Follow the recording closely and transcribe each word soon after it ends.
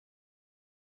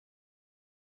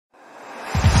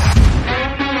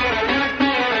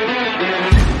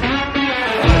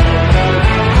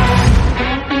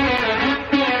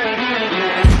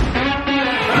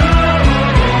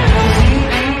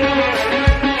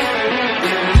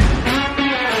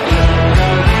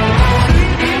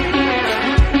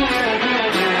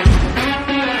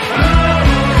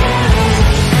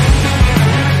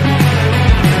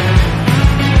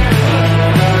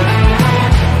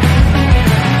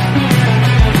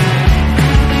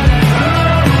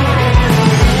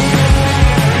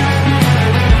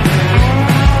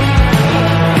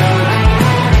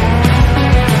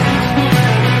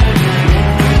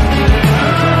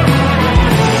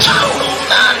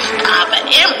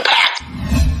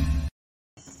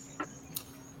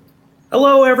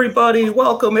Hello, everybody.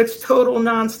 Welcome. It's Total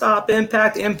Nonstop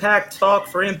Impact Talk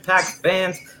for Impact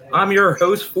fans. I'm your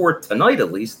host for tonight,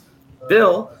 at least,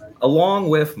 Bill, along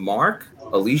with Mark,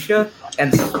 Alicia,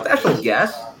 and special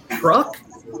guest, Truck,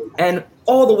 and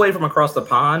all the way from across the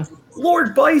pond,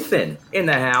 Lord Bison in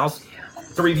the house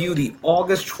to review the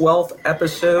August 12th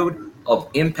episode of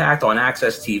Impact on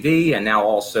Access TV and now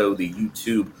also the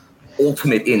YouTube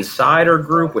Ultimate Insider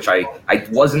group, which I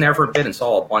wasn't there for a bit and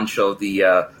saw a bunch of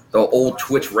the old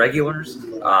Twitch regulars.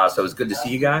 So it's good to see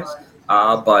you guys.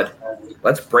 But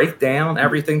let's break down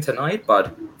everything tonight.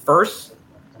 But first,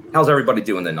 how's everybody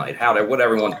doing tonight? What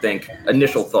everyone think?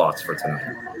 Initial thoughts for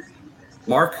tonight.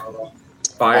 Mark,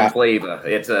 Fire and Flavor.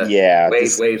 It's a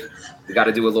wait. We got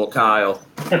to do a little Kyle.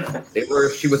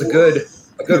 She was a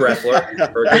good wrestler.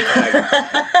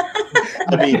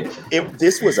 I mean,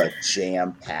 this was a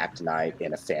jam-packed night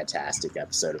and a fantastic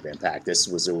episode of Impact. This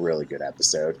was a really good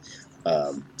episode.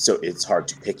 So it's hard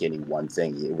to pick any one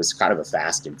thing. It was kind of a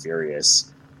fast and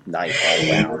furious night all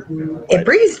around. It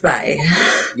breezed by.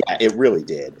 Yeah, it really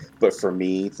did. But for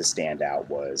me, the standout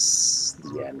was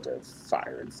the end of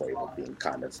Fire and Flavor being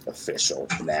kind of official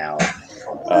now.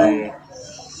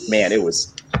 Man, it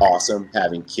was awesome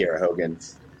having Kiera Hogan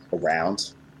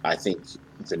around. I think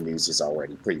the news is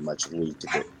already pretty much leaked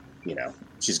that,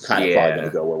 she's kind of probably going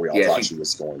to go where we all thought she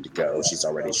was going to go. She's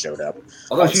already showed up.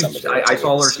 Although I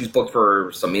saw her, she's booked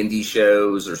for some indie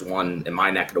shows. There's one in my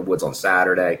neck of the woods on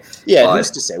Saturday. Yeah, who's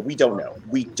to say? We don't know.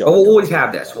 We'll always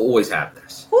have this. Whose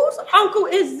uncle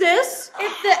is this?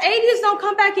 If the 80s don't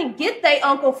come back and get their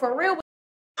uncle for real.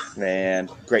 Man,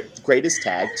 greatest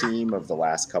tag team of the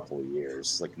last couple of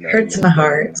years. Like hurts my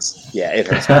heart. Yeah, it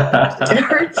hurts my heart. It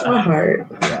hurts my heart.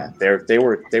 Yeah, they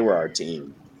were our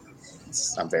team.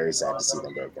 I'm very sad to see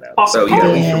them broken up. So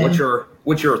Alicia,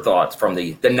 what's your thoughts from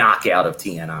the knockout of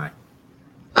TNI?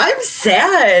 I'm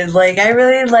sad. I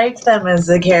really liked them as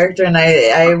a character, and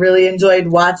I really enjoyed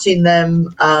watching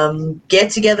them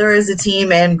get together as a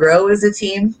team and grow as a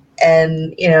team.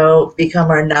 And,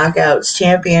 become our knockouts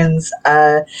champions.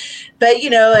 But,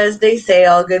 as they say,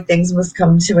 all good things must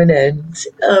come to an end.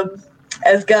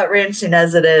 As gut-wrenching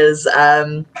as it is,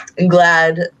 I'm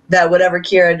glad that whatever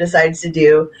Kiera decides to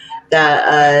do,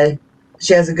 that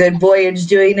she has a good voyage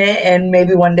doing it, and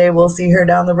maybe one day we'll see her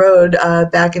down the road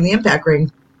back in the Impact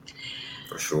ring.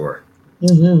 For sure.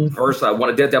 Mm-hmm. First, I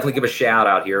want to definitely give a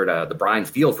shout-out here to the Brian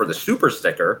Field for the Super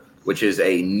Sticker, which is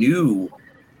a new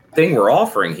thing we're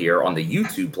offering here on the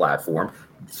YouTube platform,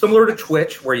 similar to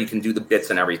Twitch, where you can do the bits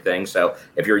and everything. So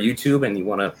if you're YouTube and you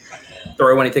want to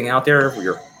throw anything out there,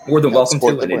 you're more than welcome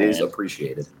to, and it is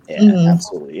appreciated. Yeah,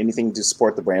 absolutely. Anything to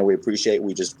support the brand, we appreciate.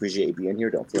 We just appreciate you being here.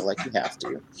 Don't feel like you have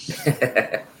to.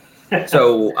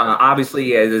 So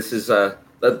obviously, this is the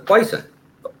Bison.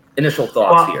 Initial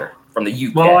thoughts here from the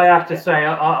UK. Well, I have to say,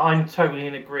 I'm totally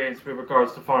in agreement with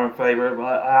regards to Fire and Flavor.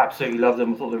 I absolutely love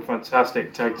them. I thought they were a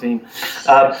fantastic tag team.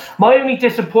 My only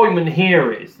disappointment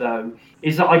here is that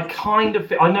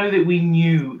I know that we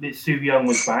knew that Su Yung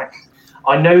was back.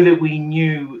 I know that we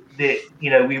knew that,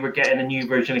 we were getting a new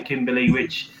version of Kimberly,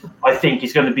 which I think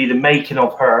is going to be the making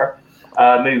of her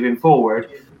moving forward.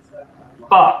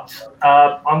 But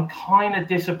I'm kind of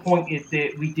disappointed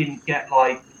that we didn't get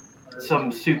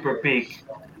some super big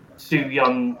Su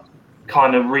Yung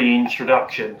kind of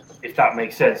reintroduction, if that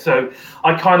makes sense. So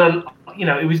I kind of,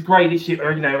 it was great that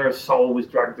her soul was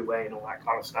dragged away and all that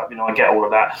kind of stuff. I get all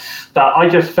of that. But I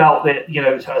just felt that,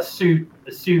 a Su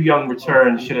Yung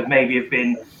return should have been at,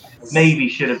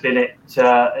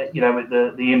 at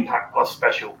the Impact Plus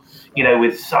special,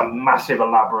 with some massive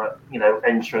elaborate,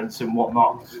 entrance and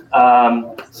whatnot.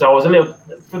 So I was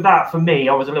for me,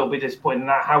 I was a little bit disappointed in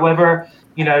that. However,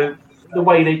 the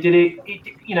way they did it,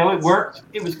 it worked.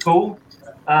 It was cool.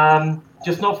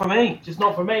 Just not for me.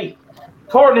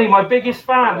 Courtney, my biggest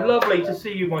fan. Lovely to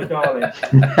see you, my darling.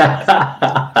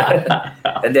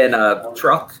 And then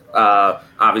Truck,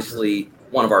 obviously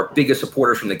one of our biggest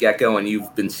supporters from the get-go, and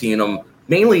you've been seeing him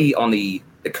mainly on the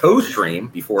co-stream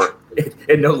before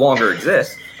it no longer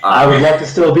exists. I would love to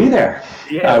still be there.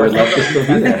 Yeah, I would love to still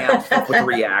be there. Stuff with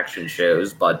reaction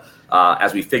shows, but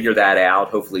as we figure that out,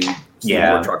 hopefully see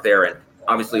more Truck there. And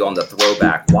obviously on the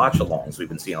throwback watch-alongs, we've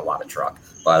been seeing a lot of Truck.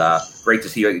 But great to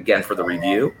see you again for the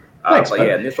review. Thanks,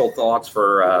 initial thoughts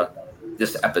for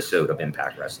this episode of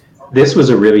Impact Wrestling. This was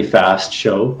a really fast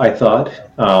show, I thought.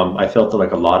 I felt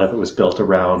like a lot of it was built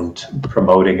around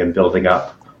promoting and building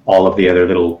up all of the other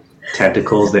little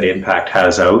tentacles that Impact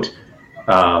has out.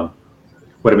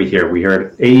 What did we hear? We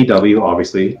heard AEW,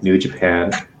 obviously, New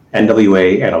Japan,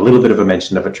 NWA, and a little bit of a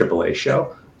mention of a AAA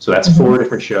show. So that's 4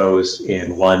 different shows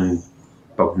in one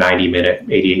about 90-minute,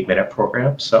 88-minute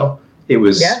program. So It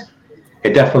was, Yeah.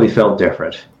 it definitely felt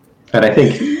different. And I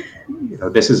think,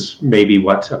 this is maybe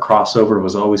what a crossover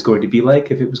was always going to be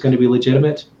like if it was going to be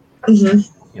legitimate. Mhm.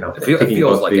 It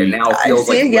feels like it now. It feels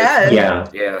like yeah.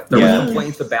 There were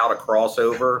complaints about a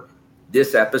crossover.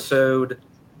 This episode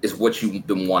is what you've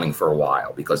been wanting for a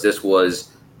while, because this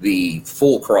was the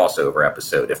full crossover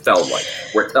episode. It felt like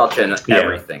we're touching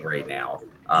everything right now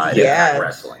in Impact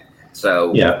Wrestling.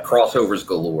 So crossovers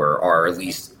galore are at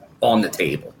least on the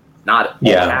table. Not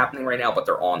all happening right now, but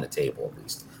they're on the table at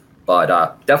least.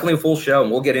 But definitely a full show,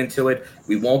 and we'll get into it.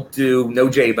 We won't do no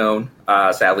J-Bone.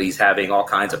 Sadly, he's having all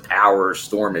kinds of power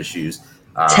storm issues.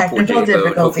 Technical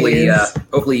difficulties.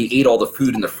 Hopefully he ate all the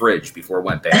food in the fridge before it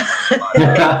went bad.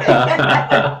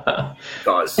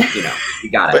 Because,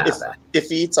 you got to have that. If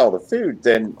he eats all the food,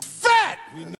 then... Fat!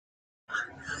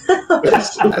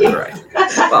 That's right.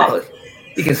 Well,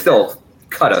 he can still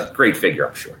cut a great figure,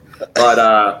 I'm sure. But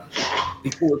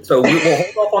so we'll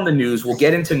hold off on the news. We'll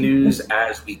get into news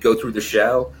as we go through the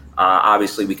show.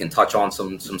 Obviously, we can touch on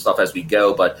some stuff as we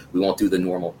go, but we won't do the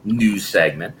normal news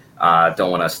segment.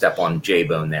 Don't want to step on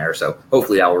J-Bone there. So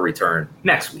hopefully I will return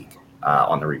next week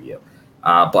on the review.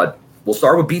 But we'll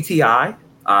start with BTI.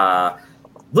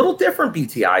 Little different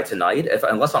BTI tonight,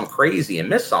 unless I'm crazy and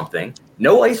missed something.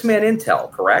 No Iceman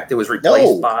Intel, correct? It was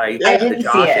replaced by the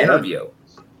Josh interview.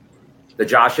 The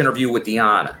Josh interview with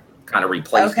Deanna kind of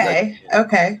replaced it.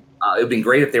 Okay. It would be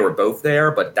great if they were both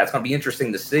there, but that's going to be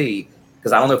interesting to see,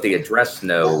 because I don't know if they addressed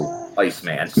no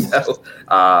Iceman. So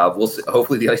we'll see.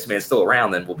 Hopefully the Iceman's still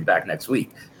around, then we'll be back next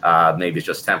week. Maybe it's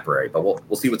just temporary, but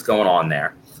we'll see what's going on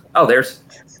there. Oh, there's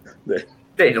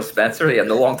Daniel Spencer. Yeah,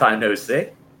 the long time no see.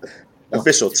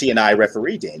 Official TNI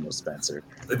referee Daniel Spencer.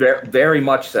 Very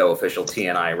much so, official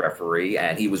TNI referee,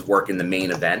 and he was working the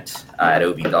main event at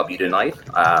OVW tonight.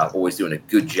 Always doing a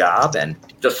good job. And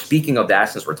just speaking of that,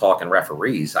 since we're talking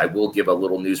referees, I will give a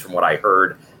little news from what I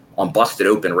heard on Busted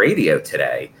Open Radio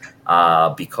today,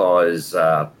 because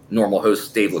normal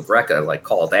host Dave LaGreca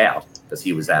called out because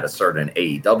he was at a certain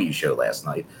AEW show last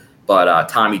night. But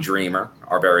Tommy Dreamer,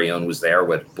 our very own, was there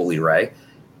with Bully Ray.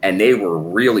 And they were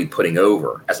really putting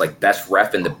over as best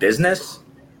ref in the business,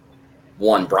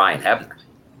 one Brian Hebner.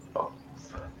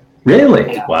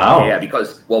 Really? Wow. Yeah,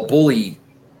 because Bully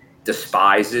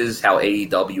despises how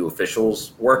AEW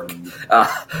officials work.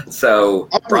 So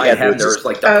Brian Hebner is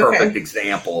the perfect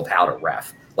example of how to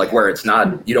ref. Where it's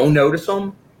not, you don't notice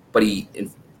him, but he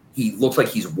looks like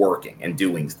he's working and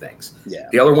doing things. Yeah.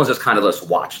 The other ones just kind of just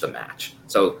watch the match.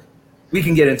 So we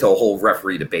can get into a whole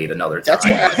referee debate another time. That's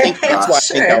why I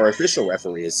think our official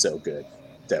referee is so good.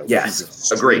 Though. Yes,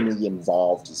 he's extremely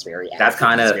involved. He's very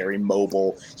active. He's very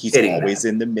mobile. He's always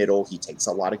in the middle. He takes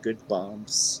a lot of good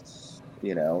bumps.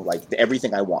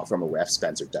 Everything I want from a ref,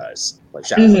 Spencer does.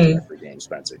 Shout out to referee Daniel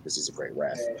Spencer, because he's a great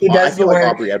ref. He does I feel like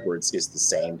Aubrey Edwards is the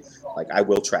same. I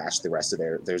will trash the rest of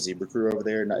their Zebra crew over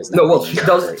there. She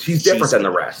does. She's different than the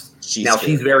rest.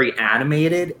 She's very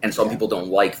animated, and some people don't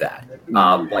like that.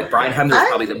 Brian Hebner is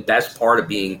probably the best part of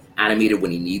being animated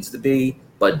when he needs to be,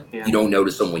 but you don't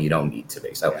notice him when you don't need to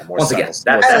be. So once again,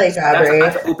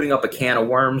 that's opening up a can of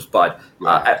worms. But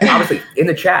obviously, in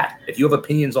the chat, if you have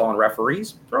opinions on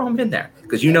referees, throw them in there,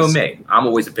 because you know me, I'm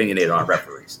always opinionated on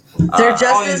referees. They're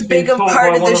just as big a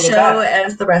part of the show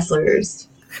as the wrestlers.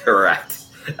 Correct.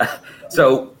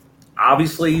 So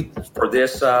obviously for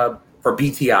this for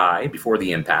BTI before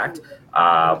the Impact,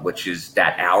 which is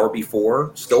that hour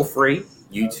before, still free,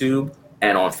 YouTube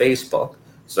and on Facebook.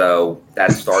 So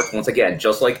that starts once again,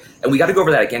 and we got to go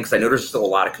over that again, because I know there's still a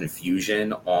lot of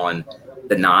confusion on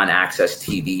the non-access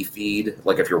TV feed.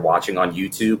 If you're watching on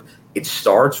YouTube, it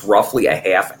starts roughly a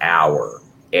half hour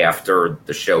after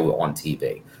the show on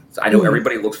TV. So I know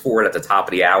everybody looks for it at the top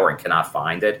of the hour and cannot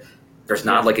find it. There's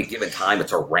not a given time.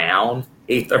 It's around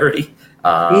 8:30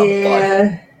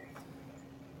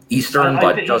 Eastern,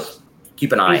 but just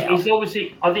keep an eye out. It's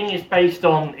obviously, I think it's based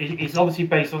on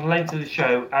the length of the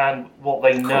show and what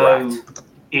they know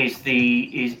is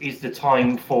the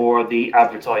time for the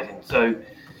advertising. So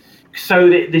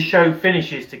the show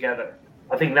finishes together.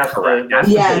 I think that's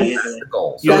the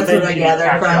goal. So that's what I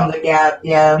gather from the gap.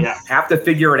 Yeah. Have to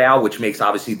figure it out, which makes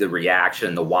obviously the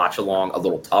reaction, the watch along, a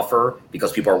little tougher,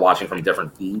 because people are watching from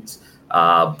different feeds.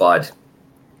 But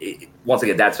once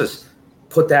again, that's just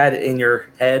put that in your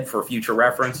head for future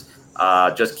reference.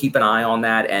 Just keep an eye on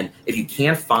that, and if you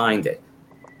can't find it,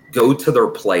 go to their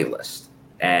playlist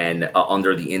and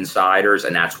under the Insiders,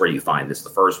 and that's where you find this. The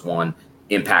first one,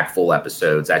 Impact full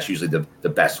episodes. That's usually the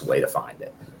best way to find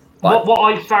it. But what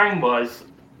I found was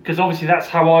because obviously that's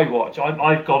how I watch.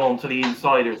 I've gone on to the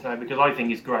Insiders now because I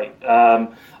think it's great.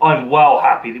 I'm well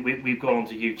happy that we've gone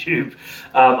onto YouTube.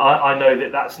 I know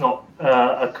that that's not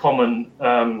a common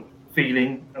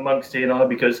feeling amongst DNI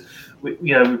because we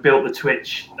built the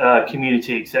Twitch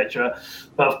community, etc.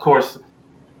 But of course,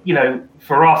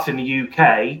 for us in the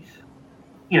UK,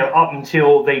 up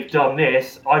until they've done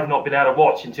this, I've not been able to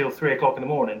watch until 3 o'clock in the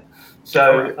morning.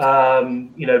 So,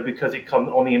 because it comes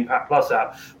on the Impact Plus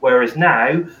app. Whereas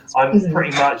now, I'm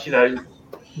pretty much,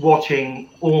 watching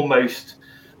almost.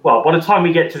 Well, by the time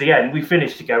we get to the end, we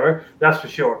finish together. That's for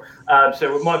sure.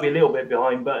 So it might be a little bit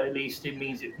behind, but at least it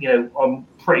means I'm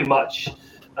pretty much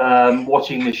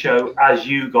watching the show as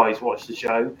you guys watch the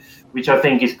show, which I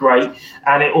think is great,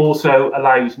 and it also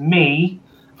allows me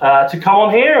to come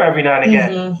on here every now and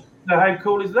again. Mm-hmm. So how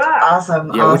cool is that?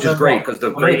 Awesome. Yeah, which is great because the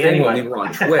great thing when we were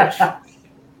on Twitch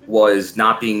was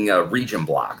not being region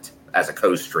blocked as a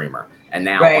co-streamer, and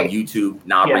now on YouTube,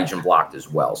 not region blocked as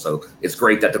well. So it's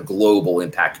great that the global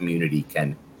Impact community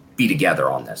can be together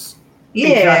on this. Yeah.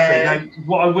 Exactly. Now,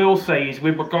 what I will say is,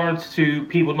 with regards to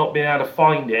people not being able to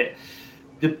find it,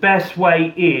 the best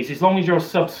way is, as long as you're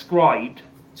subscribed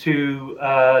to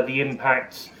the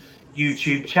Impact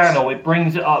YouTube channel, it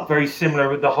brings it up very similar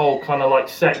with the whole kind of like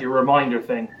set your reminder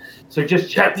thing. So just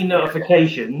check the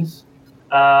notifications.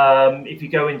 If you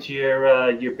go into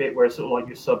your bit where it's sort of like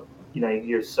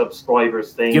your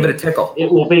subscribers thing, give it a tickle. It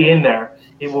will be in there.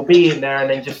 It will be in there, and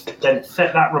then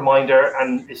set that reminder,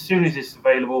 and as soon as it's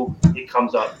available, it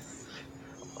comes up.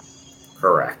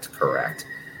 Correct.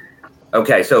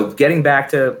 Okay, so getting back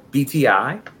to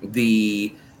BTI,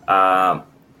 the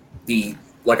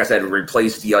like I said,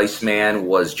 replaced the Iceman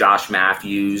was Josh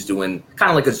Matthews doing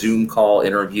kind of like a Zoom call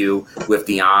interview with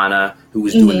Deanna, who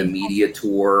was doing the media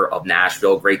tour of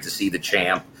Nashville. Great to see the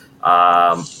champ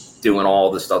doing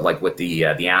all the stuff like with the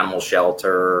animal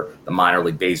shelter, the minor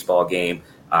league baseball game.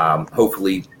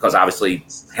 Hopefully, because obviously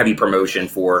heavy promotion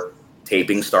for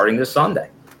taping starting this Sunday.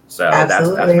 So that's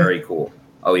very cool.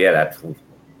 Oh yeah,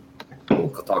 we'll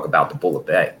talk about the Bullet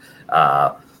Bay.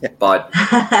 But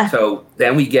so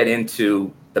then we get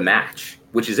into the match,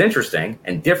 which is interesting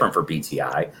and different for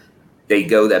BTI. They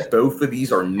go that both of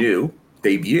these are new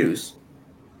debuts,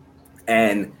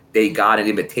 and they got an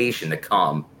invitation to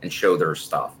come and show their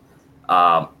stuff.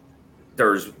 So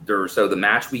the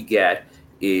match we get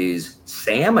is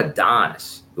Sam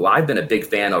Adonis, who I've been a big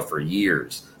fan of for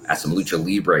years at some Lucha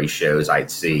Libre shows I'd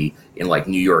see in like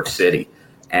New York City,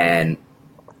 and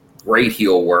great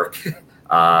heel work.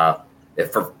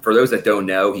 For those that don't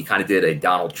know, he kind of did a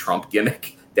Donald Trump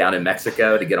gimmick down in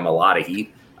Mexico to get him a lot of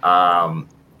heat. And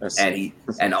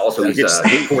also he's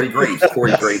Corey Graves.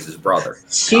 Corey Graves' his brother.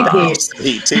 Cheap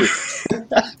heat too.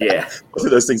 Yeah,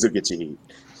 those things will get you heat.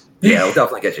 Yeah, it'll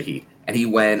definitely get you heat. And he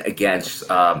went against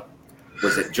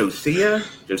was it Josiah,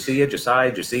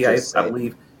 I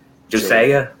believe.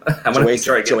 Josiah. I'm going to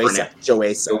try to get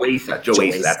Joesa.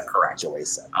 That's correct.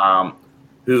 Joesa.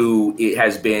 Who it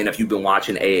has been, if you've been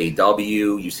watching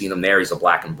AAW, you've seen him there. He's a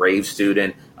Black and Brave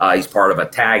student. He's part of a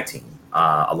tag team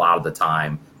a lot of the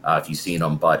time, if you've seen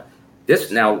him. But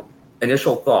now,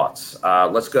 initial thoughts.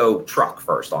 Let's go Truck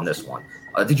first on this one.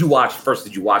 Did you watch the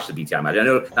BTI match? I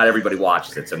know not everybody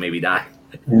watched it, so maybe not.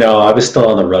 No, I was still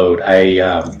on the road. I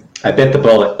bit the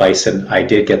bullet, Bison. I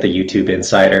did get the YouTube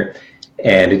Insider,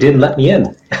 and it didn't let me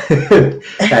in.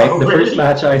 The first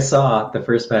match I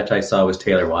saw was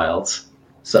Taylor Wilde's.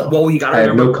 So you got to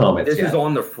remember, no comments. This is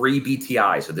on the free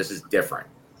BTI, so this is different.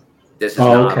 This is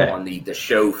not on the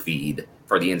show feed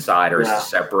for the Insider. It's a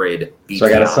separate BTI. So I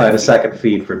got to sign a second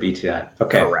feed for BTI.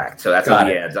 Okay, correct. So that's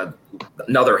it's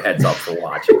another heads up for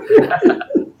watching.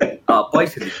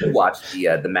 Bison, did you watch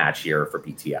the match here for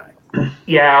BTI?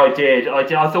 Yeah, I did. I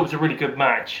thought it was a really good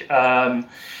match. I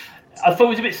thought it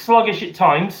was a bit sluggish at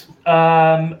times. So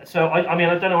I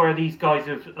don't know where these guys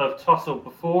have tussled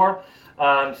before.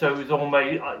 So it was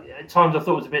almost at times I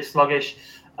thought it was a bit sluggish.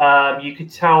 You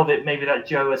could tell that maybe that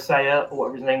Joe Asaya, or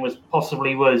whatever his name was,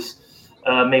 possibly was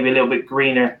maybe a little bit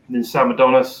greener than Sam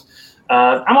Adonis.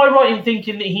 Am I right in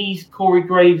thinking that he's Corey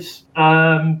Graves'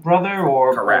 brother?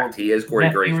 Correct. He is Corey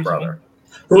Graves' brother.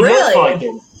 He looks like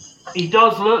him. He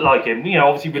does look like him.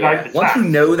 Obviously without the once you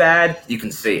know that, you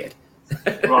can see it.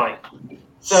 Right.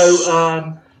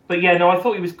 So, but yeah, no, I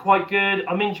thought he was quite good.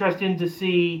 I'm interested to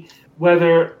see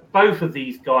whether both of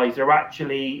these guys are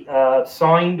actually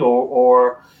signed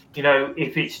or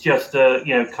if it's just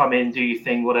a, come in, do your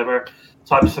thing, whatever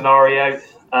type of scenario.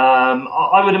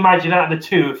 I would imagine out of the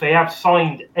two, if they have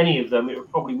signed any of them, it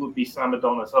probably would be Sam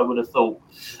Adonis, I would have thought.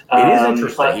 It is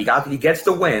interesting. He gets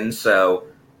the win, so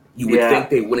you would think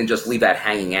they wouldn't just leave that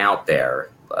hanging out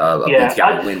there. a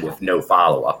BTI win with no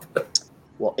follow-up.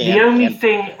 Well, the only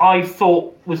thing I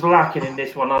thought was lacking in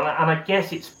this one, and I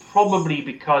guess it's probably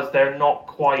because they're not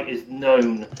quite as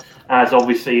known as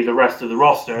obviously the rest of the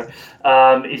roster,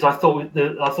 is I thought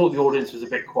the audience was a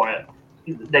bit quiet.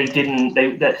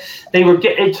 They were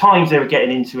at times they were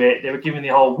getting into it. They were giving the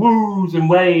whole woos and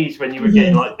ways when you were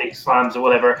getting like big slams or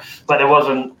whatever, but there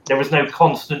was no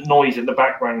constant noise in the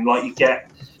background like you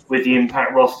get with the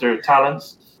Impact roster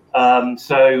talents.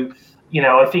 So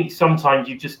I think sometimes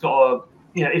you just got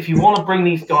to, if you want to bring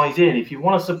these guys in, if you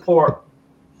want to support,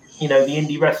 the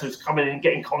indie wrestlers coming in and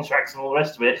getting contracts and all the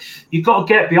rest of it, you've got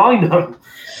to get behind them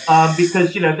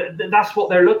because that's what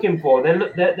they're looking for.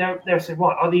 They're saying,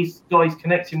 "What are these guys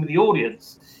connecting with the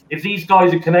audience? If these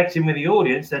guys are connecting with the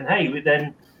audience, then hey,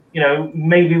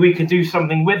 maybe we can do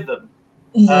something with them."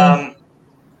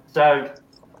 So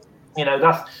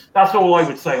that's all I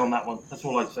would say on that one. That's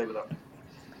all I'd say with that one.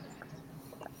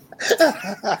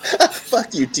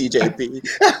 Fuck you, TJP.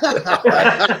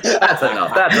 That's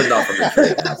enough. That's enough of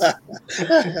the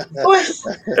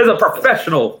It's a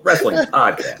professional wrestling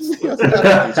podcast.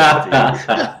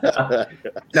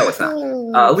 No, it's not.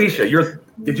 Alicia,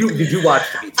 did you watch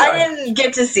the BTI? I didn't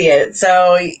get to see it,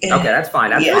 so okay, that's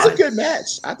fine. It was a good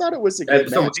match. I thought it was a good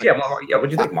match.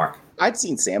 What'd you think, Mark? I'd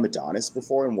seen Sam Adonis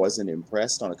before and wasn't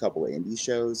impressed on a couple of indie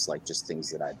shows, like just things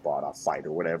that I'd bought off Fight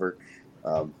or whatever.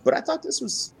 But I thought this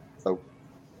was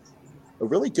a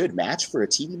really good match for a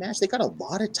TV match. They got a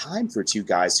lot of time for two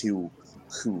guys who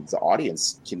the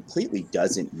audience completely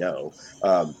doesn't know.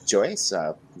 Joyce,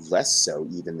 less so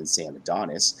even than Sam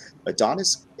Adonis.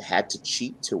 Adonis had to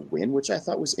cheat to win, which I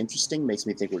thought was interesting. Makes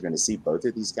me think we're going to see both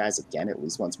of these guys again at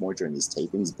least once more during these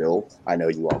tapings. Bill, I know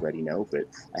you already know, but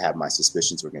I have my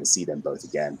suspicions we're going to see them both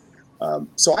again.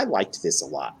 So I liked this a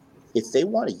lot. If they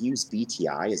want to use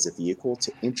BTI as a vehicle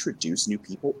to introduce new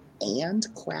people and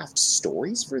craft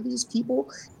stories for these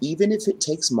people, even if it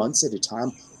takes months at a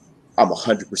time, I'm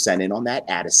 100% in on that.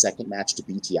 Add a second match to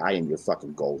BTI and you're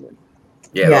fucking golden.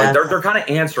 Yeah. Like they're kind of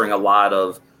answering a lot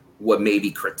of what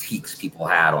maybe critiques people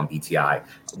had on BTI.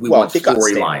 We want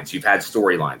storylines. You've had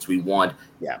storylines. We want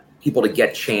people to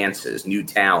get chances, new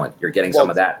talent. You're getting some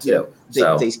of that too.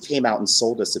 They came out and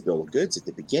sold us a bill of goods at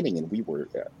the beginning and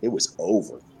it was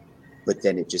over. But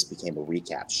then it just became a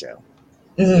recap show.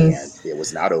 And it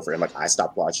was not over. And like I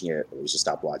stopped watching it, Alicia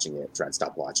stopped watching it, Trent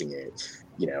stopped watching it.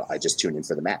 I just tuned in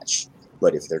for the match.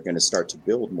 But if they're going to start to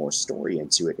build more story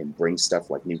into it and bring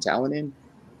stuff like new talent in,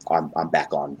 I'm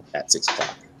back on at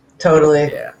 6:00.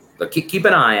 Totally. Yeah. But keep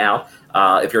an eye out.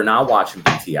 If you're not watching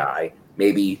BTI,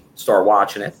 maybe start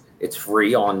watching it. It's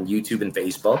free on YouTube and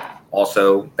Facebook.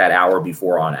 Also, that hour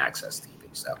before on Access TV.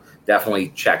 So definitely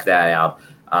check that out.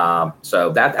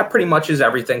 So that pretty much is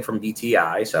everything from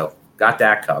BTI. So got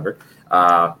that covered.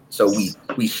 So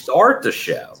we start the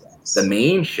show, the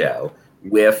main show,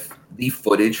 with the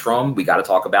footage from, we got to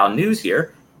talk about news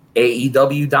here,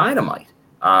 AEW Dynamite,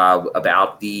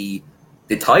 about the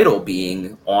title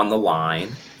being on the line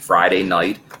Friday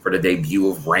night for the debut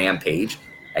of Rampage.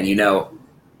 And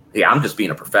I'm just being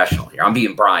a professional here. I'm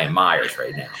being Brian Myers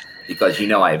right now because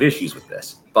I have issues with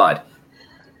this. But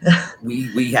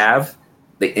we have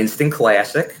the Instant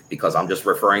Classic, because I'm just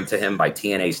referring to him by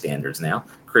TNA standards now,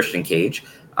 Christian Cage,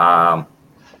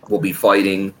 will be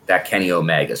fighting that Kenny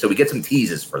Omega. So we get some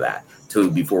teases for that,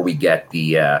 too, before we get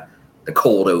the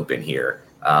cold open here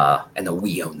and the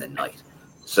We Own the Night.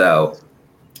 So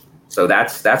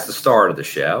that's the start of the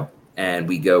show. And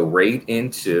we go right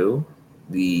into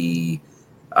the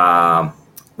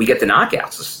we get the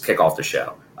knockouts to kick off the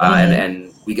show.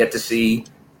 And we get to see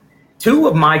two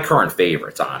of my current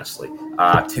favorites, honestly.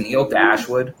 Tennille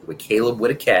Dashwood with Caleb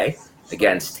with a K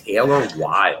against Taylor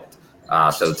Wilde.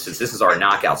 So since this is our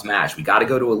knockouts match, we got to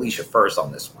go to Alicia first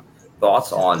on this one.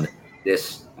 Thoughts on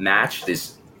this match?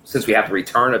 Since we have the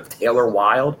return of Taylor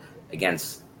Wilde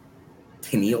against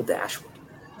Tennille Dashwood.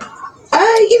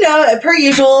 Per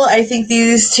usual, I think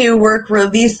these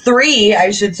three,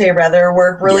 I should say,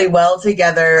 work really well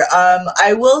together.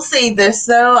 I will say this,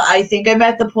 though. I think I'm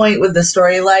at the point with the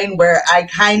storyline where I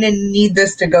kind of need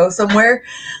this to go somewhere.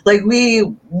 Like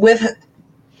with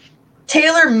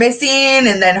Taylor missing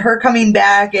and then her coming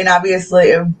back, and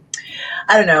obviously,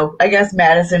 I don't know, I guess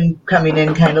Madison coming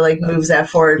in kind of like moves that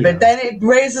forward. Yeah. But then it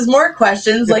raises more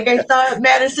questions. Like, I thought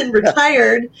Madison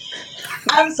retired.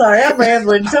 I'm sorry, I'm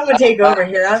rambling. Someone take over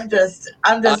here. I'm just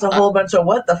a whole bunch of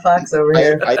what the fucks over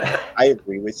here. I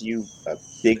agree with you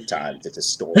big time that the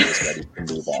story is ready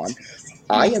to move on.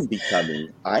 I am becoming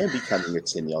a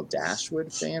Tennille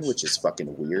Dashwood fan, which is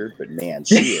fucking weird, but man,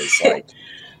 she is like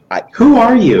Who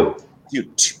are you?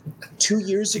 Dude, 2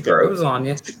 years She ago, grows on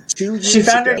you. 2 years She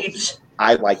found her ago, niche.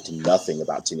 I liked nothing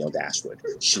about Tennille Dashwood.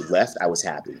 She left, I was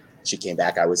happy. She came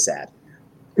back, I was sad.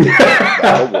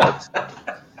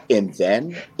 And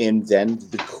then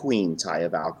the queen, Taya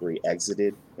Valkyrie,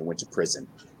 exited and went to prison.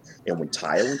 And when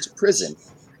Taya went to prison,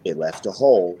 it left a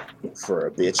hole for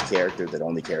a bitch character that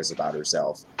only cares about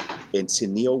herself. And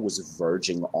Tennille was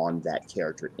verging on that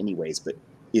character anyways, but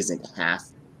isn't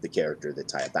half the character that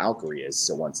Taya Valkyrie is.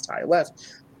 So once Taya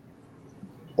left,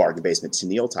 bargain basement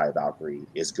Tennille Taya Valkyrie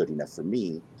is good enough for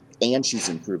me. And she's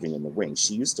improving in the ring.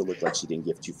 She used to look like she didn't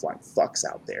give two flying fucks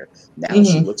out there. Now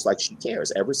she looks like she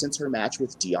cares. Ever since her match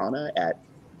with Deonna at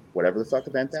whatever the fuck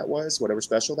event that was, whatever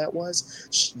special that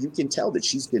was, you can tell that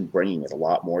she's been bringing it a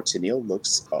lot more. Tennille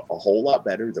looks a whole lot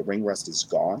better. The ring rust is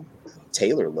gone.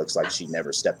 Taylor looks like she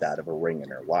never stepped out of a ring in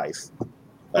her life.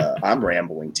 I'm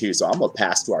rambling too, so I'm going to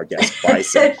pass to our guest,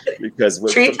 Bison, because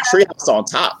we're Treehouse on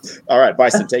top. All right,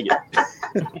 Bison, take it.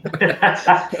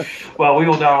 Well, we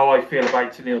all know how I feel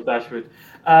about Tennille Dashwood.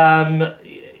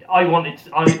 I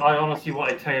honestly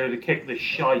wanted Taylor to kick the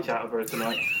shite out of her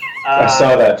tonight. I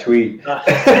saw that tweet. But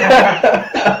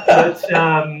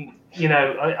you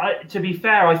know, to be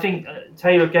fair, I think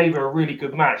Taylor gave her a really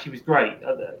good match. She was great.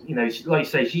 You know, like you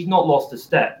say, she's not lost a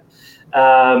step.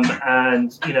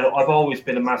 And you know, I've always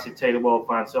been a massive Taylor Wilde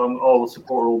fan, so I'm all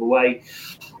support her all the way.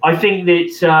 I think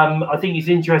that I think it's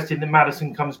interesting that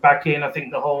Madison comes back in. I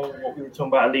think the whole what we were talking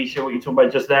about, Alicia, what you were talking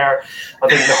about just there. I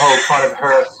think the whole kind of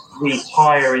her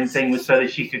retiring thing was so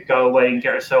that she could go away and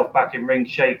get herself back in ring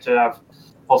shape to have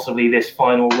possibly this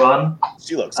final run.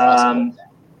 She looks awesome.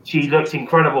 She looks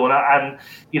incredible, and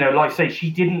you know, like I say,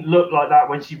 she didn't look like that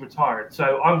when she retired.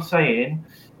 So I'm saying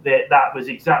that was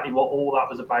exactly what all that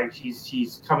was about.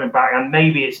 She's coming back, and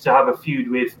maybe it's to have a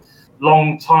feud with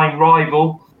long-time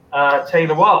rival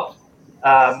Taylor Wilde,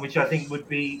 which I think would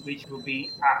be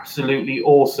absolutely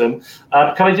awesome.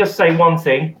 Can I just say one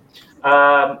thing?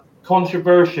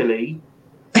 Controversially,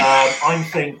 I'm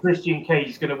saying Christian Cage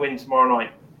is going to win tomorrow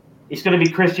night. It's going to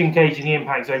be Christian Cage in the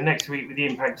Impact Zone next week with the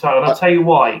Impact title. And I'll tell you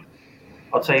why.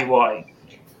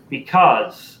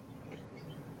 Because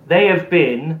they have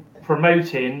been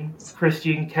promoting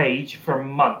Christian Cage for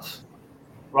months,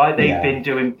 right? They've been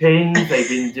doing pins, they've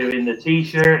been doing the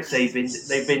T-shirts, they've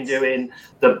been doing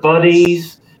the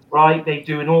buddies, right? They're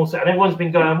doing all that, and everyone's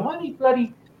been going, why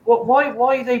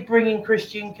are they bringing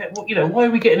Christian? You know, why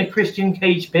are we getting a Christian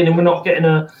Cage pin and we're not getting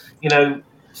a, you know,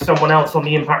 someone else on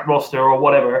the Impact roster or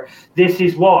whatever? This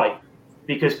is why,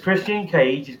 because Christian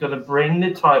Cage is going to bring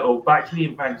the title back to the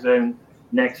Impact Zone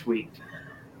next week.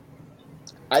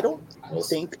 I don't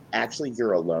think actually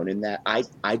you're alone in that. I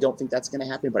don't think that's going to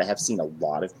happen, but I have seen a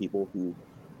lot of people who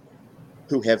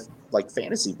have like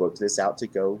fantasy booked this out to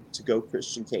go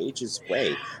Christian Cage's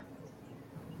way.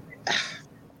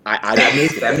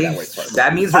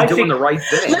 That means they're doing the right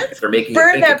thing. They're making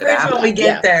burn that bridge when we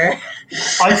get there.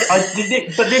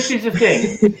 But this is the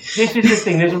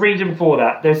thing. There's a reason for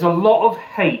that. There's a lot of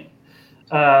hate,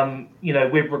 you know,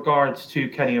 with regards to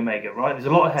Kenny Omega, right? There's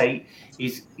a lot of hate.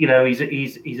 He's an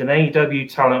AEW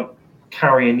talent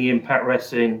carrying the Impact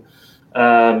Wrestling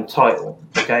title,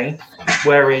 okay?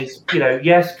 Whereas, you know,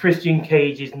 yes, Christian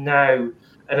Cage is now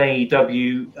an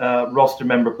AEW roster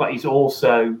member, but he's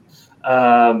also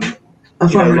TNA.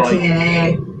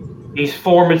 He's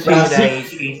former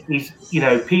TNA. He's you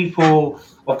know, people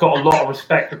have got a lot of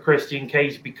respect for Christian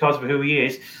Cage because of who he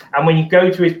is. And when you go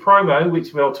to his promo,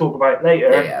 which we'll talk about later,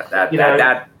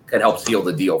 that could help seal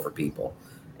the deal for people.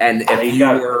 And if you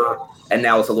were, and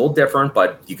now it's a little different,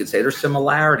 but you could say there's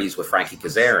similarities with Frankie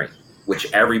Kazarian,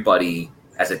 which everybody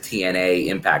as a TNA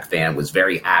Impact fan was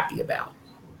very happy about.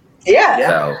 Yeah.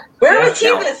 So, we're a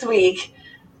team this week.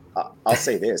 I'll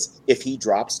say this. If he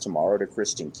drops tomorrow to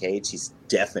Christian Cage, he's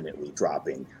definitely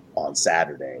dropping on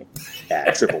Saturday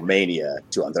at Triple Mania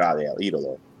to Andrade El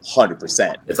Idolo.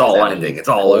 100%. It's all ending. It's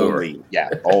all over.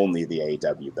 Yeah, only the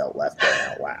AEW belt left going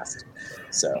out last.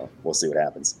 So we'll see what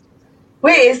happens.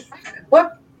 Wait,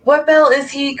 what belt is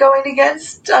he going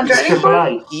against Andrade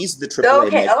for? He's the AAA.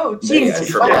 Okay. Oh,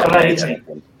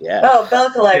 jeez. Yeah. Oh,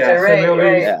 belt collector.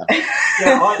 Right. Yeah.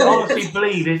 I honestly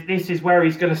believe this is where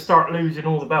he's going to start losing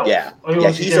all the belts. Yeah.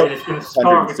 He's going to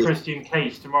start with Christian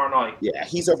Cage tomorrow night. Yeah,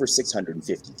 he's over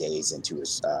 650 days into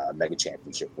his Mega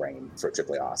Championship reign for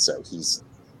AAA, so he's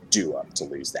due up to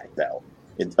lose that belt.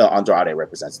 Andrade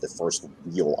represents the first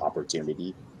real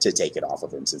opportunity to take it off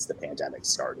of him since the pandemic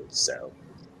started. So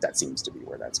that seems to be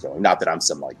where that's going. Not that I'm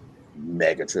some like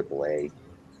mega AAA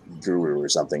guru or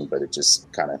something, but it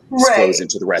just kind of flows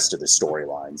into the rest of the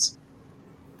storylines.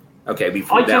 Okay, I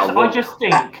just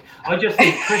think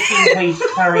Christian Cage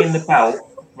carrying the belt,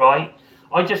 right?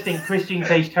 I just think Christian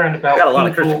Cage caring about Got a lot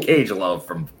of people- Christian Cage love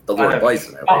from the Lord of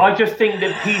Bison. I just think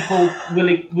that people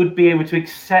would be able to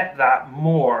accept that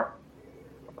more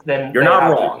than You're they not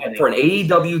have wrong. with For an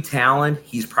AEW talent,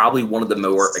 he's probably one of the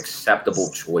more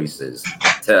acceptable choices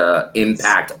to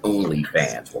Impact only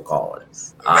fans, we'll call it.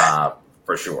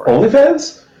 For sure.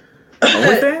 OnlyFans?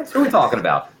 OnlyFans? Who are we talking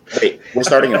about? Wait, we're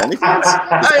starting an OnlyFans?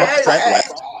 Trent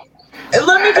left.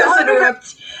 Let me just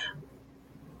interrupt.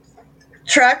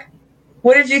 Trek,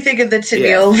 what did you think of the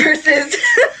Tenille versus?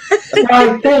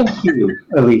 Why, thank you,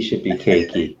 Alicia B.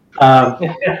 Cakey.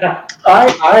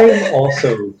 I've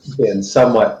also been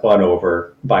somewhat won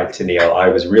over by Tenille. I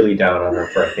was really down on her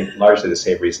for, I think, largely the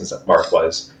same reasons that Mark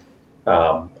was.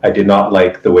 I did not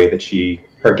like the way that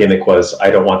her gimmick was, I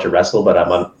don't want to wrestle, but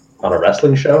I'm on a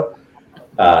wrestling show.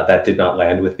 That did not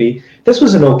land with me. This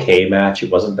was an okay match. It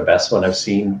wasn't the best one I've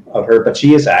seen of her, but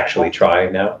she is actually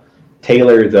trying now.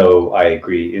 Taylor, though, I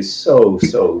agree, is so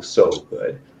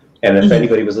good. And if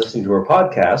anybody was listening to her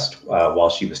podcast while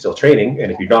she was still training,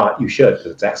 and if you're not, you should,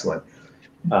 because it's excellent.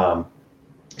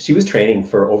 She was training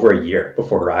for over a year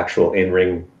before her actual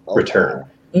in-ring return.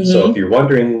 Mm-hmm. So if you're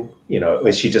wondering,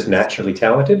 is she just naturally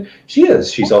talented? She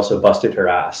is. She's also busted her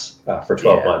ass for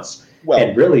 12 months. Well,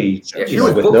 and really, with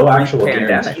no actual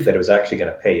guarantee that it was actually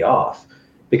going to pay off.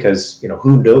 Because,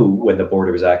 who knew when the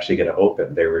border was actually going to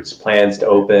open? There was plans to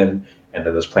open, and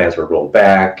then those plans were rolled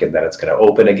back, and then it's going to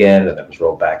open again, and then it was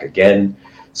rolled back again.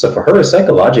 So for her,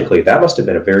 psychologically, that must have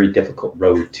been a very difficult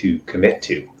road to commit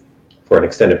to for an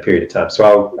extended period of time.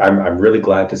 So I'm really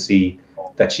glad to see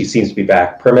that she seems to be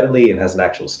back permanently and has an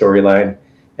actual storyline.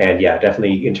 And yeah,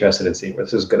 definitely interested in seeing where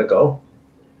this is going to go.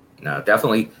 No,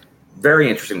 definitely very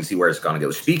interesting to see where it's going to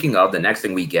go. Speaking of, the next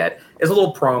thing we get is a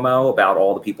little promo about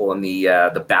all the people in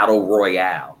the Battle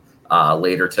Royale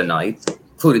later tonight,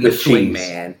 including the Swing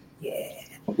Man. Yeah,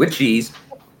 with cheese.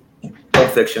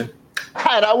 Pulp Fiction.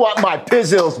 And I want my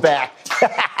pizzles back.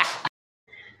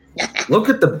 Look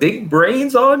at the big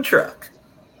brains on Truck.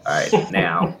 All right,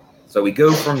 now, so we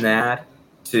go from that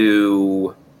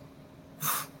to,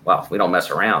 well, we don't mess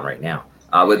around right now.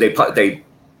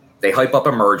 They hype up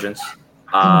Emergence,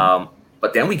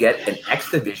 but then we get an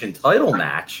X Division title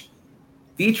match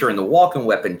featuring the walking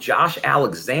weapon Josh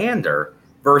Alexander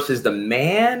versus the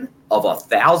man of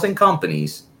 1,000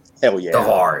 companies, Hell yeah.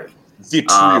 Daivari. The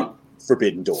true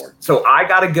Forbidden Door. So I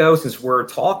got to go, since we're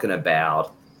talking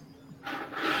about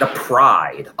the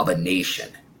pride of a nation,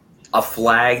 a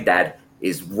flag that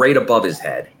is right above his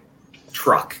head.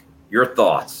 Truck, your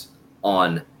thoughts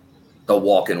on the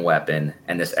walking weapon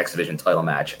and this X Division title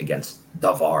match against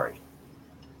Daivari?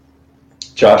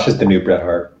 Josh is the new Bret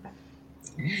Hart.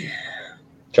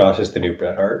 Josh is the new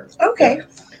Bret Hart. Okay.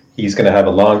 He's going to have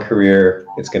a long career.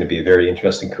 It's going to be a very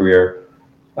interesting career.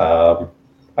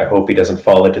 I hope he doesn't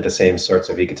fall into the same sorts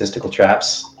of egotistical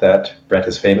traps that Bret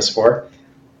is famous for.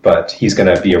 But he's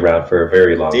going to be around for a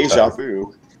very long time. Deja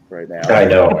vu right now. I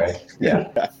know, right?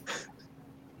 Yeah.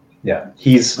 Yeah.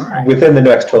 He's within the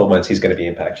next 12 months, he's going to be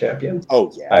Impact champion.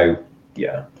 Oh,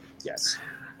 yeah. Yes.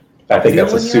 I think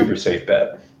that's a super safe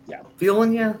bet. Yeah.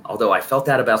 Feeling you? Although I felt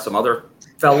that about some other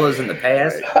fellas in the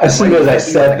past. As soon as I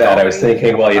said that, I was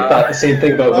thinking, well, you thought the same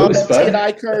thing about Moose, bud. Did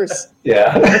I curse?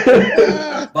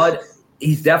 Yeah. But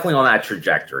he's definitely on that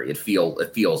trajectory. It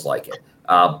feels like it.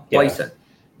 Bison,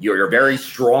 you're very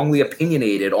strongly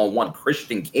opinionated on one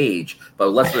Christian Cage, but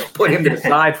let's just put him to the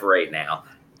side for right now.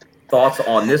 Thoughts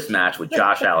on this match with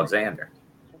Josh Alexander?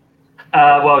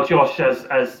 Well, Josh,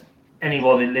 as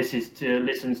anyone that listens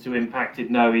to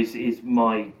Impacted know, is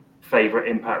my favorite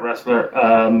Impact wrestler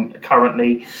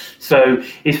currently. So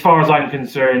as far as I'm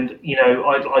concerned,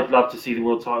 I'd love to see the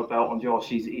world title belt on Josh.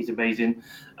 He's amazing.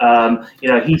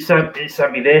 He sent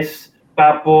me this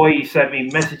bad boy. He sent me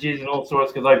messages and all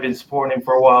sorts because I've been supporting him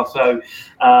for a while. So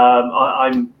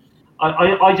I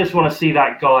just want to see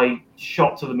that guy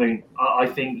shot to the moon. I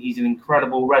think he's an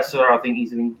incredible wrestler. I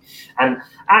think and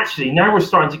actually now we're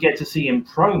starting to get to see him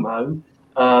promo,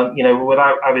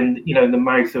 without having,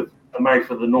 the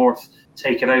mouth of the North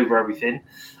taking over everything.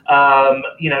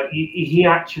 He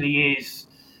actually is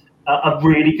a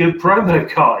really good promo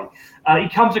guy. He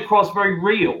comes across very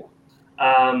real.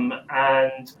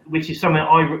 And which is something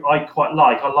I quite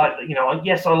like. I like that,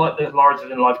 yes, I like the larger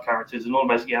than life characters and all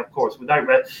the rest. Yeah, of course, without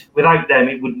them,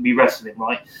 it wouldn't be wrestling,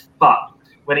 right? But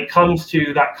when it comes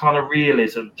to that kind of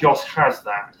realism, Josh has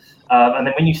that. And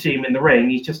then when you see him in the ring,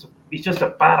 he's just a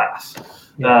badass.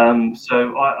 Yeah.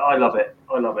 So I love it.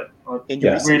 I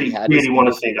really want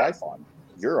to see that. On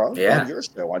your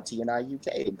show on TNI UK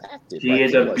Impacted. She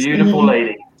is a beautiful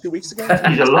lady. 2 weeks ago.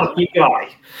 He's a lucky guy.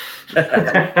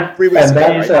 3 weeks ago.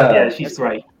 Yeah, she's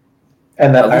great.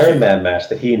 And that Iron Man match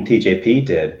that he and TJP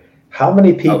did, how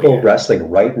many people wrestling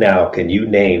right now can you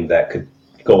name that could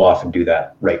go off and do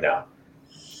that right now?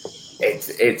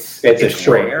 It's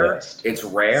short rare. list. It's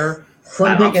rare.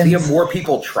 Slim I'm seeing pickings. more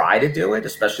people try to do it,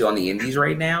 especially on the indies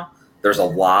right now. There's a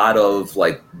lot of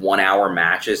like 1 hour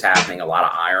matches happening, a lot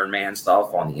of Iron Man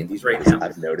stuff on the indies right now.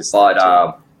 I've noticed,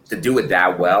 but to do it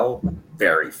that well,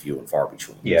 very few and far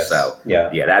between. Yes. So yeah,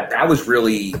 that was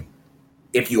really,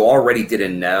 if you already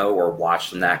didn't know or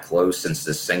watched them that close since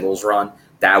this singles run,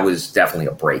 that was definitely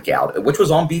a breakout, which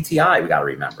was on BTI. We got to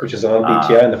remember, which is on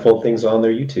BTI, and the full thing's on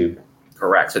their YouTube.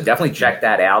 Correct. So definitely check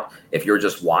that out if you're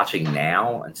just watching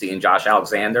now and seeing Josh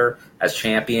Alexander as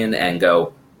champion and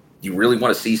go, you really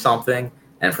want to see something?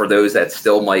 And for those that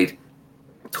still might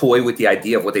toy with the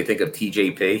idea of what they think of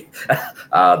TJP,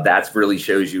 that really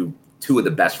shows you two of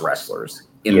the best wrestlers,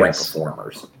 in-ring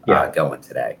performers going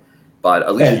today. But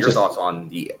Alicia, your thoughts on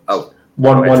the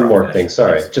one more thing.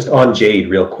 Sorry, just on Jade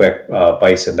real quick,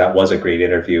 Bison. That was a great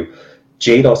interview.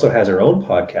 Jade also has her own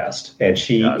podcast, and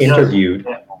she interviewed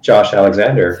Josh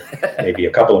Alexander maybe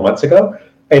a couple of months ago,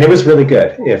 and it was really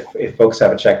good. If folks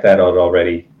haven't checked that out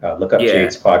already, look up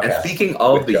Jade's podcast. And speaking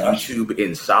of the YouTube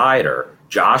Insider,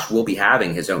 Josh will be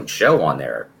having his own show on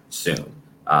there soon.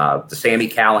 The Sami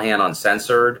Callihan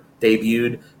Uncensored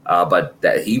debuted, but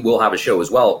that he will have a show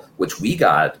as well, which we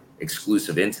got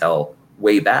exclusive intel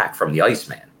way back from the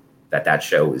Iceman that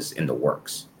show is in the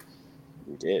works.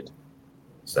 We did.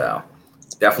 So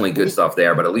definitely good stuff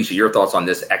there. But Alicia, your thoughts on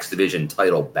this X Division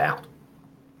title bout?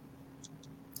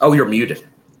 Oh, you're muted.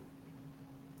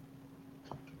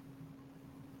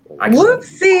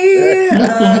 Whoopsie.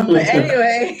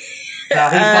 Anyway.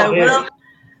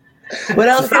 What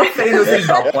else? Stop saying those things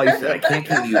about Bison. I can't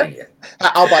keep muting you.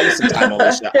 I'll buy you some time,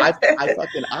 Alicia.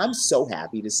 I'm so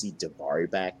happy to see Daivari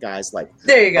back, guys. Like,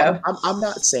 there you go. I'm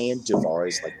not saying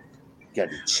Daivari's like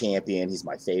gonna be champion. He's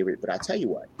my favorite, but I tell you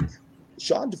what,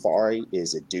 Sean Daivari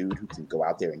is a dude who can go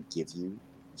out there and give you.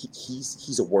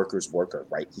 He's a worker's worker,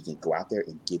 right? He can go out there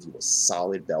and give you a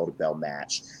solid bell-to-bell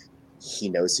match. He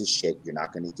knows his shit. You're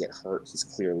not going to get hurt. He's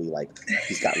clearly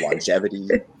he's got longevity.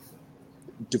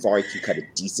 Daivari can cut a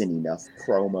decent enough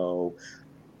promo,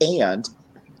 and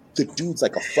the dude's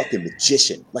like a fucking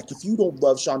magician. Like, if you don't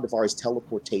love Sean Daivari's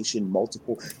teleportation,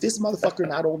 this motherfucker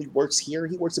not only works here,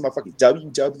 he works in my fucking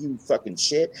WW fucking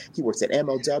shit. He works at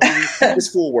MLW. This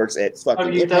fool works at fucking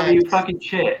WW fucking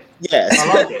shit. Yes,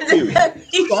 I like it. dude.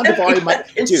 Sean Daivari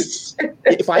dude.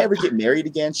 If I ever get married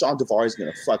again, Sean Daivari's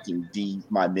gonna fucking be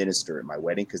my minister at my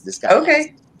wedding because this guy.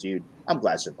 Okay. Dude, I'm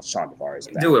glad Sean Daivari's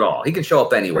back. Do it all. He can show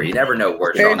up anywhere. You never know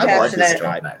where Sean Daivari is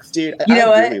going next. Dude, you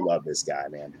know I really love this guy,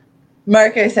 man.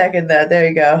 Mark, I second that. There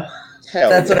you go.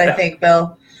 That's what I think,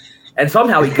 Bill. And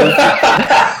somehow he goes.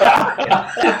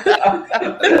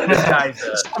 This guy's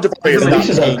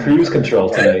Alicia's on cruise control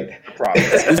tonight.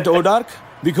 Is it Odark?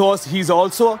 Because he's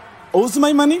also owes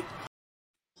my money?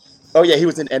 Oh, yeah, he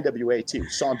was in NWA too.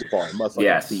 Sean Daivari,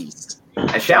 motherfucking beast.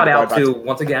 And shout out to,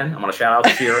 once again, I'm going to shout out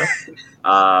to Shira,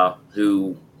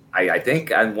 who I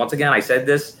think, and once again, I said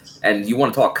this, and you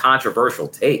want to talk controversial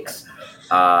takes.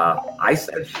 I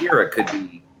said Shira could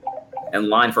be in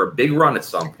line for a big run at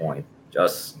some point.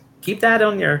 Just keep that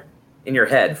in your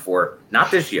head for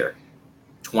not this year,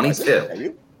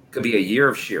 22. Could be a year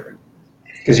of Shira.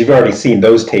 Because you've already seen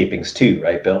those tapings too,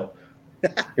 right, Bill?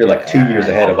 You're like 2 years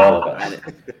ahead of all of us.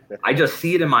 I just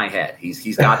see it in my head.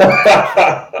 He's got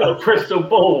the little crystal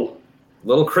ball.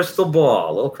 Little crystal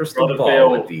ball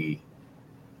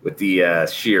with the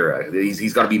Shira.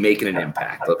 He's going to be making an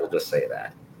impact. We'll just say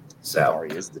that. So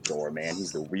Daivari is the door, man.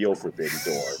 He's the real forbidden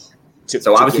door.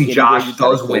 So obviously Josh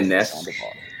does win this.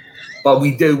 But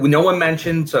no one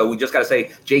mentioned, so we just got to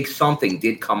say Jake Something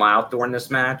did come out during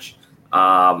this match.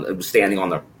 It was standing on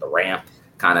the ramp,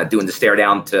 kind of doing the stare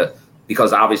down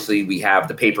because obviously we have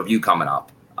the pay-per-view coming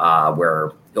up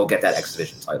where he'll get that X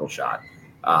Division title shot.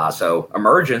 So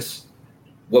Emergence,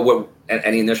 what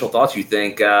any initial thoughts? You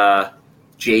think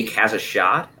Jake has a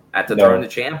shot at the throwing the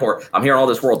champ? Or I'm hearing all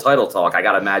this world title talk. I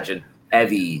got to imagine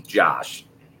Evie, Josh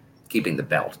keeping the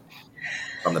belt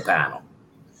from the panel.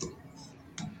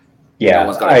 Yeah,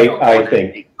 I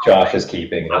think Josh is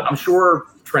keeping it. I'm sure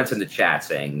Trent's in the chat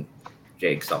saying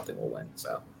Jake Something will win.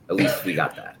 So at least we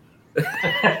got that.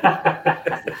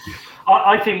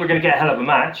 I think we're going to get a hell of a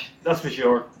match. That's for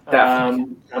sure. I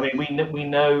mean, we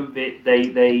know that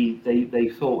they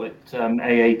thought at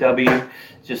AAW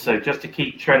just to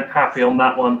keep Trent happy on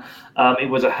that one. It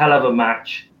was a hell of a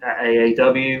match at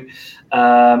AAW.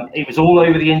 It was all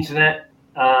over the internet.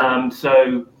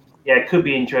 So yeah, it could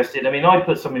be interesting. I mean, I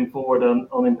put something forward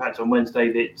on Impact on Wednesday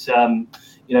that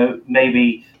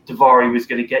maybe Daivari was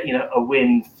going to get, a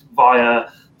win via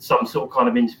some sort of kind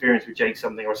of interference with Jake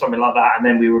something or something like that, and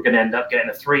then we were going to end up getting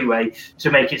a 3-way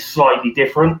to make it slightly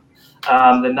different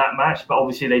than that match. But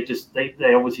obviously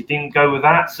they obviously didn't go with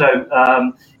that. So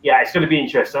it's going to be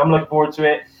interesting. I'm looking forward to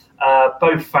it.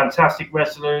 Both fantastic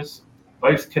wrestlers,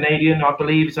 both Canadian, I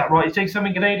believe. Is that right? Is Jake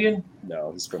something Canadian?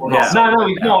 No, he's from No,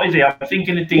 he's not, is he? I'm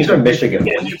thinking of Dean. He's from Michigan.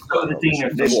 Yeah,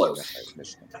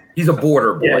 He's a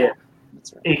border boy. Yeah.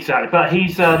 Exactly. But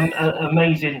he's an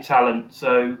amazing talent.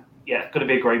 So yeah, it's going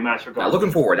to be a great match.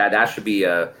 Looking forward. That should be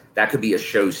that could be a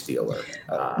show stealer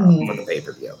for the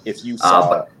pay-per-view. If you saw,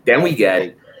 but then we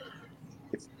get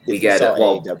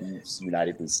AEW's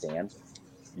United We Stand,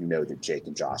 you know that Jake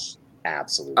and Josh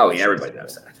absolutely. Oh yeah, everybody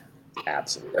knows that.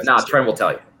 Absolutely. Nah, Trent will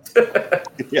tell you.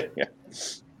 yeah.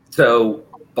 So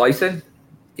Bison,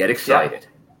 get excited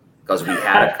because we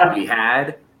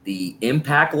had the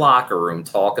Impact locker room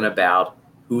talking about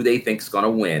who they think's going to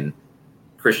win,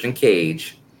 Christian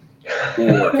Cage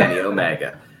or Kenny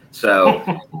Omega.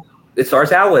 So it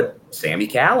starts out with Sami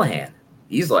Callihan.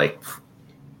 He's like,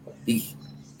 he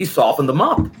softened them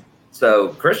up. So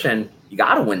Christian, you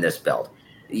got to win this belt.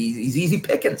 He's easy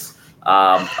pickings.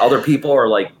 Other people are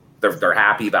like, they're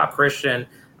happy about Christian.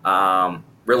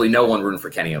 Really, no one rooting for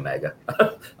Kenny Omega,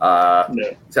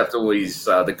 except always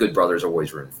the Good Brothers are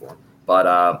always rooting for him. But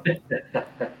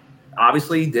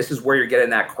obviously, this is where you're getting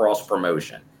that cross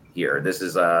promotion here. This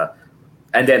is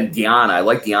and then Deanna. I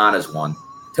like Deanna's one.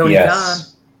 Tony Khan,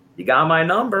 you got my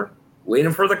number.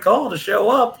 Waiting for the call to show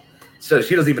up. So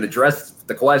she doesn't even address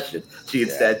the question. She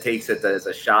instead takes it as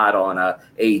a shot on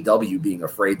AEW being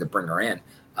afraid to bring her in.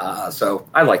 So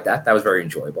I like that. That was very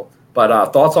enjoyable.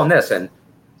 But thoughts on this? And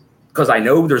because I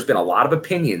know there's been a lot of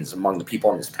opinions among the people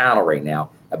on this panel right now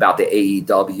about the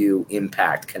AEW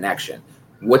Impact connection.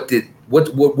 What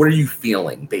are you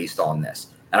feeling based on this?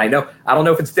 And I don't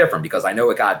know if it's different because I know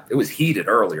it was heated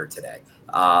earlier today.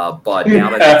 But now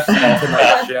that you've seen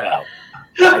tonight's show,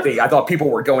 I thought people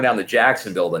were going down to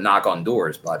Jacksonville to knock on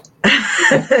doors. But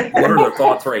what are their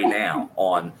thoughts right now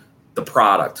on the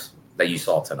product that you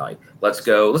saw tonight? Let's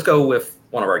go with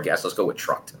one of our guests. Let's go with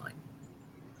Truck tonight.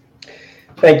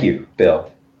 Thank you,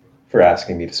 Bill, for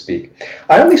asking me to speak.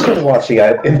 I only started watching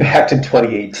Impact in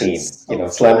 2018.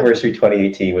 Slammiversary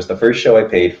 2018 was the first show I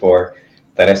paid for.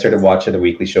 Then I started watching the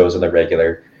weekly shows on the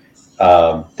regular.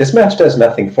 This match does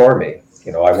nothing for me.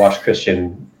 I watched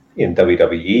Christian in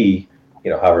WWE,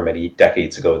 however many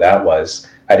decades ago that was.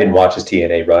 I didn't watch his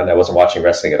TNA run. I wasn't watching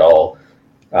wrestling at all.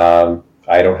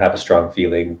 I don't have a strong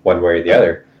feeling one way or the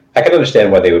other. I can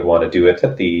understand why they would want to do it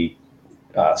at the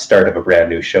start of a brand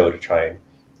new show to try and,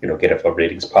 get a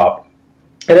ratings pop.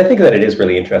 And I think that it is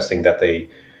really interesting that they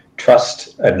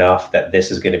trust enough that this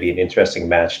is going to be an interesting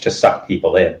match to suck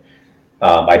people in.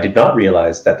 I did not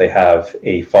realize that they have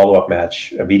a follow-up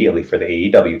match immediately for the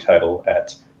AEW title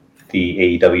at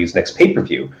the AEW's next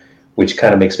pay-per-view, which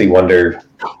kind of makes me wonder,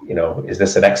 is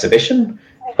this an exhibition?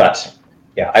 But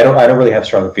yeah, I don't really have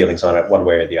strong feelings on it one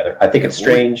way or the other. I think it's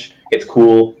strange. It's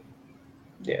cool.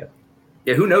 Yeah.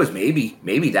 Yeah, who knows?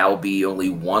 Maybe that will be only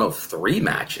one of 3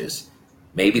 matches.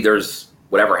 Maybe there's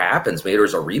whatever happens. Maybe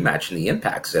there's a rematch in the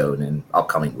Impact Zone in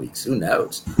upcoming weeks. Who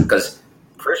knows? Because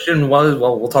Christian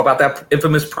we'll talk about that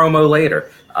infamous promo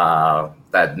later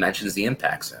that mentions the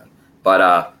Impact Zone.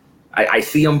 But I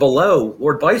see him below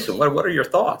Lord Bison. What are your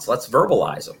thoughts? Let's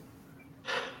verbalize them.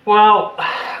 Well,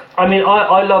 I mean,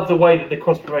 I love the way that the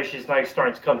cross promotion is now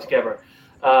starting to come together.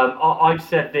 I've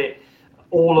said that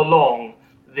all along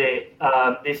that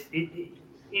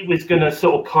it was going to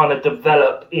sort of kind of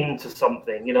develop into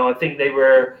something. I think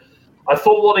I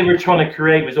thought what they were trying to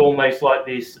create was almost like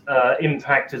this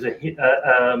Impact as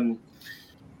AEW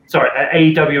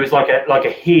is like a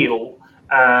heel,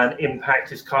 and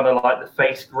Impact is kind of like the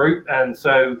face group, and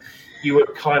so you were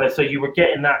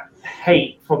getting that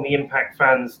hate from the Impact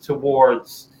fans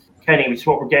towards Kenny, which is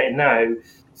what we're getting now.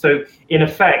 So in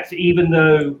effect, even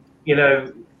though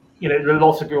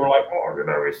lots of people are like,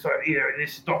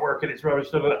 this is not working, it's rubbish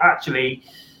stuff. But actually,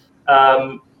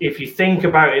 if you think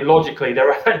about it logically,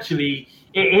 it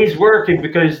is working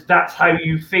because that's how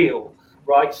you feel,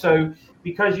 right? So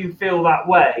because you feel that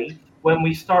way, when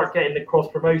we start getting the cross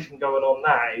promotion going on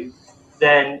now,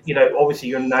 then obviously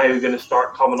you're now going to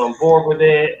start coming on board with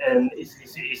it, and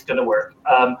it's going to work.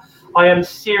 I am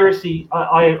seriously,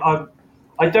 I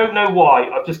don't know why.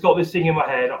 I've just got this thing in my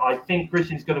head. I think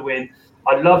Christian's going to win.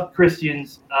 I loved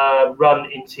Christian's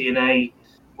run in TNA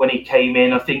when he came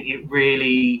in. I think it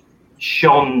really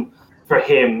shone for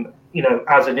him,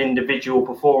 as an individual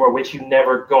performer, which you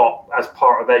never got as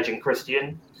part of Edge and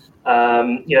Christian.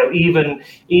 Even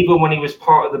when he was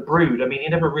part of the Brood, I mean, he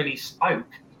never really spoke.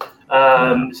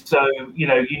 So, you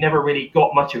know, you never really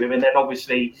got much of him. And then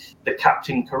obviously the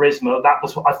Captain Charisma,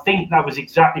 I think that was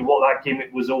exactly what that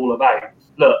gimmick was all about.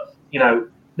 Look, you know,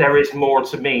 there is more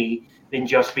to me than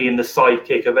just being the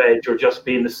sidekick of Edge or just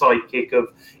being the sidekick of,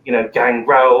 you know,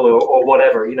 Gangrel or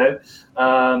whatever, you know.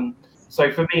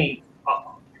 So for me,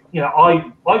 you know,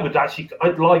 I would actually,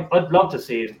 I'd love to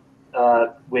see him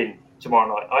win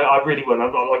tomorrow night. I really would.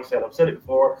 Like I said, I've said it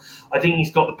before. I think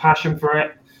he's got the passion for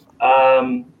it.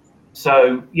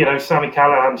 So, you know, Sami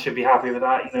Callihan should be happy with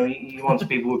that. You know, he wants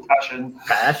people with passion.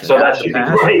 So that should be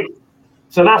great.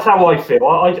 So that's how I feel.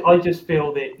 I just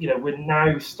feel that, you know, we're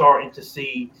now starting to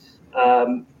see,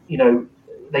 you know,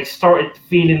 they started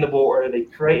feeling the water. They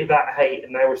created that hate,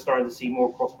 and now we're starting to see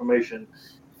more cross promotion.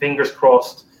 Fingers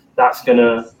crossed that's going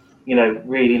to, you know,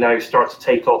 really now start to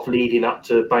take off leading up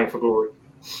to Bound for Glory.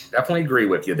 Definitely agree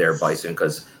with you there, Bison,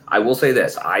 because I will say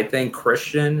this. I think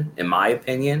Christian, in my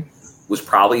opinion, was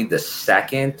probably the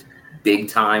second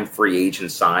big-time free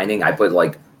agent signing. I put,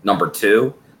 like, number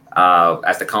 2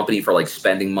 as the company for, like,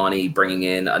 spending money, bringing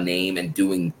in a name, and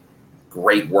doing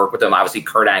great work with them. Obviously,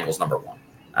 Kurt Angle's number 1.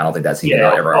 I don't think that's even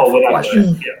ever a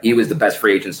question. Yeah. He was the best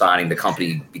free agent signing. The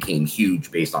company became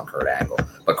huge based on Kurt Angle.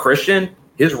 But Christian,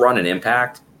 his run in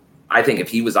Impact, I think if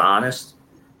he was honest,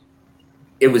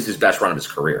 it was his best run of his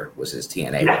career, was his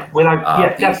TNA run.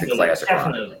 Definitely, classic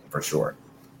run, for sure.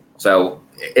 So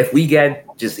if we get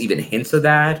just even hints of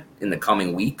that in the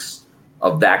coming weeks,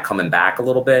 of that coming back a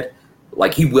little bit,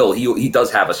 like he will, he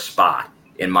does have a spot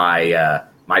in my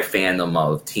my fandom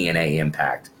of TNA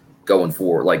Impact going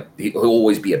forward. Like he'll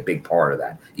always be a big part of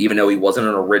that, even though he wasn't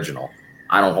an original.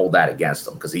 I don't hold that against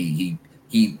him because he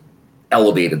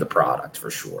elevated the product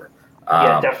for sure.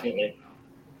 Yeah, definitely.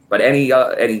 But any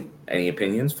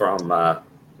opinions from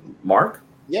Mark?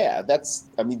 Yeah,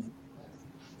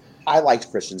 I liked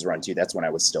Christian's run too. That's when I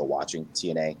was still watching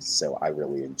TNA, so I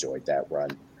really enjoyed that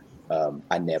run.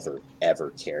 I never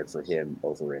ever cared for him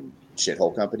over in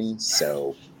Shithole Company,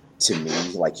 so to me,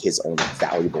 like his only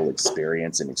valuable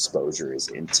experience and exposure is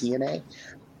in TNA.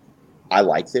 I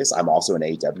like this. I'm also an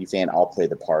AEW fan. I'll play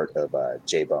the part of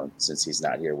J-Bone since he's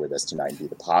not here with us tonight and be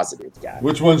the positive guy.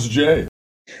 Which one's Jay?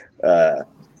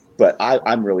 But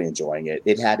I'm really enjoying it.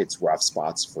 It had its rough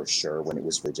spots for sure when it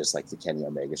was for just like the Kenny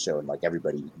Omega show. And like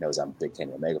everybody knows I'm a big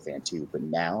Kenny Omega fan too. But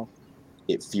now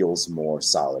it feels more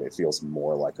solid. It feels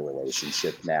more like a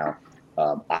relationship now.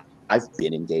 I've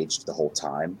been engaged the whole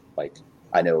time. Like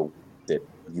I know that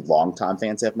you longtime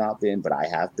fans have not been, but I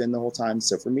have been the whole time.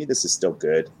 So for me, this is still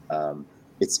good.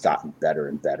 It's gotten better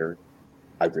and better.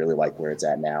 I really like where it's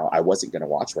at now. I wasn't going to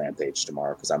watch Rampage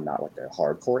tomorrow because I'm not like a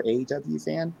hardcore AEW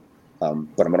fan. But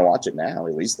I'm going to watch it now,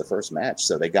 at least the first match.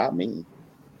 So they got me.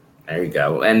 There you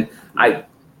go. And I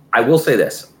will say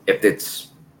this. If it's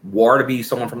War to be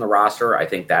someone from the roster, I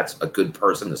think that's a good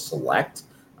person to select.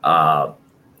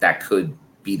 That could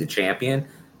be the champion.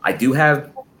 I do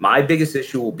have my biggest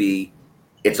issue will be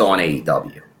it's on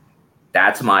AEW.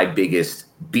 That's my biggest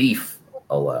beef,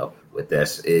 although, with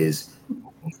this is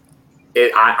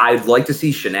I'd like to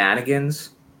see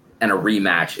shenanigans and a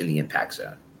rematch in the Impact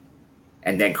Zone.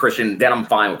 And then I'm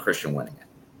fine with Christian winning it.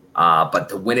 But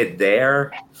to win it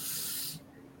there,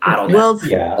 I don't know. Well, to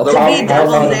be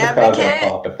devil's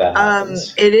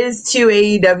advocate, it is 2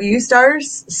 AEW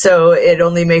stars, so it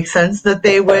only makes sense that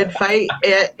they would fight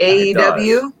at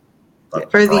AEW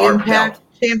for the Impact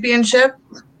Championship.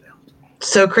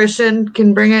 So Christian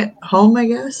can bring it home, I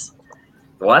guess.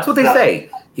 Well, that's what they say.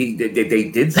 They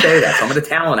did say that. Some of the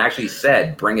talent actually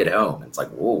said, bring it home. It's like,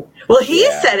 whoa. Well, he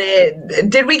said it.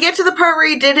 Did we get to the part where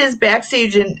he did his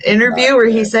backstage interview where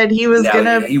he said he was going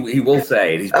to... He will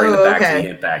say it. He's bringing it back to the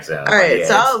Impact Zone. All right,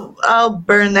 so I'll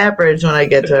burn that bridge when I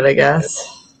get to it, I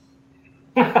guess.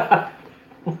 When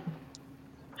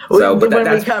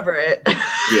we cover it.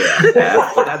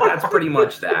 That's pretty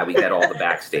much that. We had all the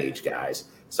backstage guys.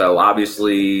 So,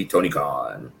 obviously, Tony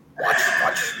Khan.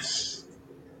 Watch.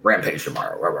 Rampage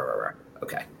tomorrow.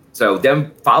 Okay. So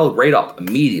then followed right up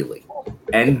immediately.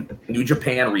 And New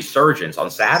Japan Resurgence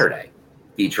on Saturday,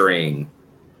 featuring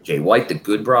Jay White, the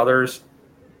Good Brothers,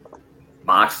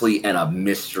 Moxley, and a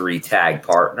mystery tag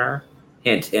partner.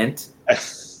 Hint, hint.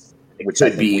 Which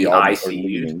could be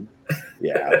ICU.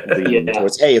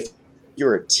 Towards, hey, if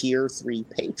you're a tier 3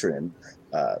 patron,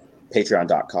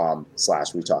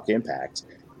 patreon.com/WeTalkImpact,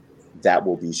 that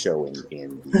will be showing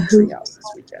in the Treehouse this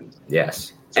weekend.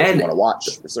 Yes. So if you want to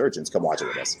watch Resurgence, come watch it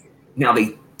with us. Now,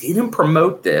 they didn't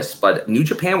promote this, but New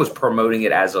Japan was promoting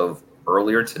it as of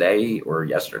earlier today or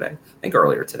yesterday. I think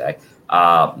earlier today.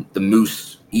 The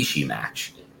Moose Ishii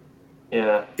match.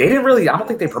 Yeah. They didn't really. I don't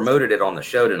think they promoted it on the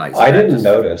show tonight. So I didn't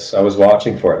notice. I was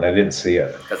watching for it and I didn't see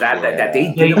it. because that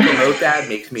they didn't promote that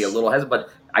makes me a little hesitant. But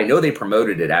I know they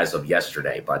promoted it as of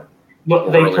yesterday. But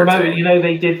they promoted. You know,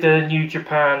 they did the New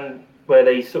Japan where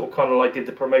they sort of kind of like did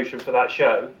the promotion for that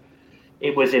show.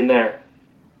 It was in there.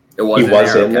 It was.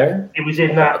 In there. It was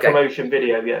in that promotion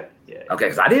video. Yeah. Okay,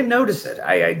 because I didn't notice it.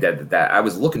 I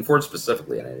was looking for it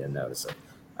specifically, and I didn't notice it.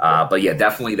 But yeah,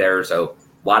 definitely there. So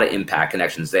a lot of Impact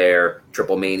connections there.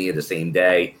 Triple Mania the same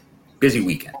day. Busy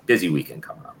weekend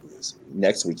coming up.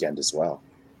 Next weekend as well.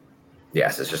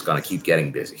 Yes, it's just going to keep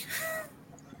getting busy.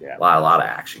 Yeah, a lot of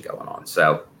action going on.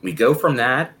 So we go from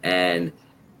that, and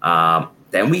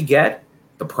then we get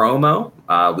the promo.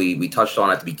 We touched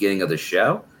on at the beginning of the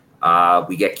show.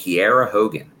 We get Kiera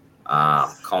Hogan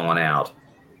calling out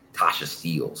Tasha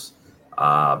Steelz,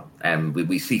 and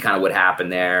we see kind of what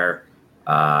happened there.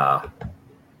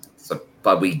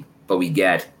 But we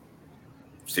get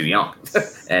Su Yung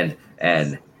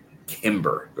and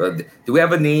Kimber. Do we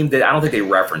have a name that I don't think they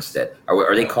referenced it?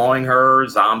 Are they calling her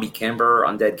Zombie Kimber,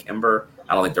 Undead Kimber?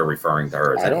 I don't think they're referring to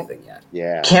her as anything yet.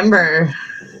 Yeah, Kimber,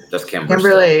 just Kimber.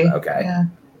 Kimberly. Still. Okay. Yeah.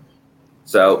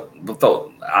 So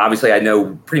obviously, I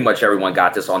know pretty much everyone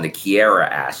got this on the Kiera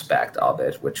aspect of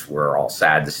it, which we're all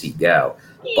sad to see go.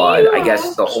 But I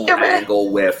guess the whole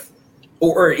angle with,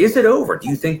 or is it over? Do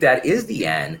you think that is the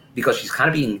end because she's kind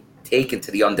of being taken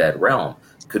to the undead realm?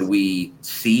 Could we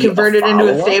see converted into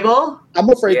a fable? I'm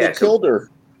afraid they killed her.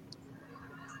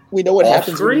 We know what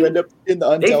happens when you end up in the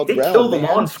undead realm. They killed them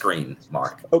on screen,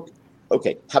 Mark.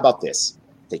 Okay, how about this?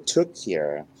 They took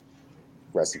Kiera,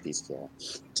 rest in peace, Kiera,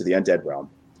 to the undead realm.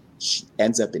 She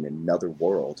ends up in another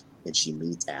world, and she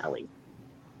meets Allie.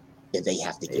 And they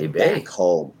have to get back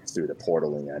home through the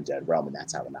portal in the undead realm, and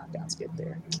that's how the knockouts get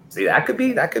there. See, that could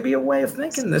be a way of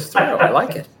thinking this through. I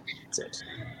like it. That's it.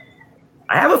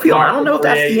 I have a feeling. I don't know if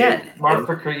that's the end.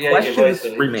 Questions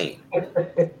creative. remain.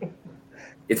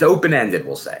 It's open-ended,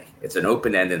 we'll say. It's an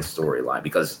open-ended storyline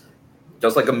because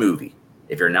just like a movie,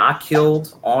 if you're not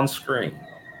killed on screen,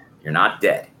 you're not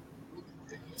dead.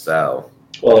 So,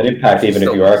 well, in Impact, even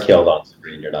if you are killed on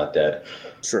screen, you're not dead.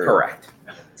 True. Correct.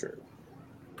 True.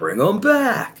 Bring them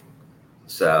back.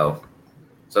 So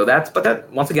that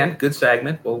once again, good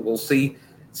segment. We'll see.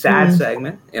 Sad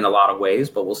segment in a lot of ways,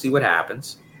 but we'll see what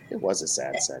happens. It was a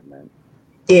sad segment.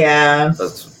 Yeah.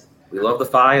 We love the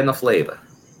Fi and the flavor.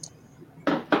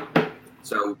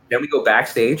 So then we go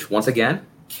backstage once again.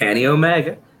 Kenny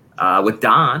Omega with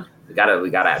Don. We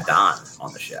gotta have Don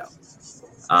on the show.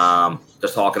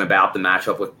 Just talking about the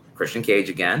matchup with Christian Cage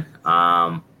again,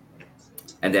 and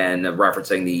then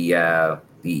referencing the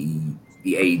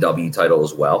AEW title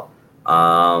as well.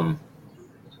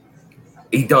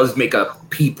 He does make a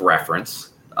Peep reference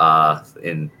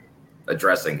in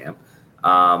addressing him,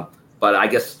 but I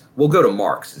guess we'll go to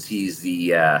Mark since he's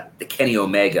the Kenny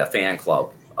Omega fan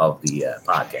club of the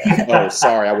podcast. Oh,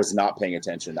 sorry, I was not paying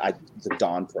attention. The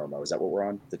Dawn promo, is that what we're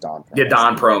on? The Dawn promo. The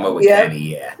Dawn promo with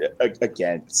Kenny, yeah.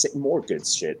 Again, more good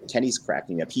shit. Kenny's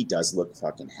cracking up. He does look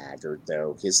fucking haggard,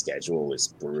 though. His schedule is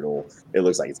brutal. It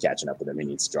looks like it's catching up with him. He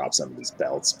needs to drop some of these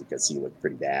belts because he looked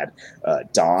pretty bad.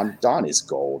 Dawn is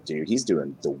gold, dude. He's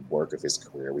doing the work of his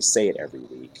career. We say it every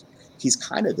week. He's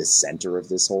kind of the center of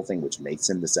this whole thing, which makes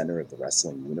him the center of the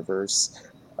wrestling universe.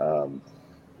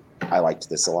 I liked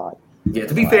this a lot. Yeah,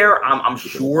 to be fair, I'm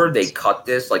sure they cut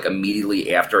this like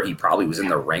immediately after he probably was in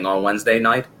the ring on Wednesday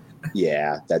night.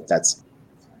 Yeah, that's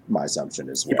my assumption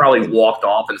as well. He probably walked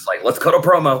off and it's like, let's cut a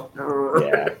promo.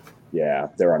 Yeah,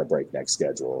 they're on a breakneck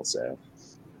schedule. So,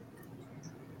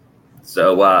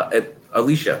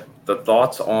 Alicia, the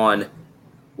thoughts on?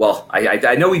 Well,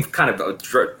 I know we've kind of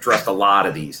addressed a lot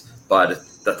of these, but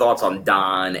the thoughts on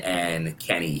Don and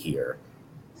Kenny here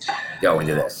going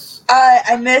to this.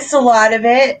 I missed a lot of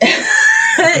it,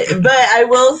 but I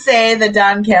will say that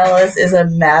Don Callis is a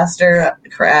master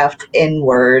craft in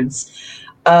words.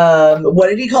 What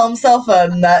did he call himself? A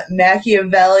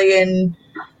Machiavellian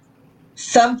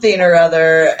something or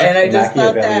other, and I just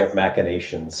thought that of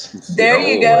machinations. There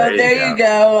you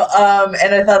go.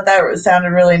 And I thought that sounded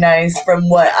really nice from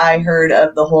what I heard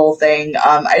of the whole thing.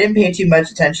 I didn't pay too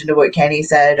much attention to what Kenny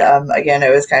said. Again,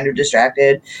 I was kind of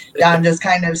distracted. Don just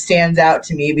kind of stands out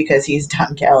to me because he's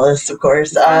Don Callis, of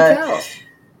course.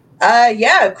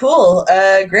 Yeah, cool.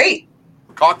 Great.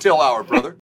 Cocktail hour,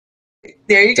 brother.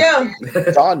 There you go.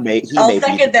 Don may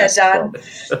second that, Don.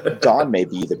 Don may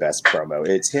be the best promo.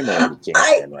 It's him or Eddie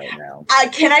Kingston right now.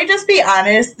 Can I just be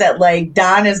honest that like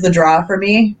Don is the draw for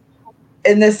me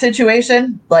in this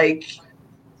situation? Like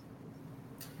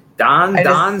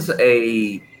Don's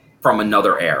from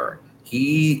another era.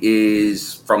 He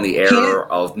is from the era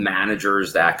of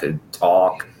managers that could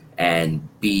talk and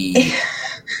be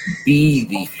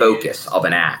the focus of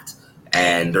an act.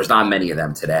 And there's not many of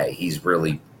them today. He's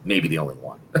really maybe the only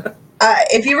one.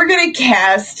 If you were going to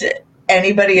cast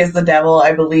anybody as the devil,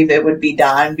 I believe it would be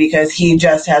Don, because he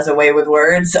just has a way with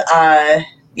words. Yeah,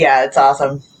 it's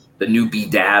awesome. The new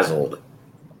Bedazzled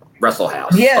Wrestle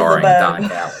House starring Don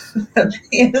Callis.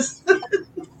 Yes.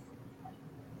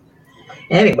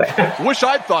 Anyway. Wish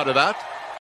I'd thought of that.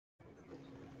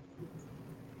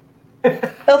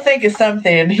 He'll think of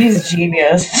something. He's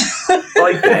genius.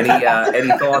 Like,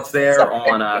 any thoughts there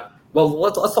on? Well,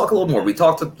 let's talk a little more. We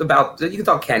talked about, you can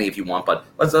talk Kenny if you want, but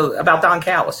let's about Don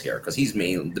Callis here, because he's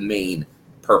the main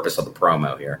purpose of the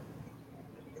promo here.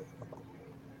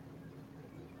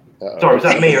 Sorry, was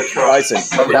that me or Troy? Bison.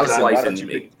 That was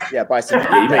Bison. Yeah, Bison.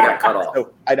 Yeah, you may got cut off.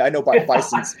 I know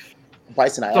Bison's.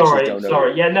 Bison, I actually don't know.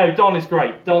 Sorry. Yeah, no, Don is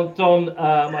great. Don,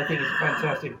 I think is a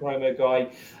fantastic promo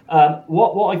guy.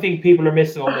 What I think people are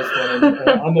missing on this one, and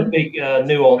I'm a big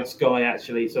nuance guy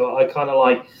actually, so I kind of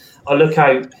like. I look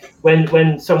out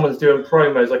when someone's doing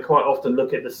promos. I quite often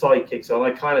look at the sidekicks, and I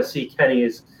kind of see Kenny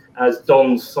as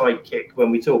Don's sidekick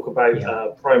when we talk about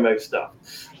promo stuff.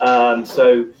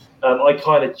 I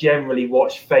kind of generally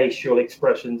watch facial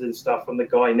expressions and stuff from the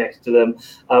guy next to them,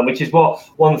 which is one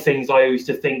of the things I used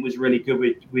to think was really good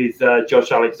with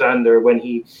Josh Alexander when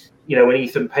when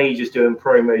Ethan Page is doing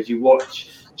promos. You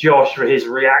watch Josh for his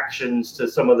reactions to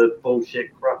some of the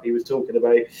bullshit crap he was talking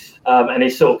about, and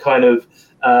it sort of kind of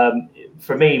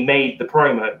for me made the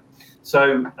promo.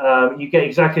 So you get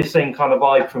exactly the same kind of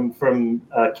vibe from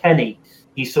Kenny.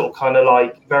 He's sort of kind of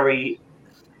like very,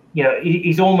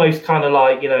 he's almost kind of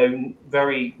like,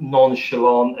 very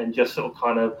nonchalant and just sort of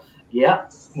kind of,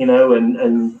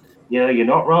 and you're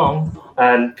not wrong,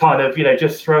 and kind of,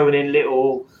 just throwing in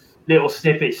little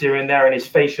snippets here and there, and his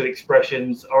facial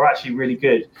expressions are actually really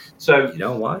good. So you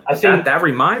know what? I think that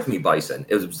reminds me, Bison.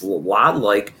 It was a lot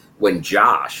like when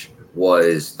Josh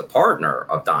was the partner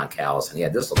of Don Callis, and he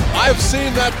had this. I've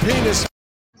seen that penis.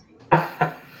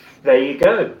 There you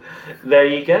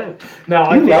go. No,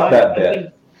 I love that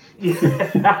bit.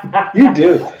 You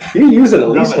do. You use it at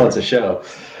least once a show.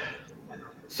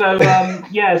 So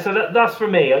that's for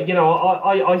me. I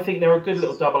think they're a good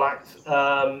little double act,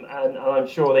 and I'm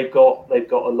sure they've got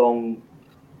a long,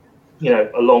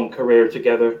 a long career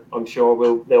together. I'm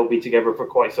sure they'll be together for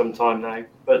quite some time now.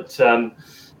 But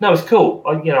no, it's cool.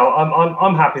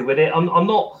 I'm happy with it. I'm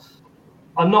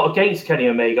not against Kenny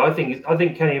Omega. I think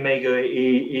Kenny Omega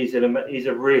is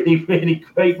a really, really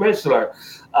great wrestler,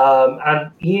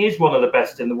 and he is one of the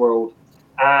best in the world.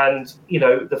 And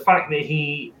the fact that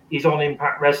he is on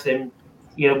Impact Wrestling,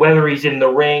 whether he's in the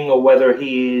ring or whether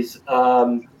he is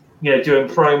doing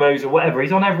promos or whatever,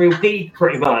 he's on every week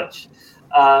pretty much.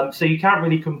 So you can't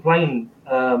really complain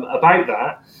about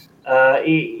that.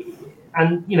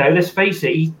 And let's face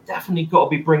it, he's definitely got to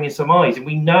be bringing some eyes. And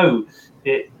we know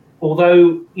that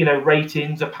although,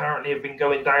 ratings apparently have been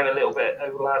going down a little bit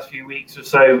over the last few weeks or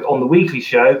so on the weekly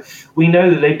show, we know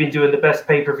that they've been doing the best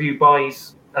pay-per-view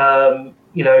buys,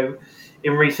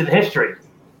 in recent history.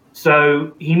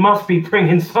 So he must be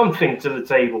bringing something to the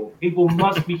table. People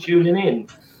must be tuning in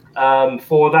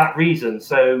for that reason.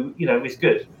 So, it's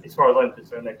good. As far as I'm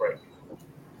concerned, they're great.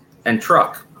 And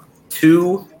Truck,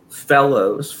 two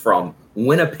fellows from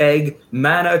Winnipeg,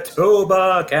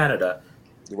 Manitoba, Canada.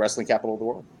 The wrestling capital of the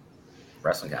world.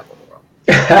 Wrestling capital of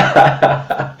the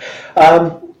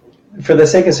world. For the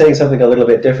sake of saying something a little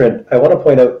bit different, I want to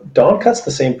point out Don cuts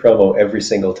the same promo every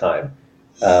single time.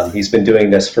 He's been doing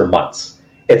this for months.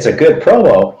 It's a good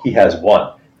promo. He has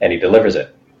one, and he delivers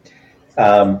it.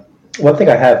 One thing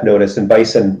I have noticed, and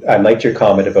Bison, I liked your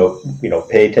comment about,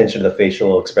 pay attention to the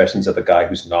facial expressions of the guy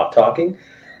who's not talking.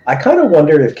 I kind of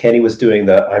wondered if Kenny was doing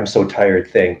the I'm so tired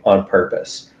thing on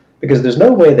purpose, because there's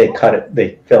no way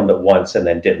they filmed it once and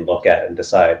then didn't look at it and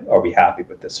decide, are we happy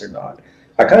with this or not?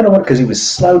 I kind of wonder, because he was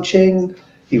slouching,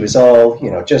 he was all,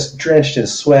 just drenched in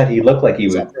sweat. He looked like he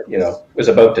was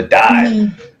about to die.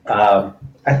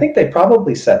 I think they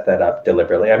probably set that up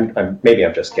deliberately. Maybe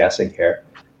I'm just guessing here.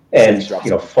 And,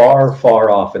 far, far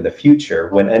off in the future,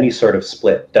 when any sort of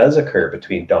split does occur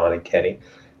between Don and Kenny,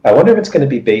 I wonder if it's going to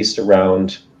be based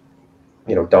around,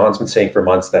 Don's been saying for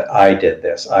months that I did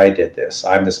this,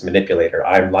 I'm this manipulator,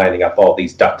 I'm lining up all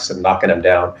these ducks and knocking them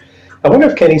down. I wonder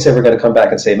if Kenny's ever going to come back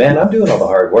and say, man, I'm doing all the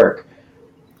hard work.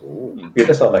 Ooh, you're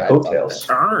just on my coattails.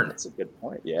 That's a good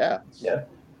point. Yeah.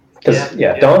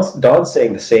 Because Don's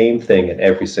saying the same thing in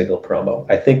every single promo.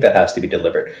 I think that has to be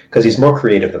delivered because he's more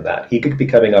creative than that. He could be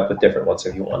coming up with different ones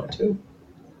if he wanted to.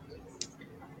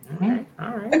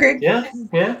 All right. Agreed. Yeah.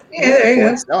 Yeah, there you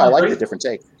go. No, I like the different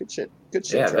take. Good shit.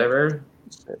 Yeah, Trey.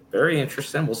 very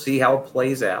interesting. We'll see how it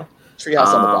plays out. Treehouse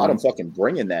on the bottom, fucking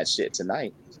bringing that shit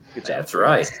tonight. Good job. That's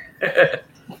right.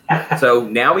 So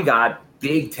now we got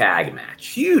big tag match,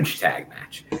 huge tag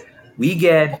match. We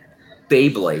get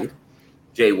Beyblade,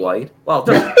 Jay White. Well,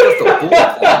 just a Bullet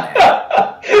Club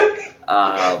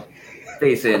man.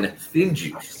 Facing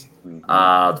Finjuice,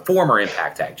 former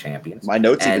Impact Tag Champions. My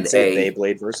notes even say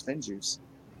Beyblade versus Finjuice.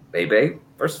 Beyblade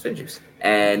versus Finjuice.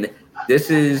 And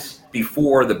this is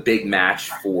before the big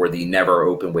match for the Never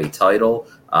Openweight title,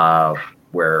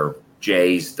 where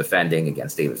Jay's defending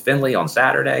against David Finlay on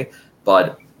Saturday.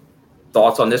 But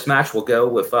thoughts on this match? We'll go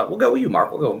with you,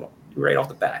 Mark. We'll go right off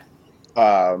the bat.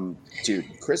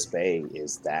 Dude, Chris Bay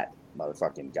is that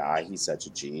motherfucking guy. He's such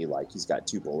a G. Like, he's got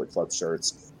 2 Bullet Club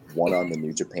shirts, one on the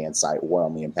New Japan site, one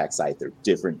on the Impact site. They're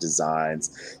different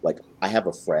designs. Like, I have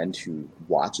a friend who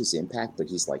watches Impact, but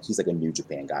he's like a New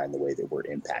Japan guy in the way that we're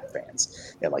Impact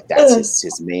fans. And like, that's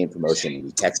his main promotion. And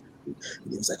he texted me.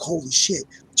 He was like, holy shit,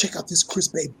 check out this Chris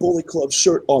Bay Bullet Club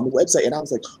shirt on the website. And I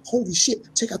was like, holy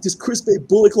shit, check out this Chris Bay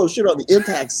Bullet Club shirt on the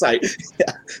Impact site.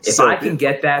 If I can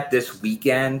get that this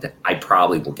weekend, I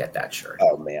probably will get that shirt.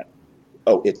 Oh man.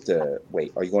 Oh,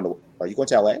 wait, are you going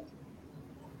to LA?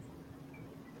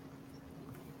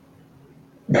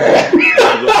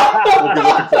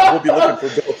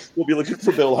 We'll be looking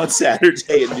for Bill on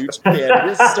Saturday in New Japan.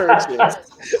 Resurgence.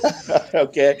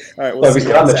 Okay. All right. Well, if he's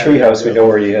not in the treehouse, we know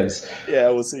where he is. Yeah,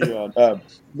 we'll see you on.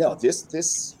 No,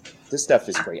 this stuff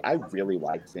is great. I really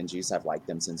like Finjuice. I've liked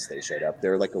them since they showed up.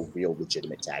 They're like a real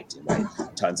legitimate tag team.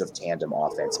 Like, tons of tandem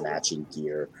offense, matching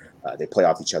gear. They play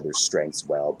off each other's strengths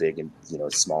well, big and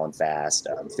small and fast.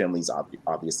 Finley's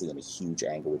obviously in a huge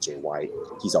angle with Jay White.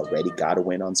 He's already got a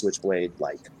win on Switchblade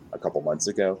like a couple months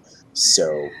ago.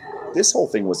 So this whole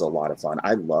thing was a lot of fun.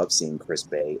 I love seeing Chris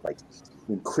Bay. Like,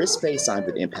 when Chris Bay signed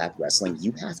with Impact Wrestling,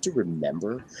 you have to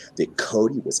remember that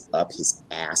Cody was up his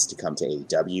ass to come to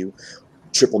AEW.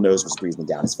 Triple Nose was breathing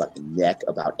down his fucking neck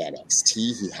about NXT.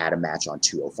 He had a match on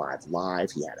 205 Live.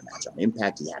 He had a match on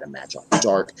Impact. He had a match on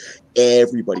Dark.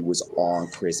 Everybody was on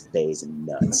Chris Bay's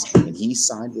nuts. And he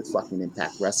signed with fucking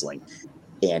Impact Wrestling.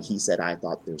 And he said, I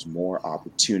thought there's more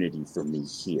opportunity for me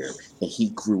here. And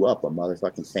he grew up a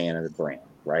motherfucking fan of the brand,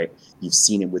 right? You've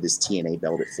seen him with his TNA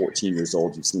belt at 14 years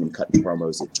old. You've seen him cutting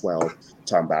promos at 12,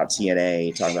 talking about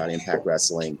TNA, talking about Impact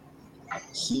Wrestling.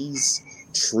 He's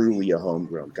truly a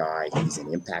homegrown guy. He's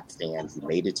an Impact fan. He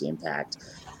made it to Impact,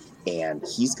 and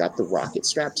he's got the rocket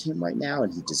strapped to him right now,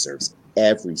 and he deserves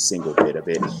every single bit of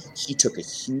it. He took a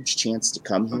huge chance to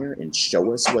come here and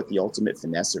show us what the Ultimate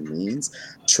Finesser means.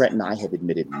 Trent and I have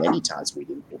admitted many times we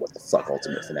didn't know what the fuck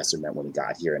Ultimate Finesser meant when he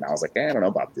got here, and I was like, I don't know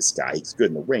about this guy. He's good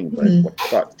in the ring, but what the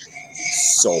fuck?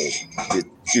 Sold.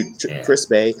 Dude, Chris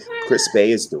Bay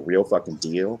is the real fucking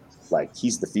deal. Like,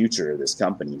 he's the future of this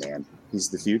company, man. He's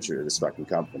the future of this fucking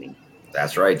company.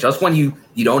 That's right. Just when you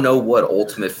don't know what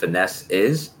Ultimate Finesse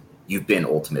is, you've been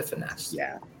Ultimate Finesse.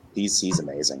 Yeah, he's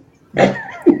amazing. Cat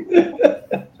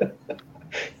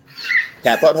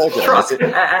butthole.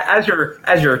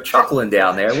 As you're chuckling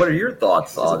down there, what are your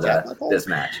thoughts on this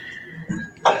match?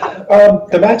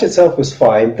 The match itself was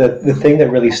fine. The thing that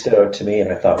really stood out to me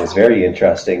and I thought was very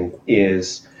interesting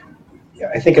is,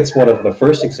 I think it's one of the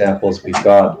first examples we've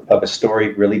got of a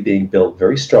story really being built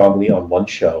very strongly on one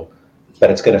show, but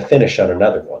it's going to finish on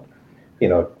another one.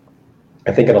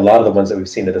 I think in a lot of the ones that we've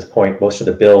seen at this point, most of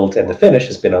the build and the finish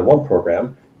has been on one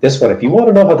program. This one, if you want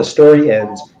to know how the story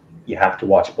ends, you have to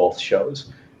watch both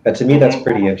shows. And to me, that's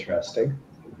pretty interesting.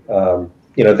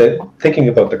 Thinking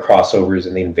about the crossovers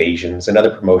and the invasions and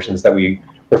other promotions that we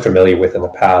were familiar with in the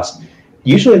past,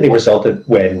 usually they resulted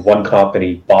when one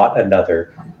company bought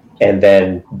another and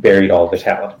then buried all the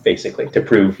talent, basically, to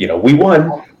prove, we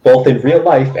won both in real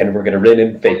life and we're going to win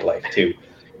in fake life too.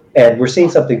 And we're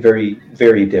seeing something very,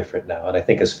 very different now. And I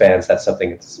think as fans, that's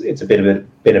something. It's been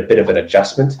a bit of an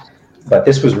adjustment, but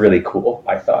this was really cool.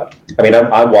 I thought. I mean,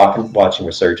 I'm watching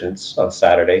Resurgence on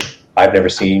Saturday. I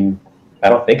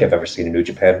don't think I've ever seen a New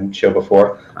Japan show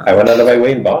before. I went out of my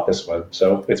way and bought this one,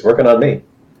 so it's working on me.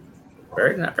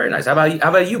 Very nice. How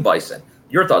about you, Bison?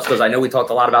 Your thoughts, because I know we talked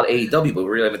a lot about AEW, but we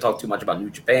really haven't talked too much about New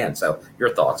Japan. So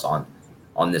your thoughts on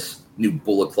this new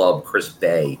Bullet Club Chris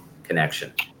Bay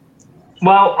connection?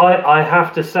 Well, I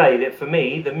have to say that for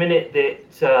me, the minute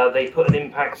that they put an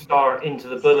Impact star into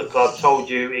the Bullet Club, told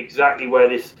you exactly where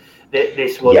this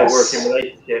was a working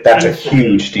relationship. That's a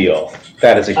huge deal.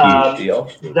 That is a huge deal.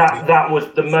 That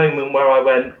was the moment where I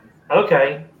went,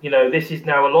 okay, this is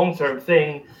now a long-term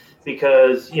thing,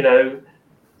 because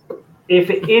if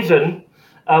it isn't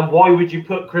Why would you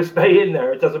put Chris Bay in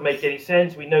there? It doesn't make any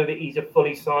sense. We know that he's a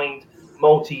fully signed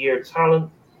multi-year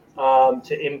talent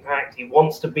to Impact. He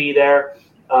wants to be there.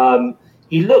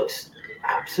 He looks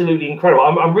absolutely incredible.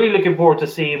 I'm really looking forward to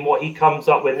seeing what he comes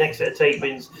up with next set of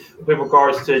tapings with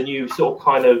regards to new sort of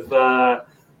kind of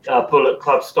Bullet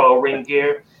Club style ring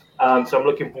gear. So I'm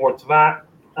looking forward to that.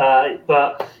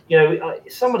 But, you know,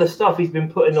 some of the stuff he's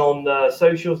been putting on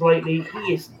socials lately,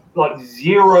 he is like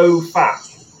zero fat,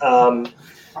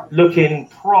 looking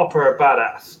proper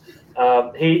badass.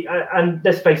 And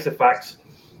let's face the facts,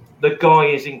 the guy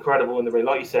is incredible in the ring.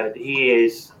 Like you said, he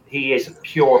is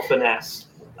pure finesse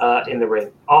in the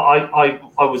ring. I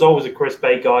was always a Chris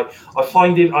Bay guy. I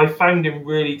found him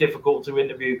really difficult to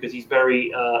interview because he's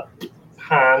very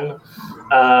pan,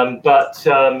 but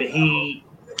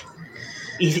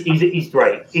he's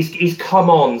great. He's come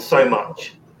on so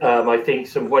much. I think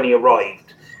from when he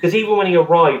arrived, because even when he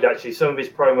arrived, actually, some of his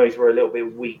promos were a little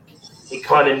bit weak. It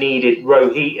kind of needed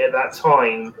Rohit at that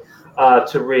time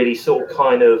to really sort of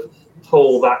kind of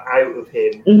pull that out of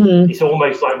him. Mm-hmm. It's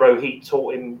almost like Rohit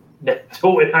taught him how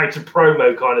to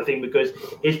promo kind of thing, because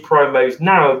his promos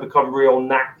now have become real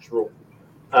natural.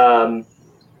 And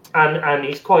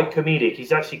he's quite comedic.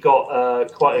 He's actually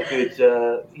got quite a good,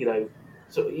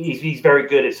 so he's very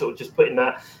good at sort of just putting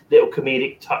that little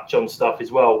comedic touch on stuff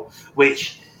as well,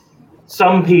 which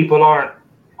some people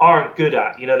aren't good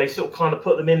at. You know, they sort of kind of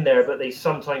put them in there, but they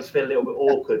sometimes feel a little bit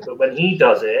awkward. But when he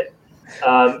does it,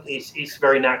 it's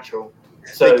very natural.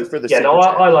 So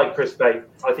I like Chris Bay.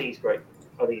 I think he's great.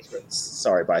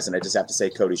 Sorry, Bison. I just have to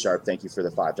say, Cody Sharp, thank you for the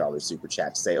 $5 super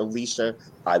chat. To say, Alicia,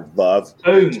 I love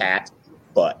cat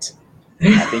butt.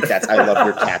 I think I love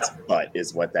your cat's butt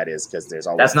is what that is, because there's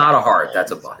always. That's not a heart.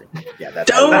 That's a butt. Yeah, that's.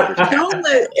 Don't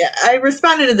let. I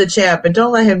responded to the chat, but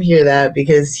don't let him hear that,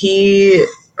 because he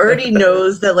already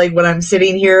knows that, like, when I'm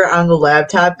sitting here on the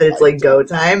laptop, that it's like go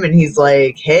time, and he's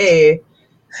like, "Hey,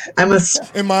 I'm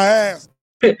in my ass."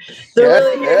 They're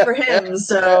really here for him,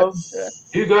 so.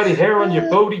 You got any hair on your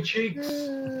booty cheeks?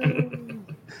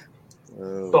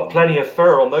 Got plenty of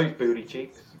fur on those booty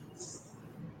cheeks.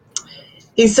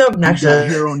 He's so obnoxious. You got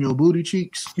hair on your booty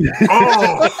cheeks?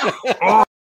 Oh.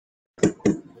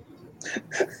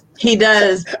 He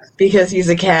does, because he's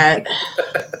a cat.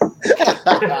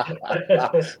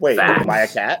 Wait, am I a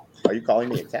cat? Are you calling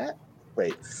me a cat?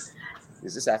 Wait.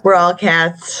 Is this after? We're all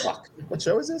cats. Fuck. What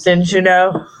show is this? Didn't you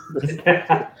know?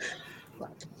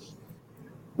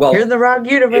 Well, you're in the wrong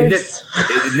universe.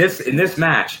 In this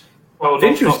match,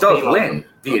 Vinicius does win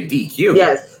via DQ.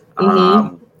 Yes.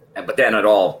 Mm-hmm. But then it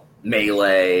all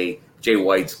melee, Jay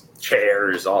White's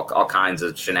chairs, all kinds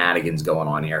of shenanigans going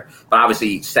on here. But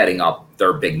obviously setting up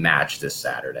their big match this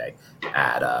Saturday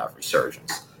at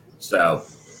Resurgence. So,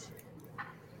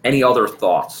 any other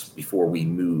thoughts before we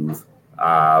move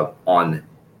on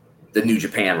the New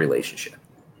Japan relationship?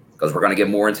 Because we're going to get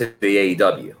more into the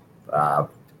AEW.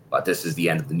 But this is the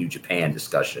end of the New Japan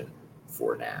discussion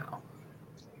for now.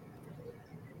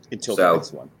 Until the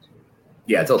next one.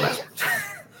 Yeah, until the next one.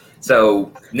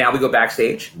 So now we go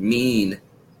backstage. Mean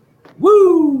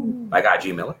Woo by Guy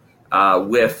G. Miller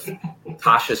with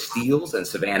Tasha Steelz and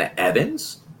Savannah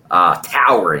Evans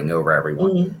towering over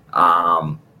everyone.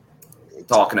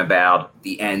 Talking about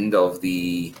the end of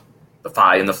the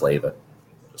Phi and the Flava.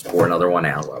 Just pour another one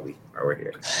out while we're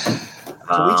here.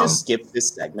 Can we just skip this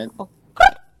segment?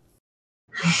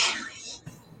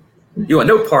 You want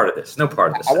no part of this. No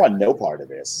part of this. I want no part of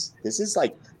this. This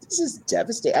is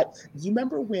devastating. You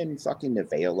remember when fucking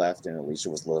Nevaeh left and Alicia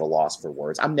was a little lost for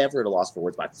words? I'm never at a loss for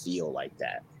words, but I feel like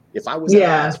that. If I was at a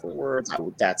loss for words,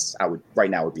 I would right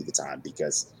now would be the time,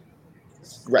 because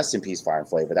rest in peace, Fire and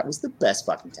Flavor. That was the best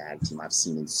fucking tag team I've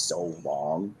seen in so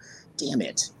long. Damn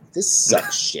it. This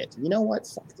sucks shit. You know what?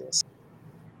 Fuck this.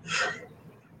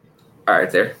 All right,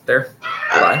 there.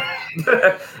 Bye.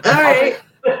 All right.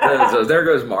 So there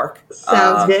goes Mark.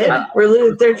 Sounds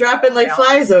good. They're dropping like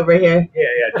flies over here.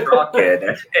 Yeah, truck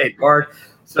it. Hey, Mark.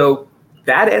 So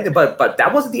that ended, but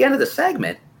that wasn't the end of the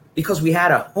segment, because we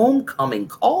had a homecoming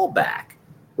callback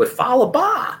with Fallah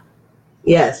Bahh.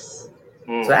 Yes.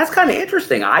 So that's kind of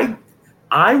interesting. I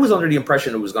was under the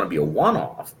impression it was going to be a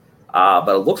one-off, but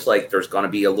it looks like there's going to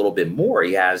be a little bit more.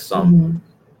 He has some. Mm-hmm.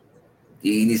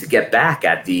 He needs to get back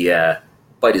at the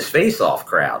bite his face off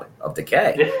crowd of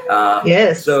Decay.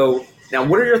 Yes. So now,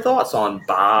 what are your thoughts on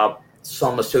Bob?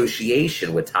 Some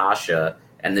association with Tasha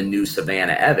and the new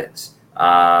Savannah Evans.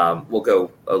 We'll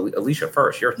go Alicia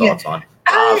first. Your thoughts on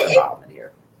Bob's involvement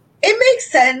here? It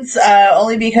makes sense,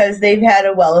 only because they've had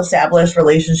a well-established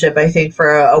relationship, I think,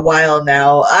 for a while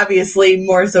now. Obviously,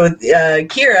 more so with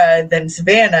Kira than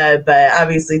Savannah, but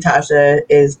obviously Tasha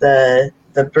is the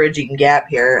the bridging gap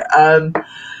here.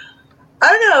 I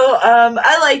don't know.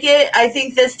 I like it. I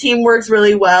think this team works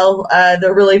really well.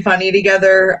 They're really funny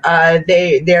together.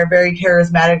 They're very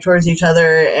charismatic towards each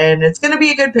other, and it's going to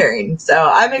be a good pairing. So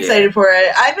I'm excited for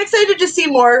it. I'm excited to see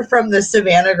more from the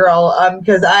Savannah girl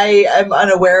because I am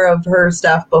unaware of her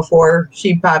stuff before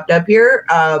she popped up here.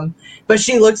 But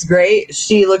she looks great.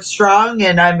 She looks strong,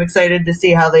 and I'm excited to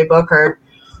see how they book her.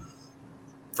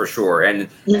 For sure.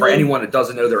 And for anyone that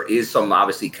doesn't know, there is some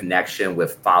obviously connection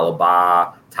with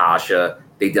Falaba, Tasha.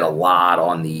 They did a lot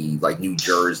on the New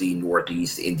Jersey,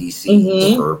 Northeast indie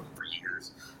scene for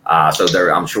years. So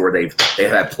I'm sure they've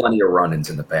had plenty of run-ins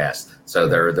in the past. So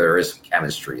there is some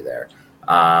chemistry there.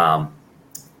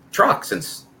 Truck,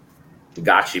 since we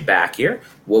got you back here,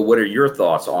 well, what are your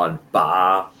thoughts on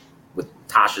Ba with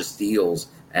Tasha Steeles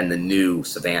and the new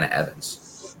Savannah Evans?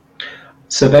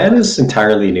 Savannah's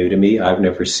entirely new to me. I've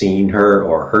never seen her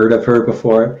or heard of her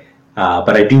before,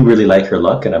 but I do really like her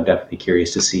look, and I'm definitely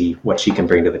curious to see what she can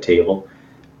bring to the table.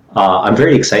 I'm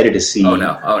very excited to see... Oh,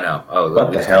 no.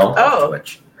 What the hell? Oh,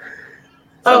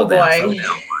 boy.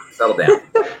 Settle down.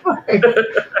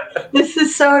 This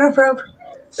is so inappropriate.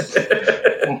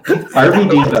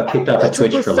 RVD got kicked off of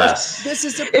Twitch for less. I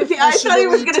thought he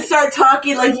was going to start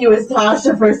talking like he was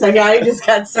Tasha for a second. I just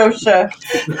got so shook.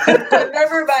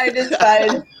 Never mind, it's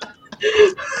fine.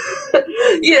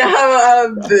 You know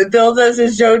how Bill does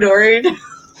his Joe Dorian?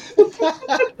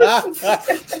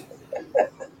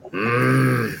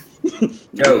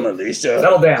 Yo, Alicia,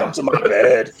 settle down. Come to my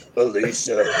bed,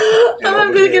 Alicia.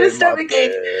 I'm going to get a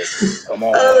stomachache. Come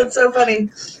on. Oh, that's so funny.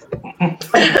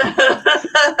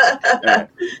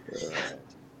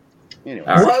 Anyway,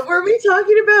 what were we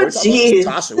talking about? We're talking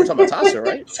about Tasha,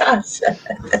 right? Tasha.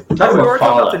 We were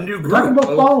talking about the new group.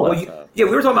 We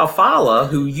were talking about Fala,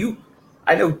 who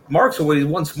I know Mark's always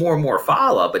wants more and more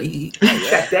Fala, but he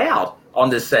checked out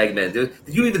on this segment. Did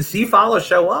you even see Fala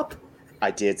show up? I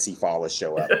did see Fala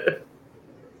show up.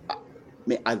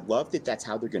 I love that that's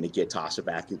how they're going to get Tasha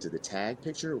back into the tag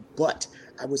picture, but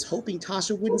I was hoping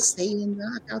Tasha wouldn't stay in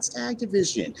Knockouts tag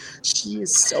division. She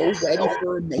is so ready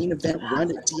for a main event run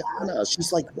at Deanna.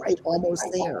 She's almost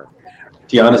there.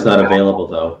 Deanna's not available,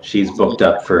 though. She's booked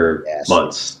up for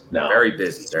months now. Very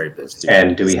busy, very busy.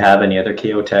 And do we have any other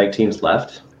KO tag teams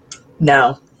left?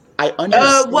 No. I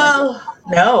understand.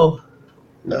 No.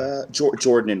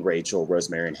 Jordan and Rachel,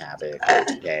 Rosemary and Havoc,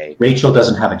 OTK. Rachel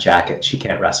doesn't have a jacket. She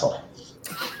can't wrestle.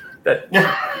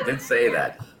 You did say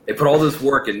that. They put all this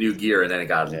work in new gear and then it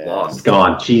got lost. It's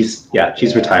gone. She's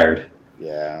retired.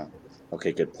 Yeah.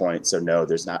 Okay, good point. So no,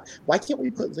 there's not. Why can't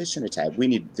we put Lish in a tag? We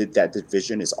need that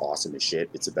division is awesome as shit.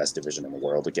 It's the best division in the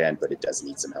world again, but it does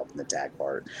need some help in the tag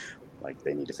part.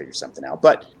 They need to figure something out.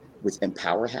 But with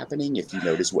Empower happening, if you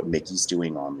notice what Mickey's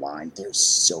doing online, there's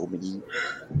so many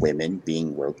women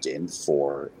being roped in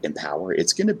for Empower.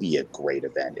 It's going to be a great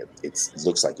event. It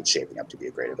looks like it's shaping up to be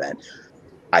a great event.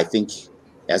 I think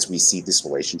as we see this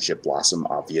relationship blossom,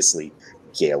 obviously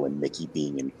Gail and Mickey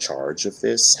being in charge of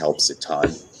this helps a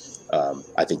ton.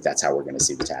 I think that's how we're going to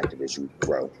see the tag division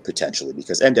grow potentially,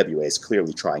 because NWA is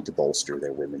clearly trying to bolster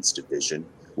their women's division,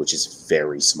 which is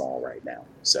very small right now.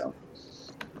 So,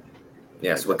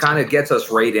 yes, what kind of gets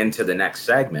us right into the next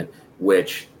segment,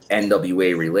 which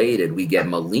NWA related, we get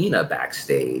Melina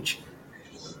backstage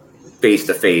face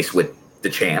to face with the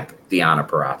champ, Deonna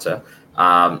Purrazzo.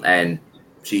 And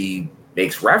she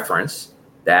makes reference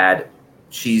that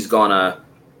she's going to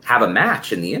have a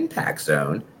match in the Impact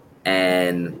Zone,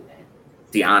 and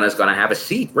Deanna's going to have a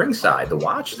seat ringside to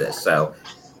watch this. So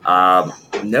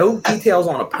no details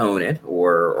on opponent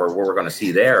or what we're going to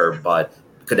see there, but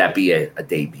could that be a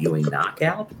debuting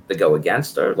knockout to go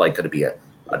against her? Could it be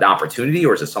an opportunity,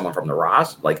 or is it someone from the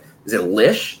roster? Is it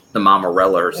Lish, the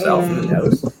Mamarella herself? Who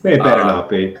knows? It better not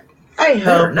be. I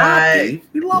hope not.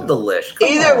 We love the Lish.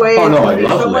 Either way, I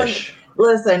love Lish.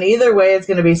 Listen, either way, it's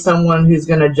going to be someone who's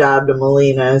going to job to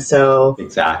Melina. So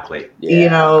exactly, you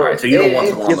know. All right, so you don't want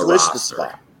someone on the Lish roster. the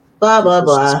spot. Blah blah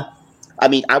blah. I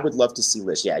mean, I would love to see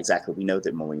Lish. Yeah, exactly. We know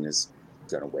that Melina's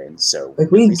going to win, so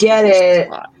we get it.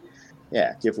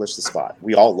 Yeah, give Lish the spot.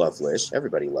 We all love Lish.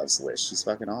 Everybody loves Lish. She's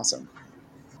fucking awesome.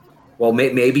 Well,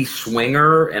 maybe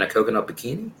Swinger in a coconut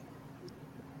bikini.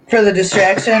 For the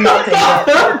distraction, I'll take it.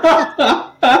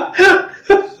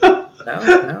 No.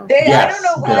 I don't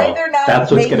know why they're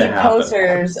not making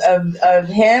posters of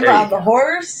him on the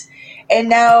horse, and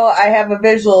now I have a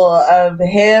visual of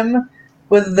him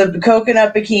with the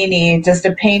coconut bikini, just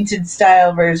a painted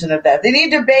style version of that. They need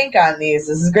to bank on these.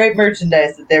 This is great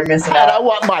merchandise that they're missing out. I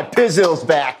want my pizzles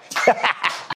back.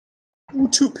 2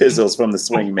 pizzles from the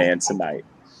Swing Man tonight.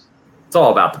 It's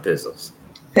all about the pizzles.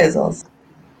 Pizzles.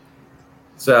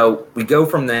 So we go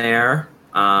from there.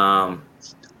 So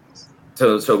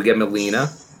we get Melina,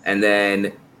 and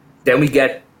then we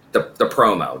get the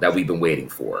promo that we've been waiting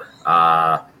for.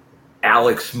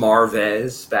 Alex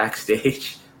Marvez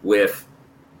backstage with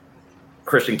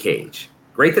Christian Cage.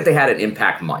 Great that they had an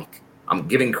Impact mic. I'm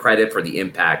giving credit for the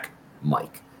Impact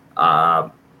mic.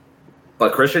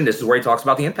 But Christian, this is where he talks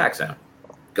about the Impact Zone.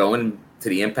 Going to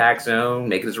the Impact Zone,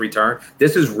 making his return.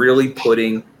 This is really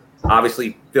putting,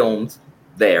 obviously filmed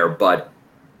there, but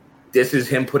this is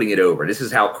him putting it over. This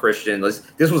is how Christian, this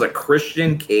was a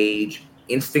Christian Cage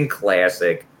instant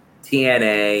classic,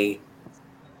 TNA,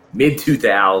 late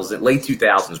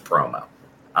 2000s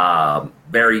promo.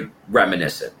 Very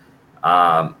reminiscent.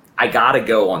 I got to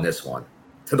go on this one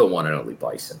to the one and only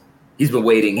Bison. He's been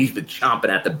waiting. He's been chomping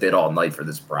at the bit all night for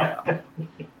this promo.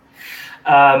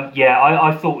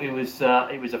 I thought it was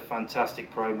a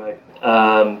fantastic promo,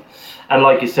 and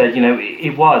like you said,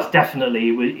 it was definitely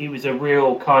it was a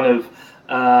real kind of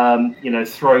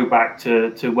throwback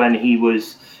to when he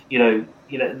was the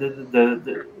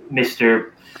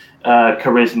Mr.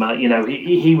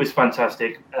 Charisma. He was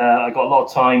fantastic. I got a lot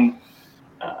of time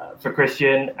for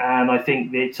Christian, and I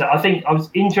think I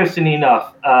was interestingly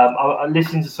enough. I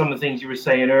listened to some of the things you were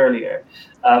saying earlier.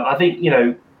 I think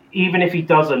even if he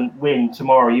doesn't win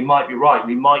tomorrow, you might be right.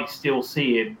 We might still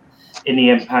see him in the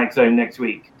Impact Zone next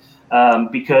week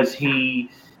because he,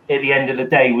 at the end of the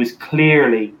day, was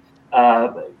clearly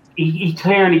he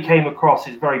clearly came across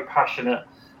as very passionate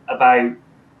about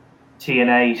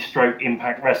TNA /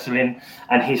 Impact Wrestling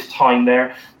and his time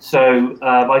there. So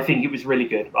I think it was really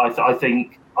good. I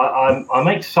think I'm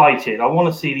excited. I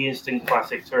want to see the Instant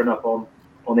Classic turn up on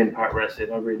Impact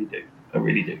Wrestling. I really do.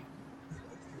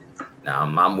 No,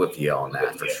 I'm with you on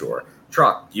that for sure.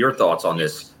 Truck, your thoughts on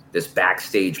this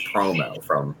backstage promo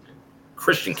from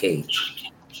Christian Cage?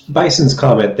 Bison's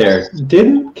comment there.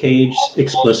 Didn't Cage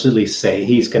explicitly say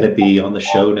he's going to be on the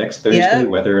show next Thursday,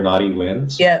 whether or not he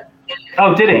wins? Yeah.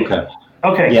 Oh, did he?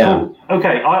 Okay. Yeah. Cool.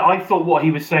 Okay. I thought what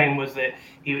he was saying was that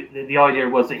the idea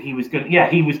was that he was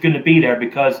going to be there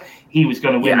because he was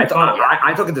going to win. Yeah,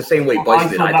 I took it the same way Bison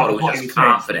did. I thought it was just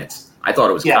confidence. I thought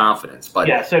it was confidence,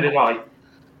 but so did I.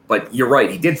 But you're right.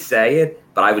 He did say it,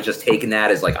 but I was just taking that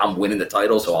as like I'm winning the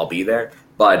title, so I'll be there.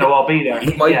 But I'll be there.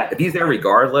 He might, if he's there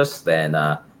regardless, then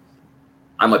I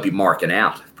might be marking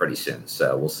out pretty soon.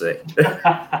 So we'll see.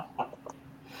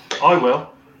 I will.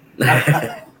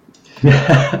 I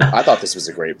thought this was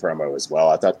a great promo as well.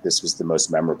 I thought this was the most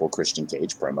memorable Christian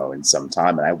Cage promo in some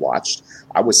time, and I was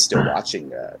still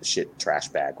watching shit trash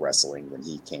bag wrestling when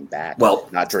he came back. Well,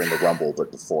 not during the Rumble, but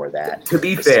before that. To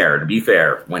be fair,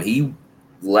 when he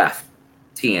left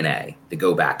TNA to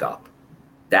go back up,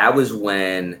 that was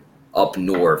when up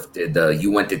north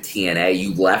you went to TNA,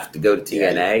 you left to go to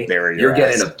TNA. You're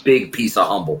getting a big piece of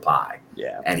humble pie.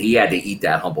 Yeah, and he had to eat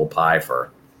that humble pie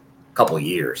for a couple of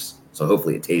years. So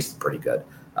hopefully it tasted pretty good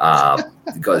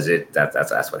because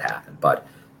that's what happened. But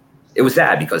it was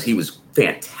sad because he was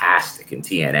fantastic in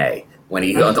TNA when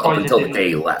he up until the day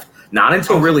he left. Not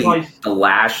until really the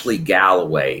Lashley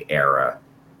Galloway era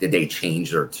did they change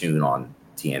their tune on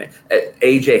TNA.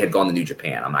 AJ had gone to New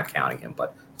Japan. I'm not counting him,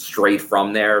 but straight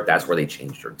from there, that's where they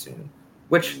changed their tune,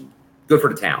 which good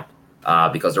for the town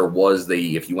because there was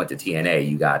if you went to TNA,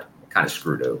 you got kind of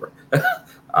screwed over.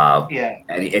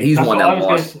 And he's one that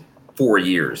lost 4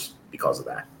 years because of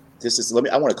that. I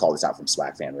want to call this out from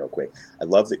Swag Fan real quick. I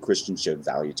love that Christian showed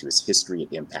value to his history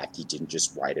at Impact. He didn't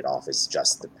just write it off as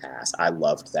just the past. I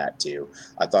loved that too.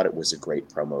 I thought it was a great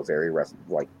promo, very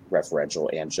referential,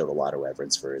 and showed a lot of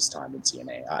reverence for his time in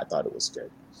TNA. I thought it was good.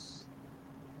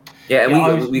 Yeah, and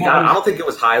I don't think it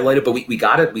was highlighted, but we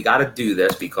got to do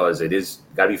this because it is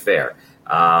got to be fair.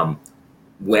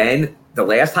 When the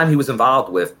last time he was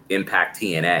involved with Impact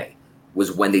TNA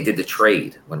was when they did the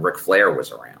trade when Ric Flair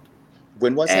was around.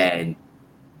 When was it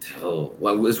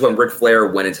was when Ric Flair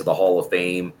went into the Hall of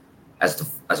Fame as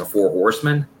a Four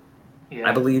Horseman,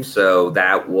 I believe. So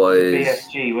that was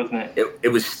BSG, wasn't it? It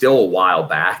was still a while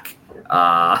back,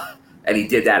 and he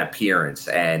did that appearance,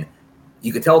 and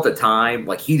you could tell at the time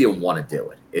like he didn't want to do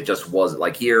it. It just wasn't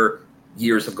like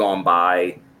years have gone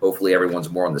by. Hopefully everyone's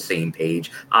more on the same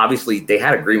page. Obviously, they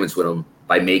had agreements with him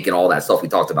by making all that stuff we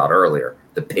talked about earlier,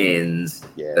 the pins,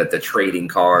 the trading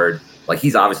card. Like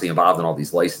he's obviously involved in all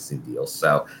these licensing deals.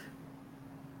 So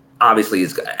obviously,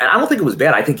 and I don't think it was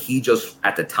bad. I think he just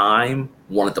at the time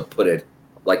wanted to put it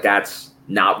like that's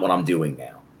not what I'm doing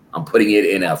now. I'm putting it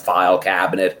in a file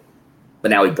cabinet,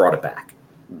 but now he brought it back.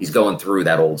 He's going through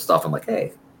that old stuff. I'm like,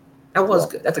 hey. That was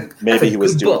good. That's a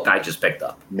good book I just picked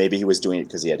up. Maybe he was doing it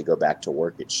because he had to go back to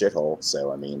work at Shithole.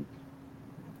 So, I mean.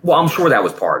 Well, I'm sure that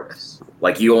was part of it.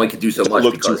 Like you only could do so much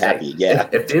look because too happy. Yeah,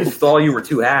 if Vince thought you were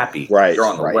too happy, right, you're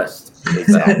on the right. list.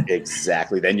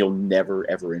 Exactly. Then you'll never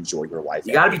ever enjoy your life.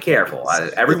 You got to be careful.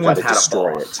 Everyone's had a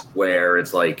destroy boss it. where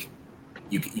it's like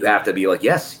you have to be like,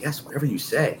 yes, whatever you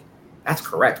say, that's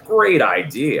correct. Great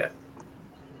idea.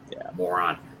 Yeah,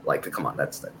 moron. Like, come on,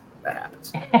 that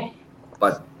happens.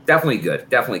 But definitely good.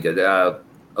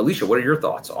 Alicia, what are your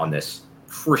thoughts on this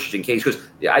Christian Cage? Because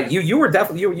you were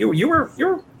definitely you're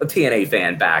a TNA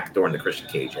fan back during the Christian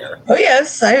Cage era. Oh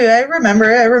yes, I remember.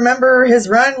 I remember his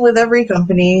run with every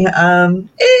company.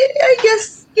 I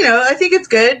guess I think it's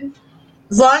good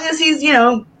as long as he's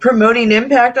promoting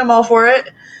Impact. I'm all for it.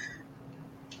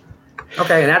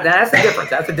 Okay, and that's the difference.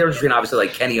 That's the difference between obviously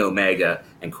like Kenny Omega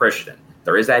and Christian.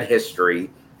 There is that history,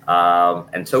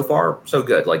 and so far so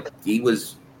good. Like he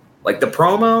was. Like the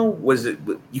promo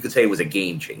you could say it was a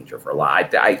game changer for a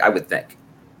lot. I would think.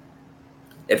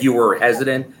 If you were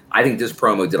hesitant, I think this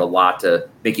promo did a lot to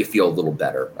make you feel a little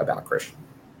better about Christian.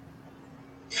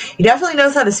 He definitely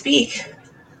knows how to speak.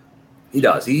 He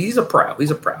does. He's a pro.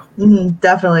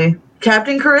 Definitely.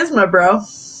 Captain Charisma, bro.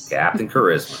 Captain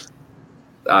Charisma.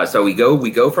 So we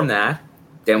go from that.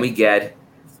 Then we get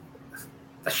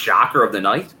a shocker of the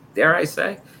night, dare I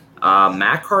say.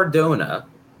 Matt Cardona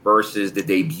versus the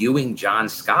debuting John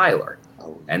Skyler.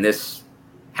 And this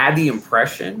had the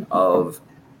impression of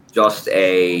just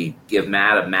give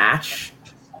Matt a match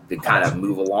to kind of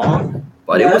move along,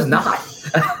 but it was not.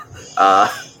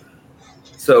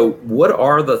 So what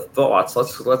are the thoughts?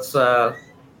 Let's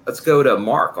go to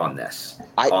Mark on this.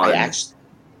 I actually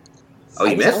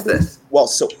you missed this. Well,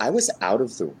 so I was out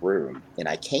of the room and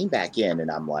I came back in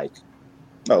and I'm like,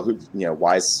 oh,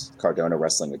 why is Cardona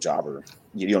wrestling a jobber?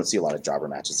 You don't see a lot of jobber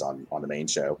matches on the main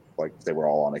show. Like they were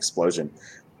all on Explosion.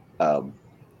 And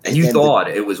you thought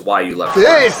it was why you left.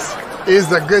 This is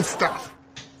the good stuff.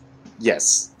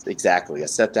 Yes, exactly. I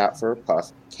stepped out for a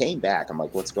puff, came back. I'm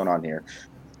like, what's going on here?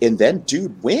 And then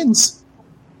dude wins.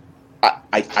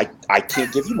 I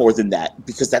can't give you more than that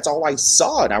because that's all I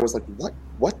saw. And I was like,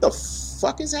 what the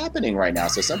fuck is happening right now?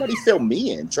 So somebody fill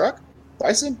me in, Truck.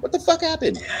 Bison, what the fuck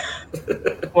happened?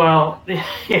 Well,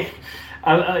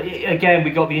 again,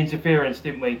 we got the interference,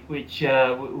 didn't we? Which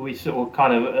we sort of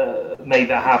kind of made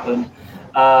that happen.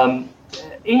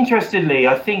 Interestingly,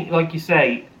 I think, like you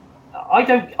say, I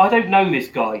don't know this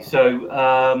guy,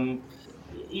 so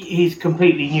he's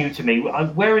completely new to me.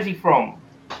 Where is he from?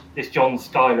 This John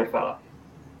Skyler fella?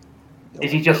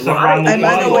 Is he just some random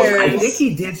guy? I think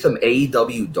he did some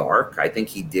AEW Dark. I think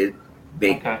he did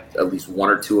make at least one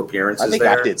or two appearances. I think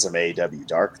there. I did some AEW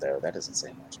Dark though. That doesn't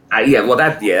say much.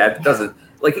 That doesn't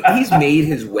like he's made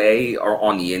his way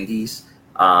on the indies.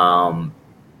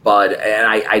 But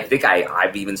I think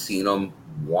I've even seen him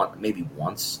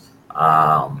once.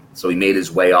 So he made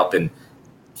his way up in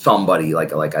somebody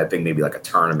like I think maybe like a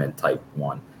tournament type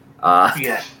one.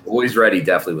 Always Ready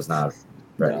definitely was not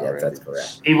ready yet. That's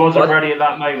correct. He wasn't ready at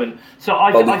that moment. So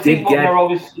I think what they're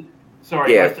obviously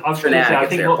sorry. Yeah, I was going to say I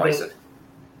think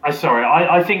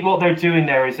I think what they're doing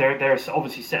there is they're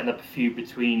obviously setting up a feud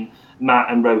between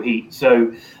Matt and Rohit,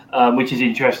 so which is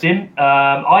interesting.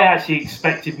 I actually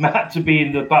expected Matt to be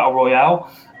in the Battle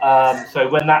Royale. So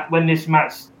when this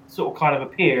match sort of kind of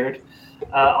appeared,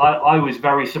 I was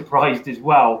very surprised as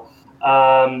well.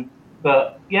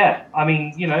 But yeah, I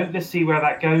mean, let's see where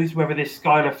that goes. Whether this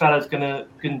Skyler fella's going to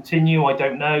continue, I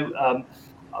don't know.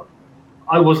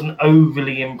 I wasn't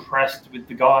overly impressed with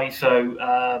the guy,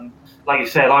 so like I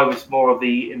said, I was more of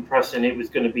the impression it was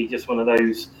going to be just one of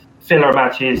those filler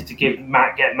matches to get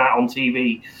Matt on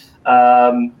TV,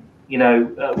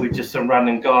 with just some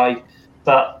random guy.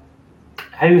 But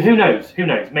who knows? Who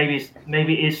knows? Maybe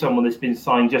it is someone that's been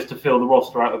signed just to fill the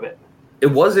roster out of it.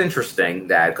 It was interesting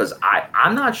that because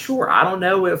I'm not sure. I don't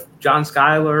know if John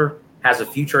Skyler has a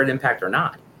future at Impact or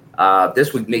not.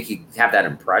 This would make you have that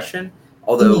impression,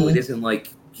 although it isn't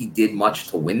like he did much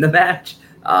to win the match.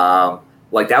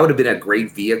 Like that would have been a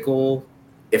great vehicle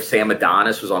if Sam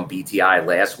Adonis was on BTI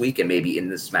last week and maybe in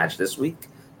this match this week,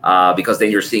 because then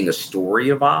you're seeing a story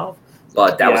evolve.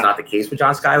 But that was not the case with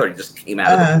John Skyler. He just came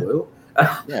out of the blue.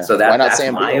 So that's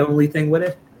Sam my Beal? only thing with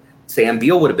it. Sam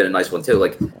Beal would have been a nice one too.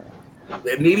 Like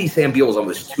maybe Sam Beal was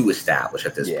almost too established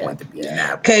at this point to be in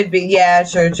that. Could be,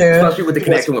 true. Especially with the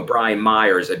connection with Brian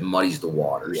Myers, it muddies the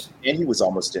waters. Yeah. And he was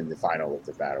almost in the final of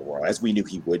the Battle Royal, as we knew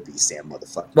he would be. Sam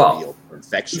motherfucking Beal for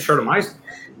infection.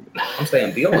 I'm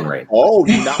saying Beal right. Oh,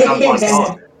 not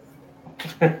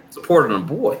supporting a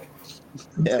boy.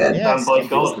 Yeah, Sam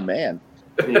Beal's the man.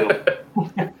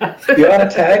 You ought to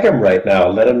tag him right now.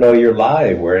 Let him know you're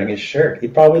live wearing his shirt.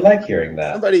 He'd probably like hearing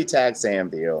that. Somebody tag Sam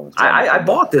Beal. I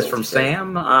bought this from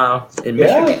Sam in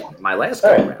Michigan, my last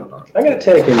go round. I'm going to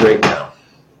tag him right now.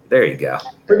 There you go.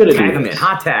 We're going to tag him in.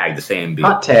 Hot tag the Sam Beal.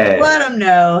 Hot tag. Let him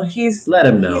know. Let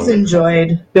him know. He's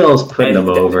enjoyed. Bill's putting him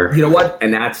over. You know what?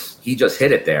 And he just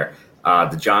hit it there.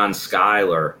 The John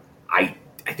Schuyler, I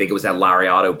think it was at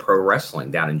Lariato Pro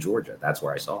Wrestling down in Georgia. That's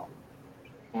where I saw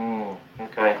him.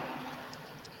 Okay.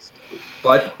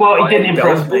 But he didn't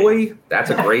impress me. Boy, that's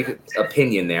a great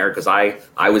opinion there because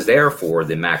I was there for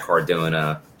the Matt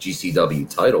Cardona GCW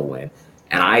title win,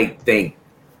 and I think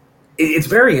it's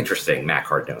very interesting, Matt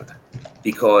Cardona,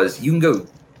 because you can go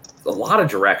a lot of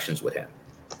directions with him.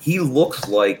 He looks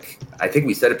like, I think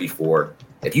we said it before,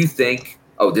 if you think,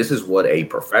 oh, this is what a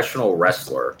professional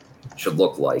wrestler should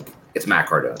look like, it's Matt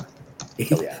Cardona.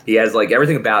 He has like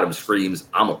everything about him screams,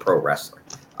 I'm a pro wrestler.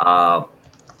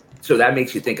 So that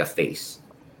makes you think a face.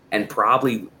 And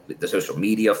probably the social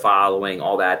media following,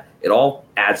 all that, it all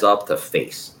adds up to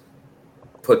face.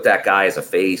 Put that guy as a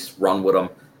face, run with him.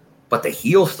 But the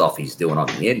heel stuff he's doing on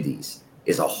the indies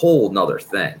is a whole nother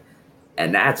thing.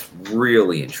 And that's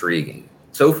really intriguing.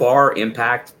 So far,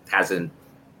 Impact hasn't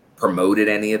promoted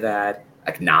any of that,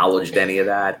 acknowledged any of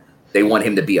that. They want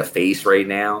him to be a face right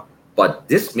now. But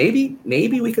this maybe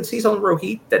we could see something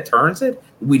Rohit that turns it.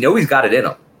 We know he's got it in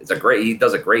him. He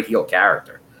does a great heel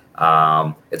character.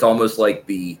 It's almost like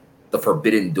the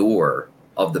forbidden door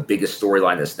of the biggest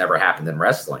storyline that's never happened in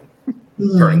wrestling,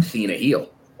 turning Cena heel.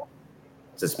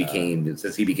 Since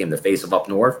he became the face of Up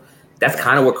North, that's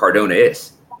kind of what Cardona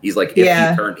is. He's like he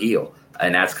turned heel,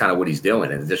 and that's kind of what he's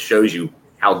doing, and it just shows you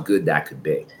how good that could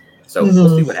be. So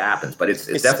we'll see what happens, but it's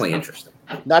definitely interesting.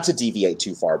 Not to deviate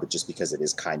too far, but just because it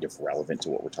is kind of relevant to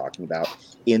what we're talking about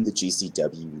in the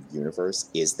GCW universe,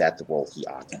 is that the role he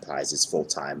occupies is full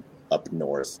time Up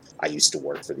North. I used to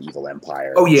work for the Evil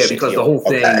Empire. Oh yeah, because the whole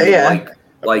thing,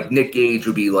 like Nick Gage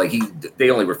would be like they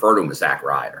only refer to him as Zack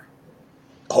Ryder.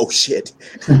 Oh shit!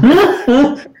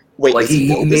 Wait, like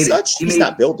he's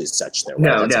not billed as such though.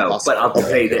 Right? No. But I'll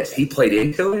say this: he played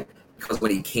into it because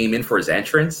when he came in for his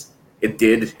entrance, it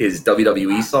did his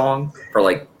WWE song for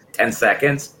like 10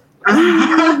 seconds.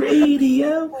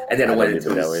 Radio, and then it went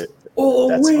into his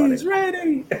always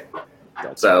ready.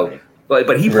 So,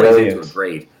 but he plays into it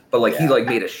great. But like he like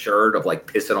made a shirt of like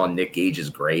pissing on Nick Gage's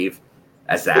grave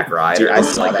as Zack Ryder. Dude, I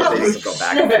saw like that. They used to go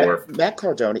back and forth. Matt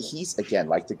Cardona, he's again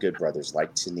like the Good Brothers,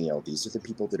 like Tenille. These are the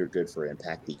people that are good for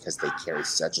Impact because they carry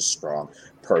such a strong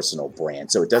personal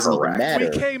brand. So it doesn't even matter.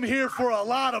 We came here for a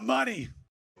lot of money.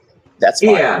 That's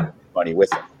why money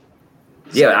with him.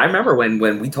 Yeah, I remember when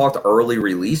we talked early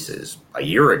releases a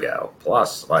year ago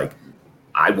plus, like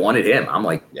I wanted him. I'm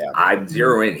like, I'm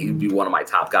zeroing in. He'd be one of my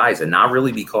top guys, and not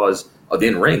really because of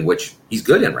in ring, which he's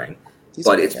good in ring,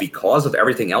 but it's because of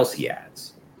everything else he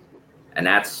adds, and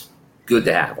that's good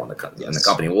to have on in the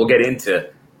company. We'll get into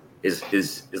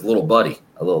his little buddy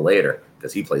a little later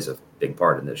because he plays a big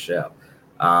part in this show.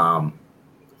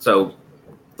 So,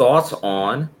 thoughts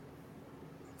on?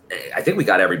 I think we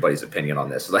got everybody's opinion on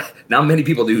this. Not many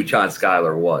people knew who John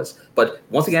Schuyler was. But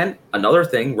once again, another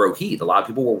thing, Rohit. A lot of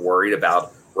people were worried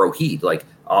about Rohit. Like,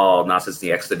 oh, not since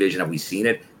the X Division have we seen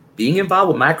it. Being involved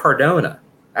with Matt Cardona,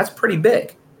 that's pretty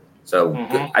big. So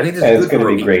I think this is going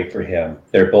to be great for him.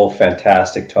 They're both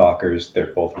fantastic talkers.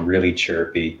 They're both really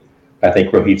chirpy. I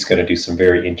think Rohit's going to do some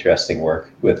very interesting work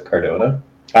with Cardona.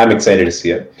 I'm excited to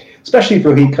see it, especially if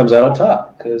Rohit comes out on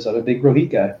top, because I'm a big Rohit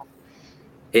guy.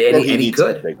 And he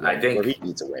could. I think he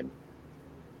needs a win.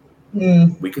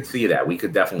 We could see that. We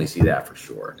could definitely see that for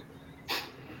sure.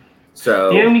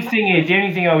 So the only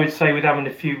thing I would say with having a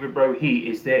feud with Rohit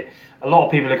is that a lot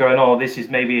of people are going, "Oh, this is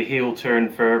maybe a heel turn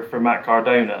for Matt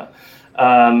Cardona."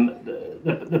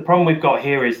 The problem we've got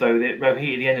here is though that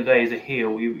Rohit at the end of the day is a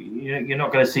heel. You're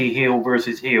not going to see heel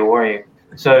versus heel, are you?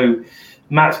 So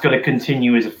Matt's going to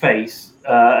continue as a face.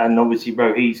 And obviously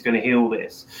Rohit's going to heal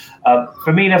this.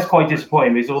 For me, that's quite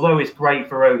disappointing because although it's great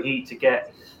for Rohit to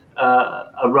get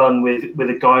a run with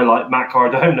a guy like Matt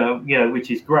Cardona,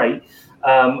 which is great,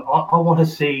 I want to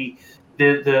see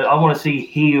I want to see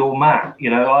heel Matt.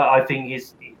 I think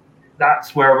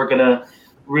that's where we're going to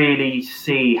really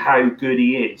see how good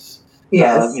he is.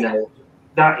 Yes.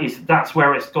 That's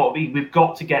where it's got to be. We've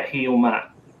got to get heel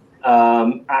Matt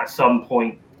at some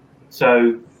point.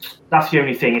 So that's the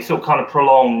only thing. It sort of kind of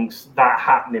prolongs that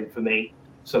happening for me.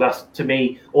 So that's, to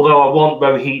me, although I want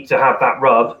Rohit to have that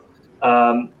rub,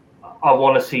 I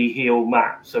want to see heel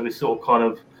Matt. So it sort of kind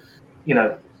of,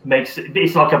 makes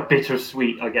it's like a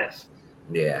bittersweet, I guess.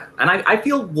 Yeah. And I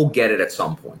feel we'll get it at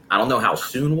some point. I don't know how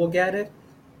soon we'll get it,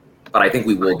 but I think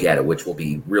we will get it, which will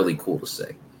be really cool to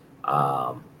see.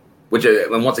 And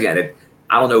once again,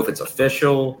 I don't know if it's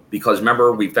official because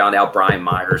remember we found out Brian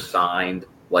Myers signed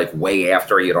like way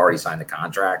after he had already signed the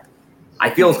contract. I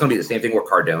feel it's going to be the same thing with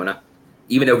Cardona,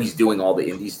 even though he's doing all the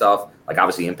indie stuff. Like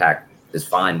obviously Impact is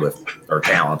fine with their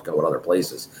talent go with other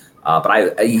places,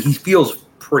 but he feels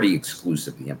pretty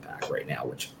exclusively Impact right now,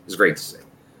 which is great to see.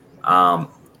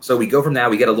 So we go from that.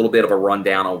 We get a little bit of a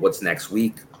rundown on what's next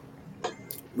week.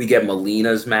 We get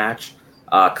Melina's match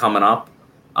coming up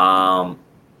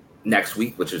next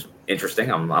week, which is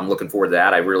interesting. I'm looking forward to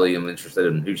that. I really am interested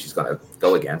in who she's going to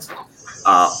go against.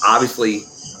 Obviously,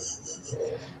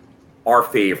 our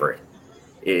favorite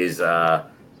is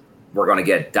we're going to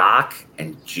get Doc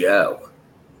and Joe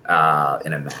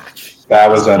in a match. That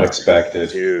was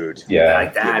unexpected, dude. Yeah,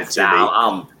 like that's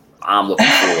I'm looking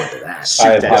forward to that. I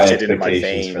have high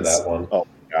expectations for that one. Oh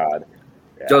my god!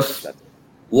 Yeah, just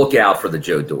look out for the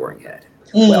Joe Doring head.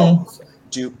 Well,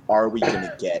 are we going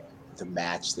to get the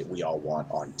match that we all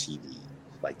want on TV?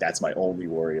 Like that's my only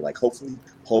worry. Like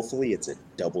hopefully it's a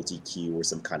double DQ or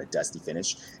some kind of dusty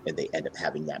finish, and they end up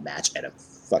having that match at a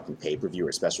fucking pay-per-view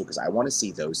or special because I want to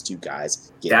see those two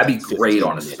guys get. That'd be great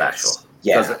on a special.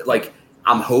 Yeah, because like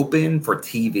I'm hoping for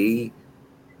TV.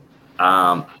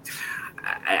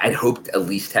 I'd hope at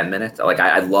least 10 minutes. Like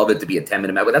I'd love it to be a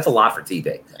 10-minute match, but that's a lot for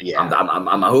TV. Yeah,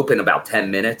 I'm hoping about 10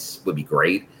 minutes would be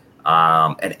great,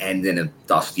 and end in a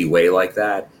dusty way like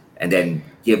that, and then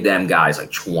give them guys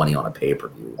like 20 on a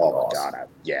pay-per-view. Oh awesome.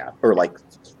 God, or like,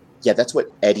 yeah, that's what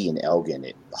Eddie and Elgin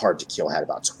at Hard to Kill had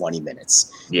about 20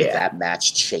 minutes. Yeah, that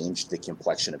match changed the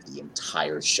complexion of the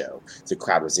entire show. The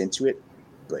crowd was into it,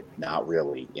 but not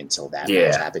really until that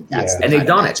match happened. That's and they've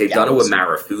done it. They've done it with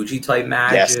Marufuji type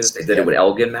matches. Yes. They did it with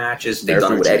Elgin matches. They've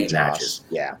done it with Eddie matches.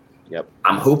 Yeah. Yep.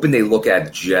 I'm hoping they look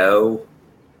at Joe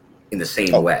in the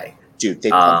same way. Dude, they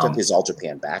pumped up his All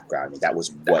Japan background. I mean, that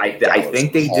was what I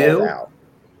think they do.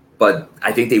 But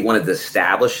I think they wanted to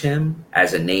establish him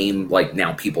as a name. Like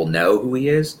now people know who he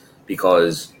is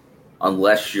because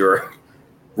unless you're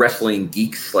wrestling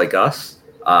geeks like us,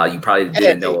 you probably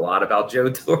didn't know a lot about Joe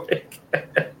Doring.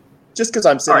 Just because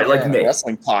I'm sitting on a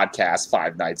wrestling podcast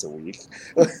 5 nights a week.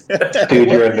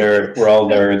 Dude, you're a nerd. We're all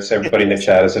nerds. Everybody in the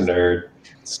chat is a nerd.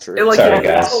 It's true. Sorry,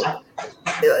 guys.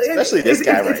 Especially this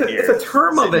guy right here. It's a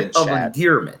term of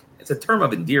endearment. It's a term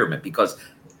of endearment because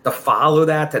to follow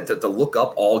that, to look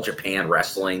up all Japan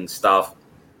wrestling stuff,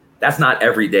 that's not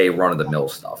everyday run-of-the-mill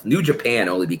stuff. New Japan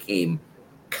only became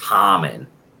common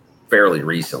fairly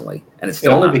recently, and it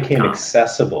still only became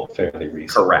accessible fairly recently.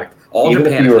 Correct. All Even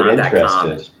Japan if you is were not interested. that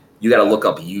common. You got to look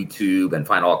up YouTube and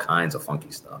find all kinds of funky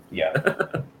stuff. Yeah.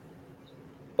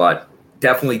 But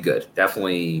definitely good.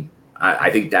 Definitely,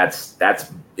 I think that's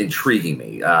intriguing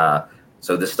me.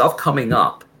 So the stuff coming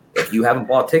up, if you haven't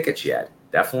bought tickets yet,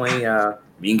 definitely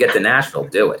you can get to Nashville,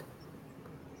 do it.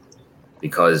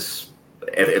 Because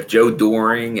if Joe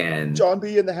Doring and John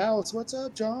B in the house, what's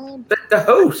up, John? The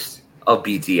host of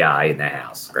BTI in the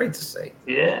house, great to see.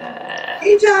 Yeah.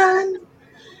 Hey, John.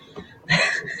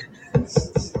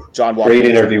 John, great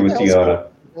interview with Deanna.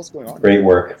 What's going on? Great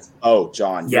work. Oh,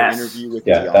 John, yes. Your interview with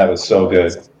Deanna. That was so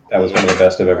good. That was one of the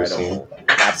best I've ever seen.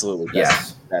 Absolutely,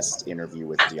 best interview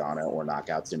with Deanna or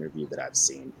Knockouts interview that I've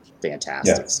seen.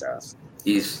 Fantastic stuff.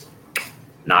 He's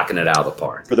knocking it out of the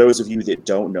park. For those of you that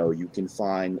don't know, you can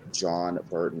find John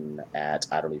Burton at,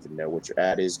 I don't even know what your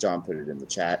ad is, John, put it in the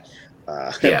chat.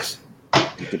 Yes.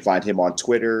 You can find him on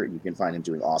Twitter. You can find him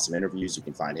doing awesome interviews. You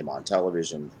can find him on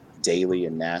television daily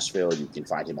in Nashville. You can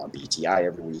find him on BTI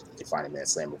every week. You can find him at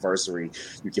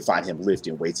Slammiversary. You can find him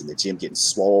lifting weights in the gym, getting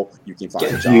swole. You can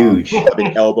find John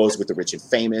rubbing elbows with the rich and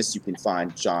famous. You can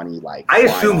find Johnny I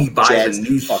assume he buys a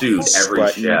new suit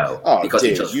every show because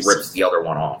he just rips the other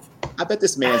one off. I bet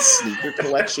this man's sneaker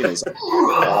collection is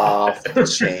off the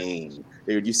chain.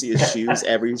 Dude, you see his shoes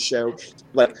every show.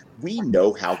 Like, we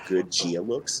know how good Gia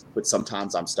looks, but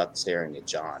sometimes I'm stuck staring at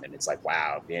John, and it's like,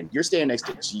 wow, man, you're standing next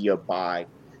to Gia by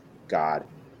God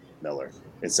Miller.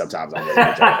 And sometimes I'm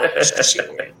like, John.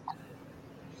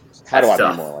 How do I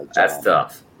be more like John? That's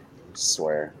tough. I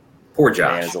swear. Poor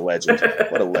Josh. Man is a legend.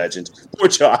 What a legend. Poor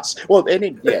Josh. Well,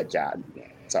 John. Yeah.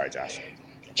 Sorry, Josh.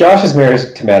 Josh is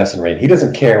married to Madison Rayne. He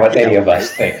doesn't care what any of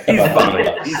us think about any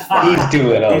of us. He's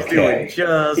doing okay.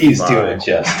 He's doing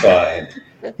just fine.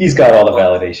 He's got all the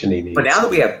validation he needs. But now that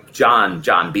we have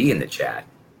John B in the chat,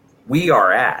 we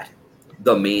are at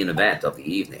the main event of the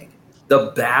evening,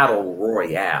 the Battle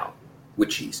Royale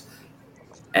with Cheese.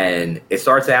 And it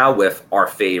starts out with our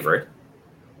favorite,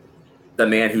 the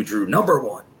man who drew number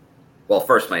one. Well,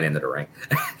 first man into the ring.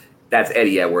 That's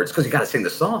Eddie Edwards, because you got to sing the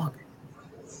song.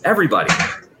 Everybody.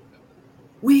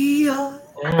 We Tia.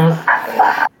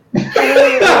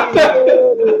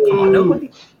 Oh, nobody.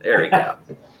 There we go.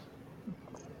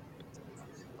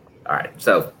 All right,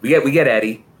 so we get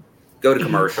Eddie. Go to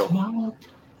commercial.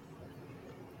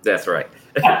 That's right.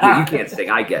 You can't sing.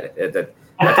 I get it.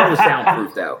 I thought it was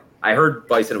soundproof though. I heard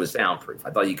Bison it was soundproof. I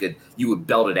thought you would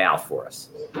belt it out for us.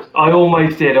 I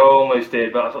almost did,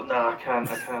 but I thought, no, I can't.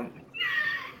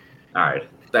 All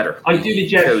right, better. I do the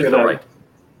gesture though. Right.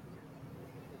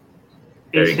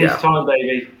 It's his time,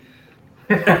 baby.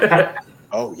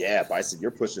 Oh yeah, Bison,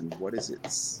 you're pushing. What is it?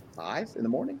 5 in the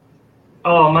morning?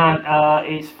 Oh man,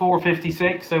 it's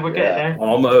 4:56, so we're getting there.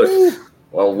 Almost.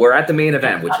 Well, we're at the main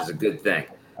event, which is a good thing.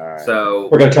 All right. So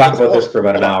we're going to talk about this for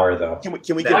about an hour, though. Can we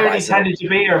get I only Bison? intended to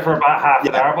be here for about half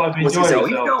an hour, but I've been enjoying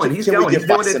it. He's going. We give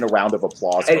Bison a round of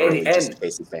applause for early, just in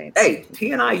case he faints? Hey,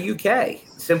 TNI UK,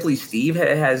 Simply Steve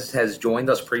has joined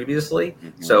us previously.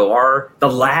 Mm-hmm. So the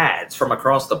lads from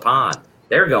across the pond,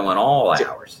 they're going all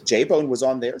hours. J-Bone was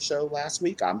on their show last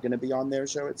week. I'm going to be on their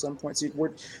show at some point. So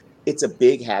it's a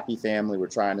big, happy family. We're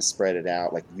trying to spread it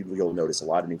out. Like you'll notice a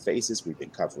lot of new faces. We've been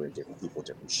covering different people,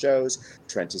 different shows.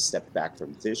 Trent has stepped back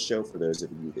from this show. For those of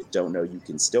you that don't know, you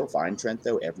can still find Trent,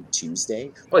 though, every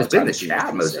Tuesday. Well, he's been in the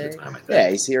chat most of the time, I think.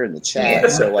 Yeah, he's here in the chat.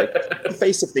 So, the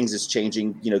face of things is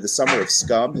changing. The summer of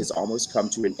Scum has almost come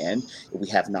to an end. We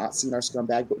have not seen our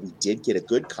scumbag, but we did get a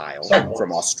good Kyle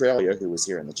from Australia who was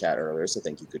here in the chat earlier. So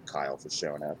thank you, good Kyle, for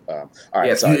showing up. All right,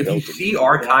 yeah, if you see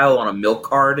our Kyle on a milk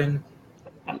carton,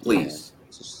 please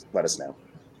just let us know.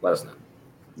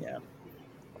 Yeah.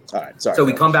 All right. Sorry. So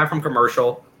we come back from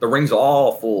commercial. The ring's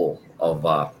all full of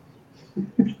a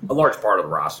large part of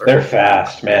the roster. They're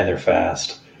fast, man. They're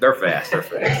fast. They're fast.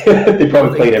 They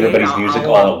probably played everybody's music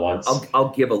all at once. I'll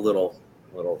give a little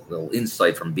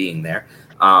insight from being there.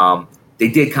 They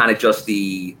did kind of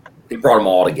they brought them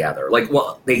all together.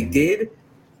 They did.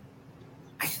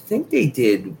 I think they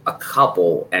did a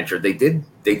couple entered. They did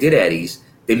Eddie's.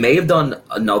 They may have done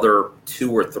another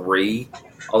 2 or 3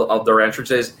 of their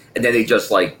entrances, and then they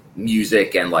just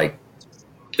music and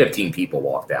 15 people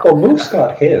walked out. Well, Moose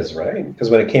got his, right? Because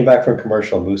when it came back from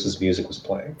commercial, Moose's music was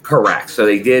playing. Correct. So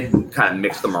they did kind of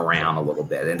mix them around a little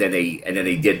bit, and then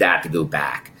they did that to go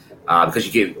back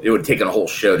because it would have taken a whole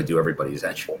show to do everybody's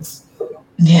entrance.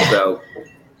 Yeah. So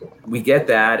we get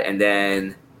that, and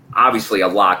then obviously a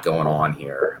lot going on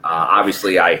here.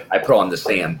 Obviously, I put on the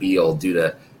Sam Beal due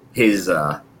to his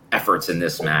efforts in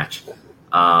this match,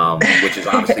 which is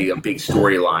obviously a big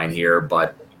storyline here,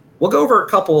 but we'll go over a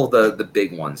couple of the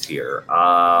big ones here. We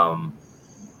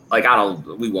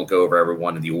won't go over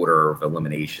everyone in the order of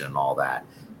elimination and all that,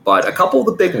 but a couple of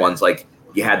the big ones,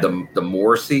 you had the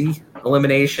Morrissey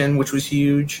elimination, which was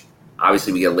huge.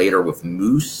 Obviously, we get later with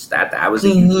Moose. That was a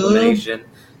huge elimination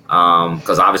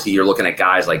because obviously you're looking at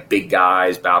guys like big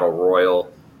guys, Battle Royal.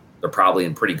 They're probably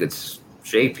in pretty good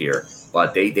shape here.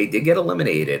 But they did get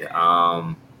eliminated.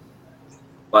 But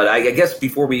I guess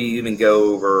before we even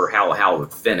go over how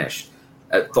it finished,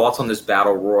 thoughts on this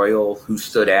Battle Royal? Who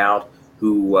stood out?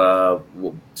 Who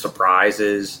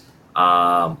surprises?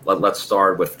 Let's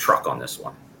start with Truck on this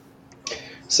one.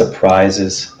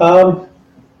 Surprises.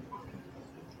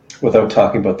 Without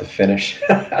talking about the finish.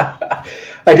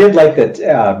 I did like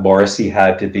that Morrissey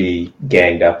had to be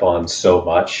ganged up on so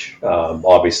much.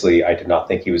 Obviously, I did not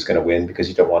think he was going to win because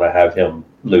you don't want to have him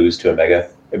lose to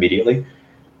Omega immediately.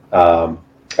 I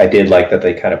did like that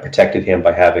they kind of protected him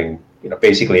by having,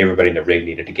 basically everybody in the ring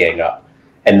needed to gang up.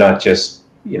 And not just,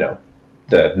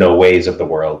 the no ways of the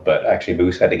world, but actually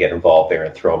Moose had to get involved there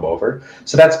and throw him over.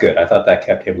 So that's good. I thought that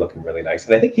kept him looking really nice.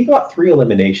 And I think he got 3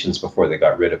 eliminations before they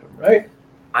got rid of him, right?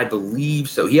 I believe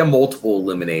so. He had multiple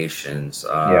eliminations.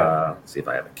 Let's see if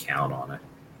I have a count on it.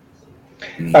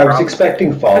 I was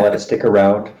expecting Fala to stick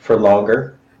around for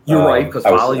longer. You're right, because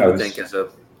Fala you would think is a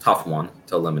tough one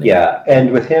to eliminate. Yeah,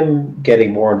 and with him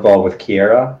getting more involved with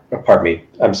Kiera,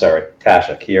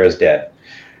 Tasha. Kiera's dead.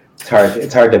 It's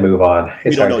hard to move on.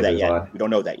 We don't know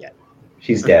that yet.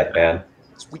 She's dead, man.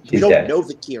 We don't know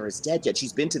that Kiera's dead yet.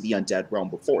 She's been to the undead realm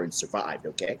before and survived,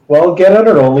 okay? Well, get on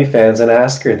her OnlyFans and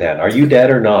ask her then. Are you dead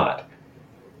or not?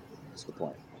 That's the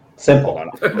point. Simple.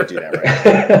 I'm going to do that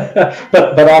right.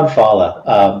 but on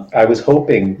Fala, I was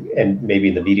hoping, and maybe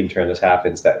in the medium term this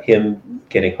happens, that him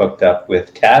getting hooked up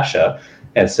with Tasha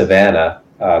and Savannah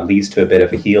leads to a bit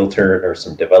of a heel turn or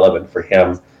some development for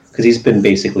him, because he's been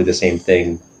basically the same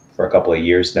thing for a couple of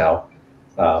years now.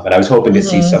 And I was hoping to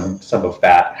see some of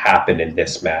that happen in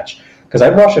this match, because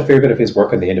I've watched a fair bit of his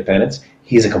work on the Independents.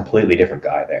 He's a completely different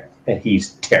guy there, and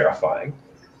he's terrifying.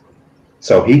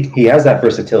 So he has that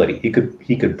versatility. He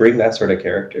could bring that sort of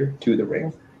character to the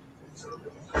ring.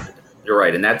 You're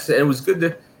right, and it was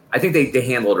good I think they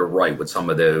handled it right with some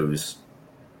of those.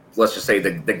 Let's just say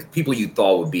the people you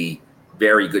thought would be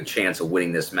very good chance of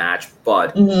winning this match,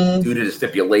 but due to the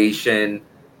stipulation,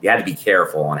 you had to be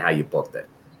careful on how you booked it.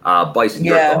 Bison,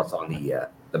 your thoughts on the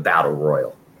Battle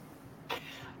Royal?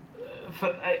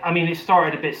 I mean, it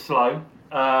started a bit slow.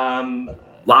 A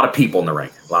lot of people in the ring.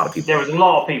 There was a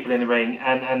lot of people in the ring,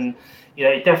 and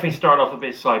it definitely started off a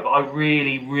bit slow. But I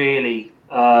really, really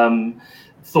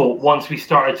thought once we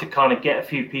started to kind of get a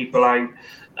few people out,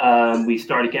 we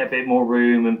started to get a bit more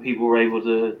room, and people were able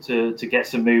to get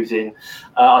some moves in.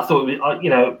 I thought,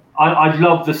 I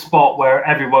loved the spot where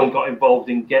everyone got involved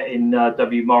in getting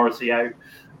W. Morrissey out.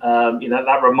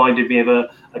 That reminded me of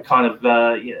a kind of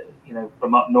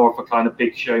from up north, a kind of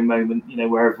Big Show moment,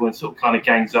 where everyone sort of kind of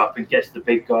gangs up and gets the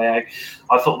big guy out.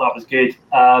 I thought that was good.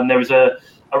 There was a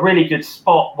really good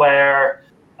spot where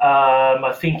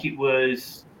I think it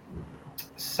was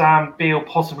Sam Beale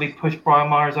possibly pushed Brian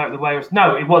Myers out of the way.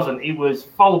 No, it wasn't. It was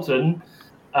Fulton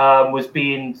was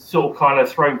being sort of kind of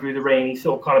thrown through the ring. He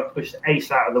sort of kind of pushed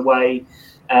Ace out of the way,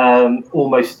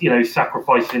 almost,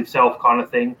 sacrificing himself kind of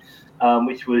thing,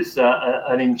 which was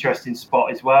an interesting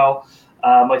spot as well.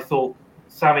 I thought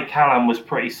Sami Callihan was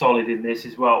pretty solid in this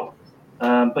as well.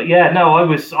 But yeah, no, I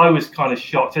was kind of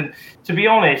shocked. And to be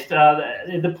honest,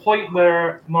 the point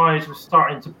where Myers was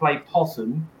starting to play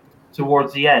possum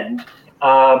towards the end,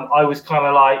 I was kind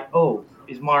of like, oh,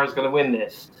 is Myers going to win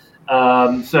this?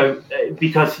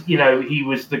 Because he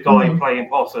was the guy playing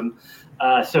possum,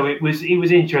 so it was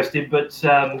interesting. But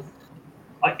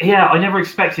I never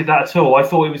expected that at all. I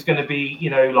thought it was going to be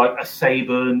like a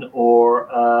Saban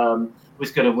or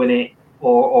was going to win it,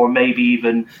 or maybe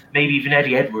even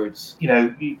Eddie Edwards.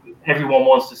 Everyone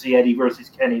wants to see Eddie versus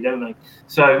Kenny, don't they?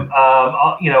 So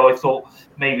I thought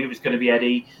maybe it was going to be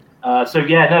Eddie.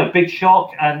 Big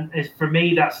shock, and for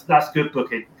me that's good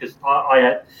booking, because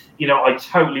I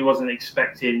totally wasn't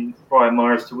expecting Brian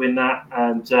Myers to win that,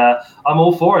 and I'm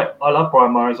all for it. I love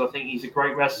Brian Myers. I think he's a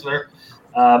great wrestler,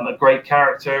 a great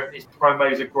character. His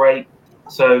promos are great,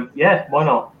 so yeah, why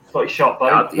not? Got a shot,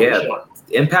 buddy. Shot.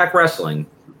 Impact Wrestling.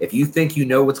 If you think you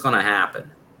know what's going to happen,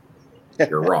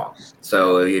 you're wrong.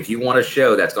 So if you want a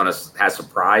show that's going to have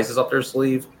surprises up their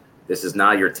sleeve, this is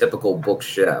not your typical book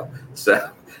show. So.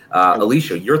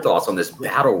 Alicia, your thoughts on this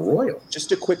Battle Royal?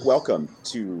 Just a quick welcome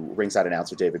to ringside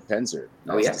announcer David Penzer.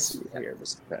 Nice to see you here,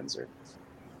 Mr. Penzer.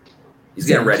 He's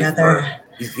getting ready for.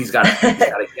 He's got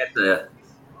to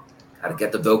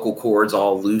get the vocal cords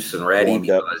all loose and ready,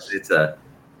 because it's going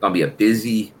to be a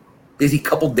busy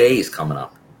couple days coming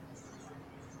up.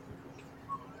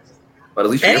 But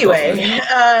Alicia, anyway,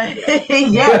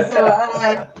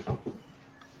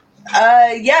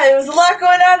 there was a lot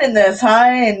going on in this,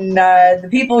 And the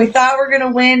people we thought were going to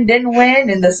win didn't win,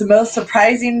 and the most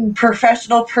surprising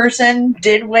professional person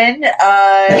did win.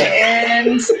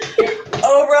 And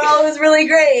overall, it was really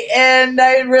great, and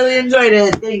I really enjoyed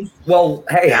it. Thanks. Well,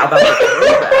 hey, how about the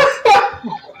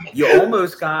throwback? You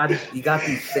almost got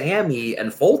the Sammy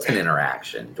and Fulton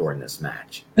interaction during this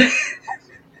match.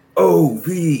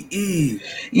 OVE.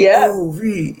 Yeah.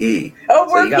 OVE.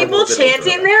 Oh, were people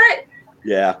chanting that?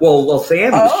 Yeah. Well,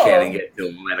 Sammy was chanting it to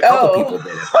him, and a couple people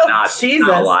did it, but not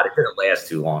a lot. It didn't last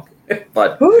too long.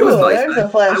 But it was nice. There's a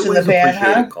flash in the pan,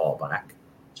 huh? Callback.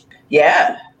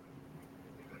 Yeah.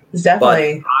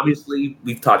 Definitely. But obviously,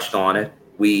 we've touched on it.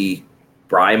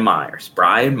 Brian Myers,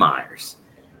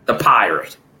 the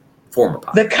pirate, former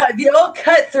pirate. The old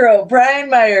cutthroat, Brian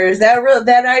Myers.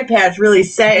 That eye patch really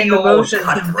set in motion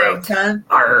some things, huh?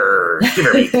 Arr,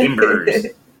 shiver me timbers.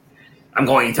 I'm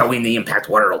going to win the Impact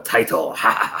World title.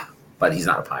 But he's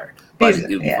not a pirate. But it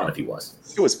would be fun if he was.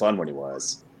 It was fun when he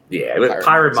was. Yeah,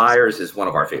 Pirate Myers is one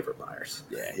of our favorite Myers.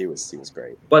 Yeah, he was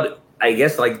great. But I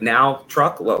guess now,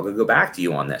 Truck, we'll go back to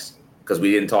you on this, because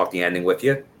we didn't talk the ending with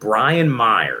you. Brian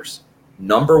Myers,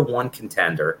 #1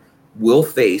 contender, will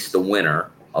face the winner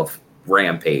of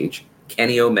Rampage,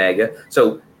 Kenny Omega.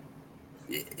 So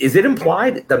is it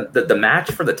implied the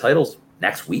match for the titles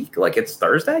next week? Like it's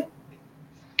Thursday?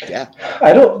 Yeah.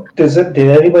 Did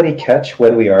anybody catch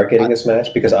when we are getting this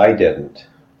match? Because I didn't.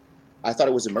 I thought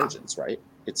it was Emergence, right?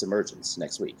 It's Emergence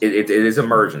next week. It is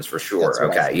Emergence for sure.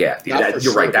 Okay, yeah.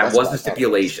 You're right. That was the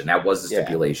stipulation.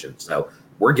 So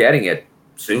we're getting it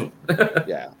soon.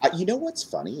 Yeah. You know what's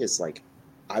funny is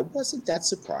I wasn't that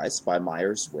surprised by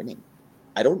Myers winning.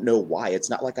 I don't know why. It's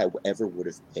not like I ever would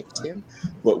have picked him,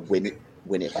 but when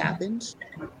it happened,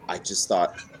 I just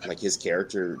thought his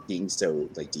character being so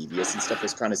devious and stuff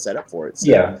was kind of set up for it.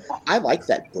 So yeah, I like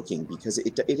that booking because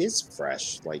it is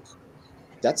fresh.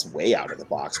 That's way out of the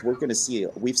box.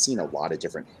 We've seen a lot of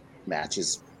different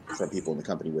matches from people in the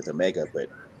company with Omega, but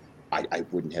I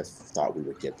wouldn't have thought we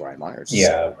would get Brian Myers.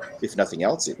 Yeah. If nothing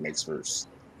else, it makes for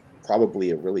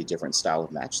probably a really different style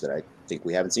of match that I think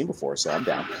we haven't seen before. So I'm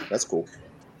down. That's cool.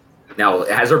 Now,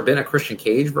 has there been a Christian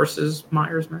Cage versus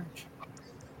Myers match?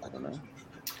 I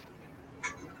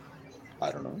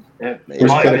don't know. Yeah.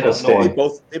 Where's Critical Sting?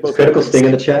 They both Critical Sting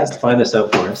in the chat. Find this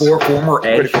out for us. Former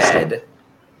Edge head.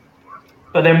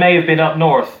 But there may have been up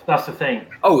north. That's the thing.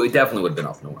 Oh, it definitely would have been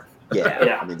up north. Yeah.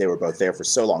 Yeah. I mean, they were both there for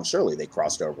so long. Surely they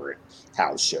crossed over at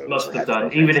house shows. Must or have had done.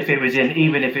 programs. Even if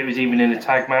it was in a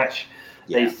tag match,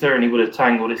 they certainly would have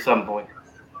tangled at some point.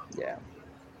 Yeah.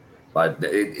 But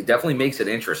it definitely makes it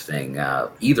interesting.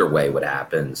 Either way, what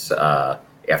happens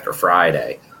after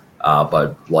Friday.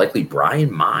 But likely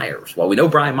Brian Myers. Well, we know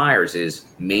Brian Myers is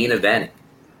main eventing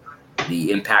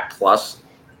the Impact Plus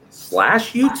 /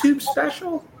 YouTube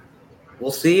special.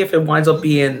 We'll see if it winds up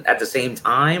being at the same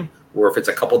time or if it's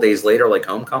a couple days later, like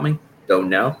Homecoming. Don't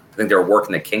know. I think they were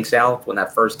working the kinks out when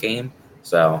that first came.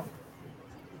 So,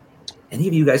 any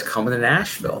of you guys coming to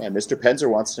Nashville? Yeah, Mr. Penzer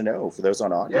wants to know, for those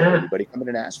on audio, anybody coming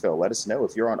to Nashville, let us know.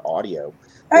 If you're on audio,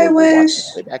 I or wish.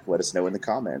 watching playback, let us know in the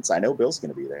comments. I know Bill's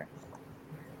going to be there.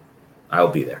 I'll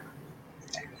be there.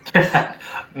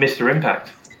 Mr.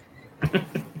 Impact.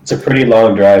 It's a pretty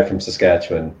long drive from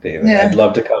Saskatchewan, David. Yeah. I'd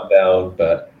love to come down,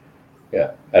 but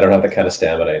yeah, I don't have the kind of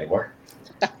stamina anymore.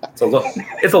 It's a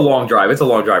long drive. It's a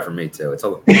long drive for me too. It's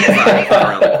not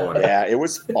around the corner. Yeah, it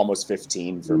was almost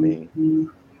 15 for me.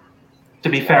 To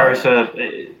be fair,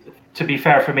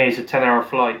 for me, it's a 10-hour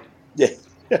flight. Yeah.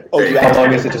 Oh, you How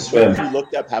long is it to swim? You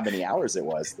looked up how many hours it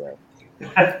was, though.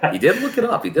 He did look it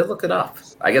up.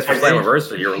 I guess for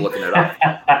Slammiversary, you were looking it up.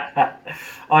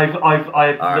 I've looked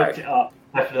right. it up,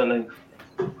 definitely.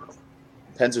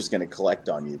 Penzer's going to collect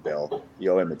on you, Bill.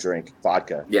 You owe him a drink.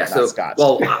 Vodka, Yeah, not so scotch.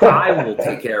 well, I will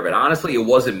take care of it. Honestly, it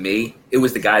wasn't me. It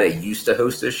was the guy that used to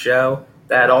host this show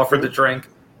that offered the drink.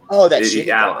 Oh, that shit.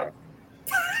 Yeah.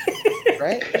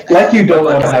 Right? Like you don't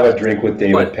want to have a drink with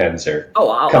David Penzer.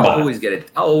 Oh, I'll Come on. always get it.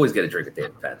 I'll always get a drink with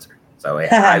David Penzer. So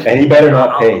And he better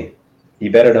not pay. He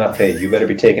better not pay. You better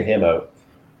be taking him out.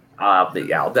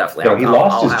 Yeah, I'll definitely. No, he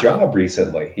lost his job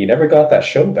recently. He never got that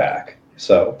show back.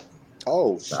 So.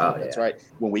 Oh, shit, that's right.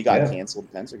 When we got Yeah. canceled,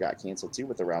 Penzer got canceled too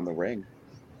with Around the Ring.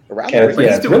 And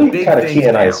it's really kind of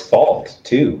TNI's fault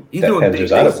too. He's that doing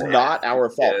Penzer's big out of It's work. not our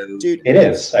fault, dude. It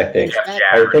is, I think.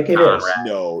 I think it is.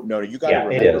 No, you got to Yeah,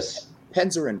 remember. it is.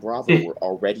 Penzer and Bravo were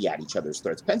already at each other's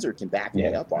throats. Penzer can back me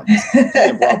up on this. He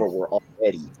and Bravo were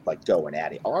already going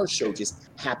at it. Our show just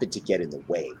happened to get in the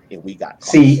way, and we got caught.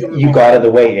 See, you got in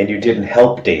the way and you didn't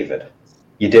help David.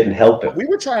 You didn't help him. We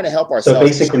were trying to help ourselves. So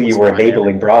basically, you were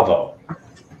enabling Bravo.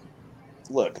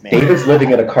 Look, man. David's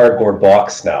living in a cardboard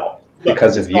box now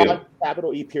because of you.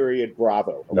 Capital E period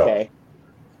Bravo. Okay.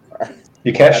 No.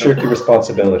 You can't shirk your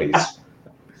responsibilities.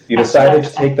 You decided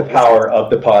to take the power of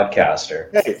the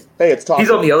podcaster. Hey, it's Tasha.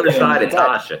 He's on the other side of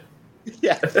Tasha.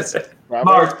 Yeah.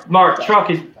 Mark, Truck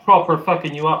is proper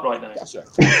fucking you up right now.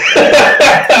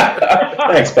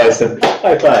 Thanks, Bison.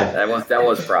 High five. That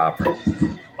was proper.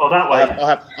 Oh, that way.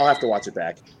 I'll have to watch it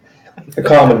back. The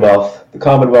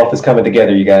Commonwealth is coming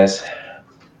together, you guys.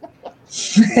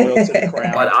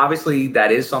 But obviously,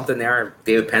 that is something there.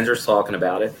 David Penzer's talking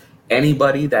about it.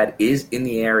 Anybody that is in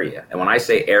the area, and when I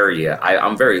say area,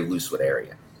 I'm very loose with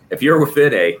area. If you're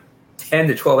within a 10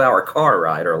 to 12 hour car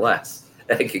ride or less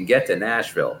that can get to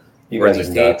Nashville, You where guys these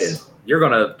are tape nuts. is, you're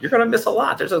gonna miss a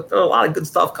lot. There's a lot of good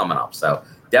stuff coming up. So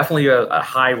definitely a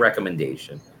high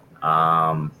recommendation.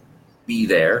 Be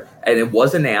there, and it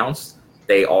was announced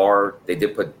they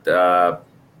did put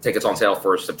tickets on sale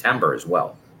for September as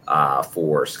well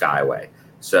for Skyway.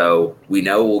 So we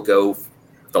know we'll go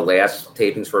the last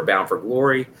tapings for Bound for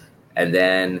Glory, and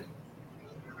then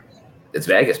it's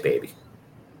Vegas, baby.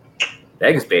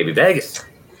 Vegas.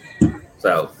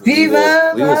 So we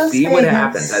will see what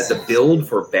happens as the build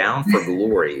for Bound for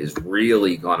Glory is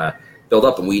really gonna build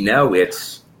up, and we know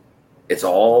it's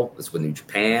with New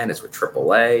Japan, it's with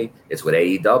AAA, it's with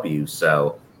AEW.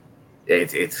 So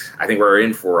it's I think we're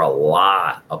in for a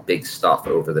lot of big stuff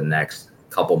over the next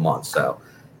couple months. So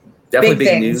definitely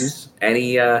big news.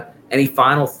 Any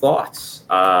final thoughts,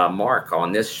 Mark,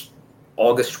 on this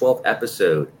August 12th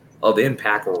episode of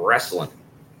Impact Wrestling?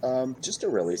 Just a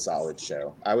really solid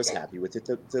show. I was happy with it.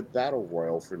 The Battle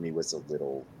Royal for me was a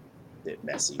little bit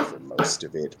messy for most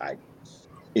of it.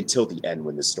 Until the end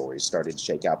when the story started to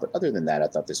shake out. But other than that, I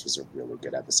thought this was a really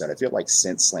good episode. I feel like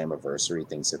since Slammiversary,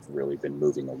 things have really been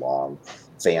moving along.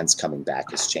 Fans coming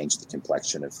back has changed the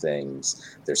complexion of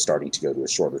things. They're starting to go to a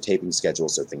shorter taping schedule,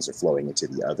 so things are flowing into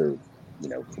the other,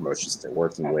 promotions that they're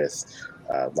working with.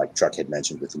 Like Truck had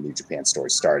mentioned with the New Japan story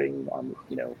starting on,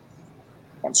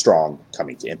 on Strong,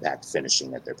 coming to Impact,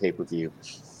 finishing at their pay-per-view.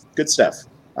 Good stuff.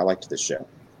 I liked this show.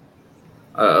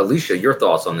 Alicia, your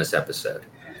thoughts on this episode?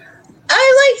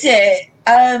 I liked it.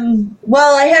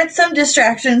 Well, I had some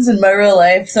distractions in my real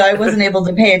life, so I wasn't able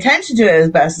to pay attention to it as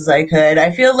best as I could.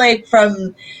 I feel like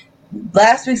from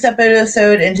last week's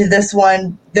episode into this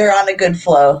one, they're on a good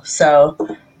flow, so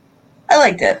I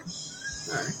liked it.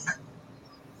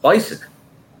 Bison,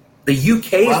 the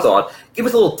UK's thought. Give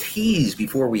us a little tease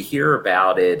before we hear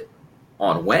about it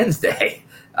on Wednesday.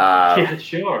 Yeah,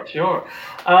 sure.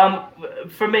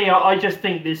 For me, I just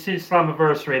think that since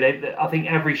Slammiversary, I think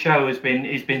every show has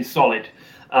been solid.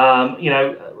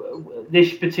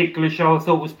 This particular show I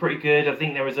thought was pretty good. I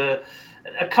think there was a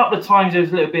couple of times there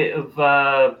was a little bit of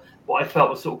what I felt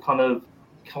was sort of kind of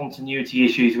continuity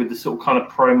issues with the sort of kind of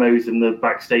promos and the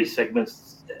backstage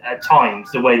segments at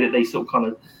times, the way that they sort of kind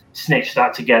of snitched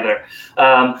that together.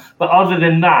 But other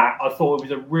than that, I thought it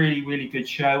was a really, really good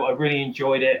show. I really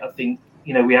enjoyed it. I think,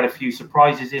 we had a few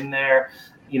surprises in there.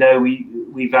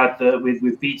 We've had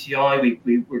with BTI,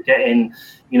 we're getting,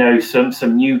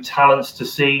 some new talents to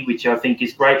see, which I think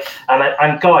is great.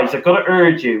 And guys, I've got to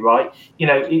urge you, right?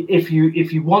 If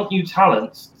you want new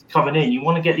talents coming in, you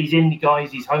want to get these indie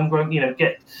guys, these homegrown,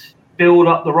 build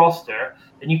up the roster,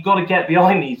 then you've got to get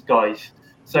behind these guys.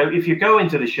 So if you go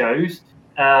into the shows,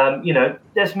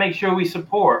 let's make sure we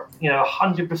support,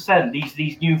 100%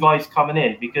 these new guys coming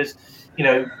in, because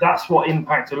that's what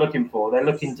Impact are looking for. They're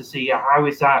looking to see how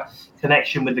is that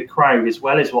connection with the crowd as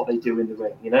well as what they do in the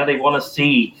ring. They want to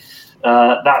see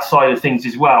that side of things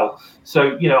as well.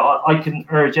 So, I can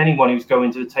urge anyone who's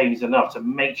going to the tapings enough to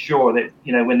make sure that,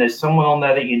 when there's someone on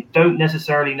there that you don't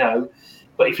necessarily know,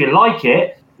 but if you like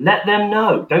it, let them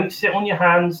know. Don't sit on your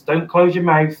hands. Don't close your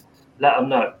mouth. Let them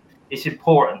know. It's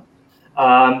important.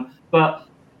 But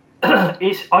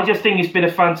I just think it's been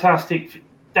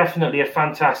definitely a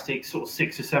fantastic sort of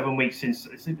 6 or 7 weeks since.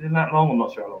 Has it been that long? I'm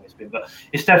not sure how long it's been, but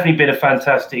it's definitely been a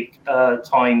fantastic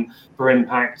time for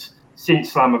Impact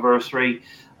since Slammiversary.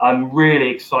 I'm really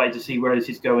excited to see where this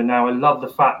is going now. I love the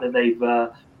fact that they've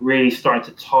really started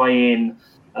to tie in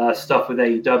stuff with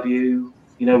AEW.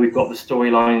 We've got the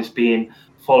storylines being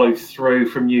followed through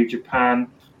from New Japan,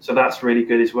 so that's really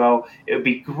good as well. It would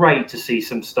be great to see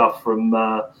some stuff from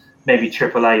maybe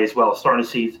AAA as well. Starting to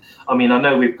see, I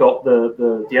know we've got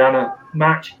the Diana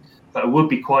match, but it would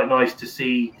be quite nice to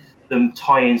see them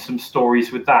tie in some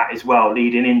stories with that as well,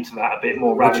 leading into that a bit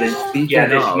more, rather than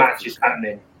this match is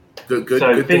happening.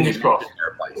 Good fingers crossed.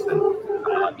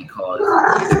 Because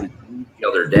the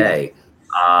other day,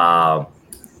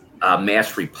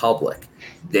 Masked Republic,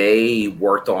 they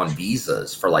worked on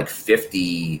visas for like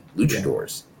 50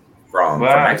 luchadors from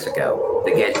Mexico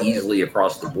to get easily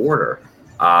across the border.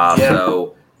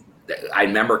 So I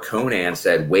remember Conan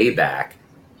said way back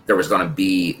there was going to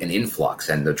be an influx,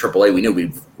 and the AAA, we knew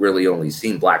we've really only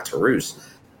seen Black Taurus,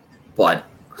 but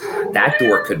that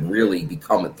door could really be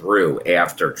coming through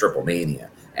after Triple Mania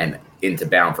and into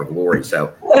Bound for Glory.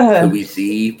 So could we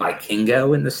see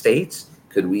Vikingo in the States?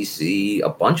 Could we see a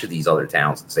bunch of these other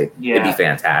towns and say it'd be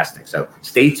fantastic? So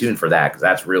stay tuned for that, because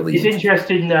that's really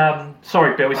interesting.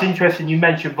 Sorry, Bill. It's interesting you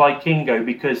mentioned Vikingo,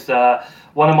 because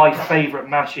one of my favorite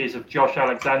matches of Josh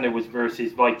Alexander was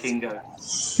versus Vikingo.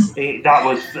 That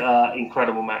was an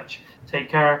incredible match. Take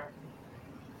care.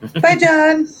 Bye,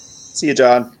 John. See you,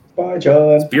 John. Bye,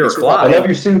 John. It's beer o'clock. I love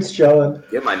your suits, John.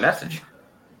 Get my message.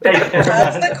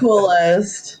 That's the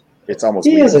coolest. It's almost.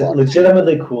 He is a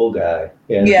legitimately cool guy.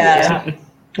 Yeah.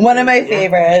 One of my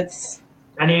favorites.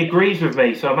 And he agrees with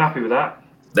me, so I'm happy with that.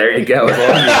 There you go. As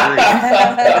long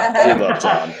as you agree. We love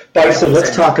John. Bison,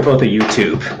 let's talk about the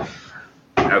YouTube.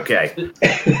 Okay.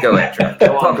 Go ahead, Trent.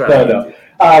 No.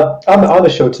 On the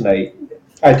show tonight,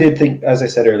 I did think, as I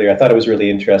said earlier, I thought it was really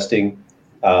interesting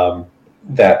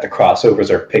that the crossovers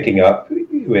are picking up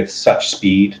with such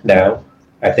speed now.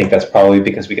 I think that's probably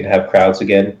because we can have crowds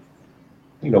again.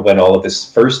 When all of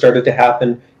this first started to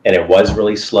happen and it was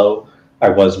really slow, I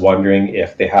was wondering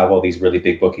if they have all these really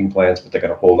big booking plans, but they're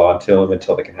going to hold on to them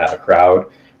until they can have a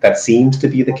crowd. That seems to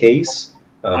be the case,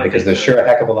 because there's sure a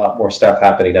heck of a lot more stuff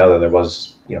happening now than there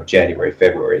was, January,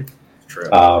 February. True.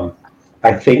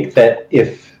 I think that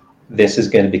if this is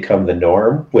going to become the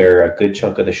norm, where a good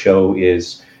chunk of the show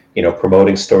is,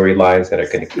 promoting storylines that are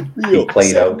going to be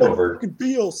played out over.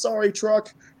 Beal, sorry,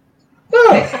 truck.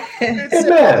 Oh, good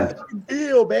man.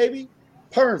 Beal, baby.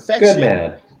 Perfection. Good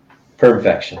man.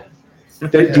 Perfection.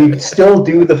 Do you still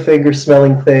do the finger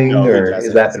smelling thing, or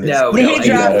is that? He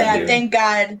dropped that. Thank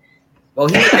God. Well,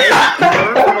 he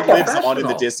It lives on in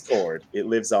the Discord. It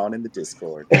lives on in the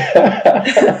Discord.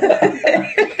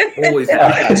 Always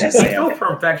he's still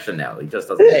perfection now. He just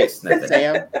doesn't Hey, sniff it.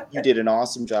 Sam, you did an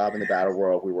awesome job in the battle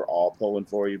royal. We were all pulling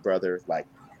for you, brother. Like,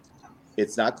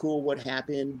 it's not cool what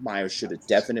happened. Myers should have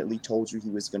definitely told you he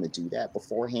was going to do that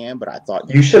beforehand, but I thought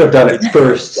You should have done it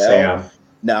first, Sam.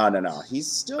 No.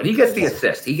 He's still. But he gets the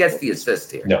assist. He gets the assist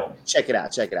here. No. Check it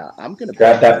out. I'm gonna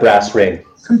Grab that brass ring.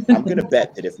 I'm gonna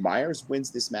bet that if Myers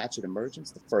wins this match at Emergence,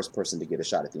 the first person to get a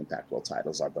shot at the Impact World title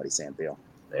is our buddy Sam Beal.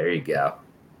 There you go.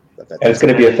 And it's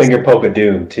going to be a finger poke of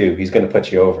doom too. He's going to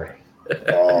put you over.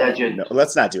 Oh, no,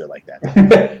 let's not do it like that.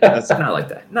 That's not like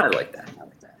that. Not like that.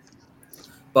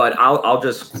 But I'll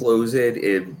just close it,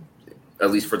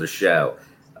 at least for the show,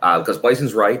 because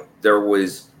Bison's right.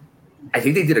 I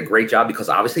think they did a great job because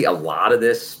obviously a lot of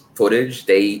this footage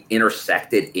they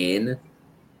intersected in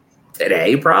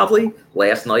today, probably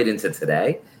last night into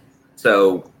today.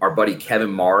 So our buddy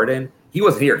Kevin Martin, he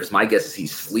wasn't here because my guess is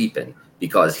he's sleeping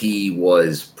because he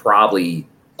was probably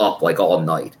up like all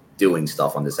night doing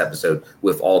stuff on this episode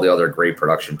with all the other great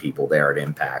production people there at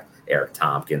Impact, Eric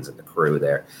Tompkins and the crew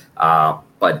there.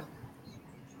 But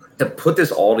to put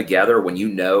this all together when you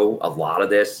know a lot of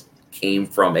this came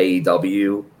from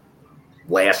AEW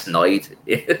last night,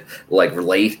 like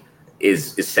late,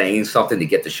 is saying something to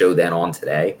get the show then on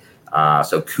today.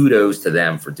 So kudos to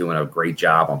them for doing a great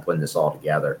job on putting this all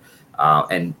together.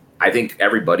 And I think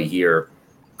everybody here,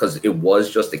 because it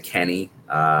was just a Kenny.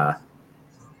 All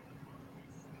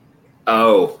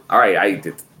right.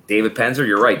 David Penzer,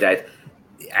 you're right. That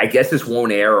I guess this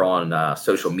won't air on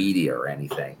social media or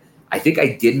anything. I think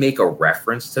I did make a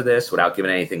reference to this without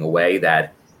giving anything away,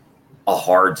 that a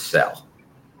hard sell.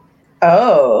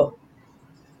 Oh.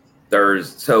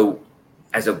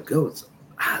 As it goes,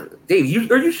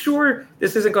 Dave, are you sure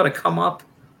this isn't going to come up?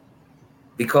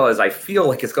 Because I feel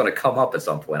like it's going to come up at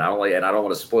some point. I don't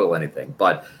want to spoil anything,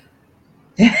 but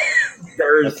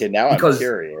there's now I'm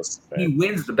curious. But he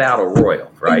wins the battle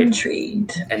royal, right?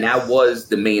 Intrigued. And that was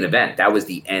the main event. That was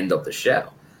the end of the show.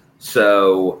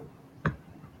 So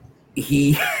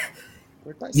you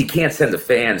can't send the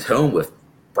fans home with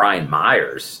Brian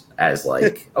Myers as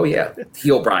like, oh yeah,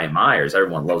 heel Brian Myers.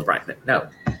 Everyone loves Brian. No,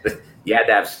 you had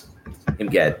to have him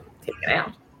get taken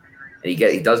out, and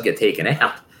he does get taken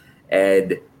out,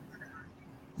 and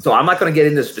so I'm not going to get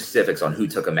into specifics on who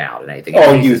took him out and anything.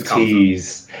 Oh, you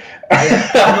tease!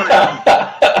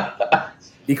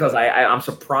 Because I'm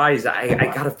surprised. I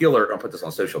got a feel they're going to put this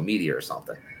on social media or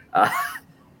something.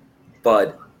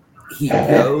 But he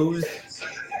goes,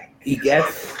 he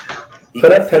gets.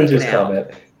 Put up Penzer's comment.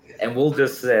 And we'll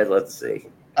just say, let's see.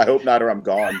 I hope not, or I'm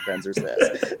gone, Penzer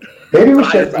says. Maybe we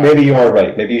should. Maybe you are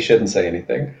right. Maybe you shouldn't say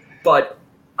anything. But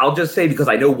I'll just say, because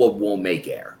I know what won't make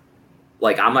air.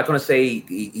 Like, I'm not going to say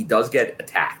he does get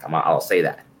attacked. I'll say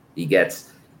that.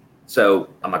 So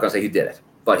I'm not going to say who did it.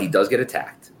 But he does get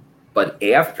attacked. But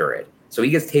after it, so he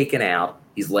gets taken out.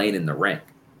 He's laying in the ring.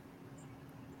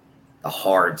 The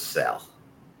hard sell.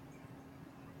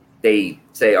 They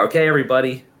say, okay,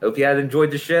 everybody, hope you had enjoyed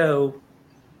the show.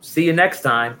 See you next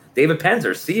time. David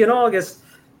Penzer, see you in August.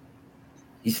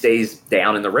 He stays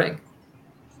down in the ring.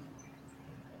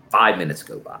 5 minutes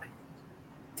go by.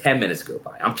 10 minutes go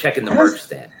by. I'm checking the merch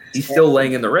stand. He's still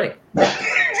laying in the ring.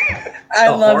 I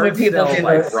love when people do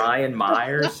by this. Brian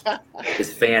Myers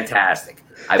is fantastic.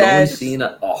 I've only seen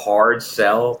a hard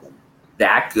sell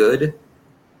that good,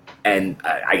 and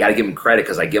I got to give him credit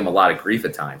because I give him a lot of grief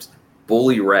at times.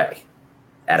 Bully Ray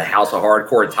at a House of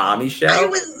Hardcore Tommy show. I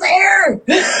was there.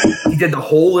 He did the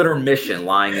whole intermission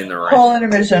lying in the ring. Whole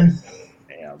intermission.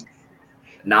 Damn.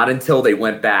 Not until they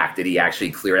went back did he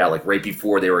actually clear it out, like right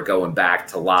before they were going back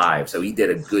to live. So he did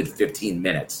a good 15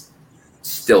 minutes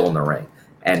still in the ring.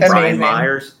 And Amazing. Brian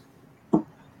Myers,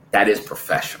 that is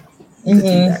professional to do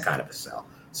that kind of a sell.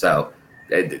 So,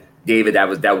 David,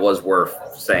 that was worth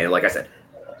saying. Like I said,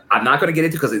 I'm not going to get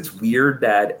into because it's weird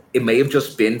that it may have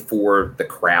just been for the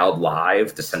crowd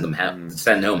live to send them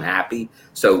send home happy.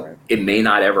 So it may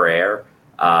not ever air.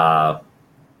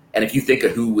 And if you think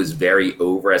of who was very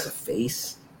over as a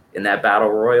face in that battle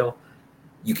royal,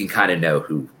 you can kind of know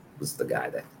who was the guy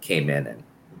that came in and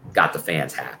got the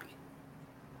fans happy.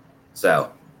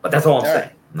 So, but that's all I'm saying.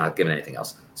 I'm not giving anything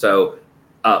else. So,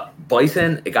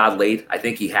 Bison, it got late. I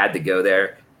think he had to go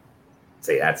there.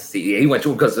 He went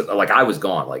to, because like I was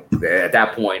gone. Like at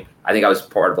that point, I think I was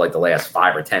part of like the last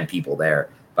 5 or 10 people there.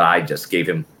 But I just gave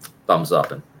him thumbs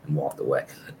up and walked away.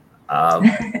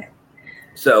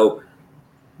 So,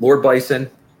 Lord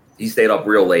Bison, he stayed up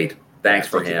real late. Thanks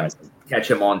for him. Catch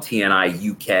him on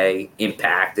TNI UK,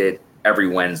 Impacted, every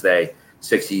Wednesday.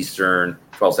 6 Eastern,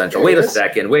 12 Central. Wait a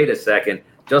second.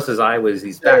 Just as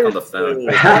he's back on the phone.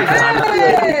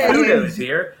 Kudos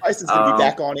here. Bison's going to be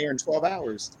back on air in 12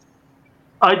 hours.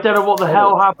 I don't know what the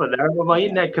hell happened there, but my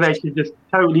internet connection just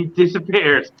totally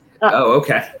disappeared. Oh,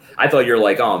 okay. I thought you were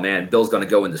like, oh, man, Bill's going to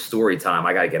go into story time.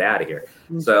 I got to get out of here.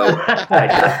 So,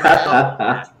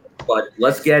 but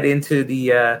let's get into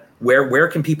the where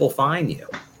can people find you?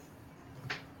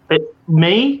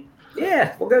 Me?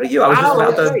 Yeah, we'll go to you. I was just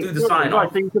about to do the sign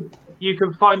off. You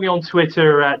can find me on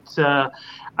Twitter at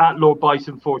Lord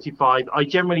Bison 45. I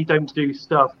generally don't do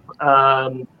stuff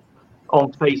on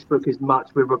Facebook as much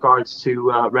with regards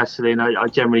to wrestling. I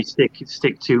generally stick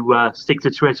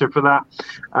to Twitter for that.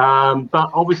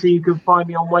 But obviously, you can find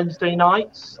me on Wednesday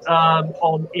nights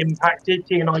on Impacted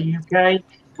TNI UK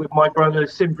with my brother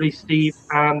Simply Steve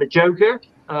and the Joker,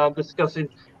 discussing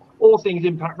all things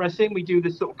Impact Wrestling. We do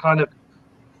this sort of kind of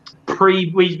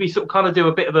we sort of kind of do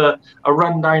a bit of a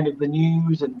rundown of the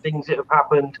news and things that have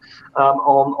happened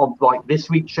on like this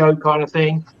week's show kind of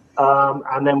thing.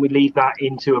 And then we lead that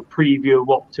into a preview of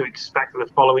what to expect the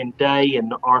following day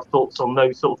and our thoughts on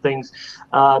those sort of things.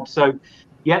 So,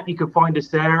 yeah, you can find us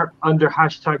there under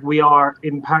hashtag We Are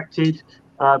Impacted.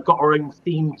 Got our own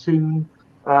theme tune,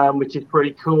 which is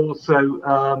pretty cool. So,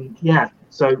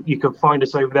 so you can find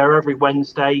us over there every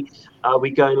Wednesday. We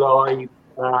go live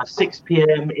 6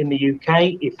 p.m. in the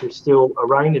UK, if you're still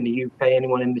around in the UK,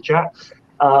 anyone in the chat.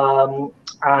 And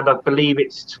I believe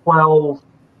it's 12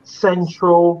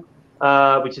 Central,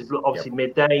 which is obviously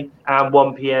midday, and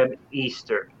 1 p.m.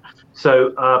 Eastern.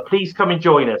 So please come and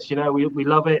join us. You know, we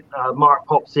love it. Mark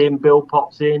pops in, Bill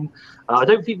pops in. I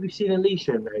don't think we've seen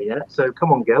Alicia in there yet, so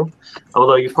come on, Gil.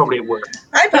 Although you're probably at work.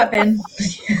 I pop in.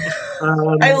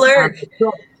 I lurk.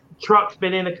 Truck's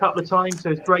been in a couple of times,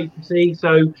 so it's great to see.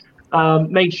 So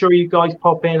make sure you guys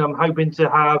pop in. I'm hoping to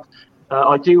have,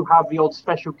 I do have the odd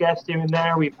special guest here and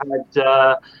there. We've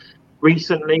had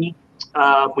recently,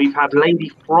 we've had Lady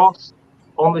Frost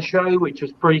on the show, which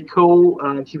was pretty cool.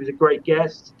 She was a great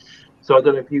guest. So I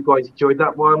don't know if you guys enjoyed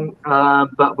that one.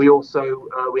 But we also,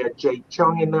 we had Jade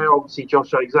Chung in there, obviously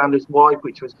Josh Alexander's wife,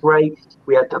 which was great.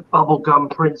 We had the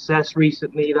Bubblegum Princess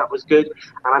recently. That was good.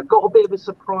 And I've got a bit of a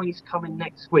surprise coming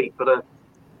next week, but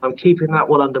I'm keeping that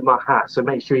one under my hat, so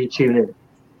make sure you tune in.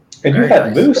 And you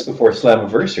had Moose before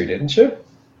Slammiversary, didn't you?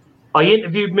 I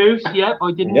interviewed Moose, yeah.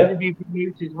 I did an interview with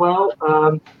Moose as well.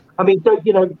 I mean,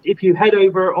 if you head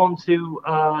over onto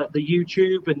the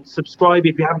YouTube and subscribe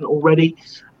if you haven't already,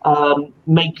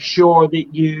 make sure that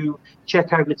you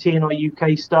check out the TNI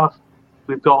UK stuff.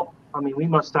 We've got, we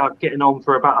must start getting on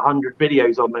for about 100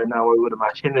 videos on there now, I would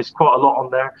imagine. There's quite a lot on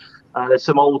there. There's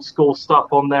some old school stuff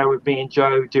on there with me and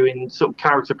Joe doing sort of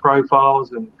character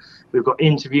profiles, and we've got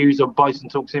interviews on Bison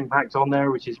Talks Impact on there,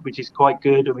 which is quite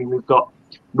good. I mean, we've got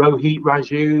Rohit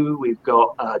Raju, we've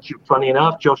got funny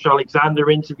enough Josh Alexander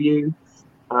interview,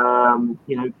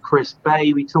 Chris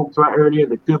Bay we talked about earlier,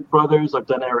 the Good Brothers. I've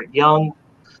done Eric Young,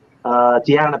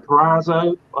 Deanna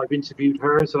Perrazzo. I've interviewed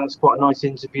her, so that's quite a nice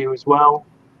interview as well.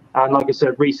 And like I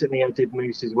said, recently I did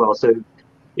Moose as well, so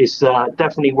it's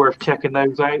definitely worth checking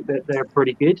those out. They're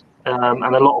pretty good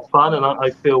and a lot of fun, and I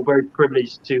feel very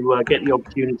privileged to get the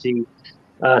opportunity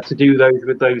to do those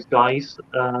with those guys.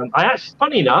 I actually,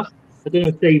 funny enough, I don't know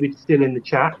if David's still in the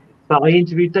chat, but I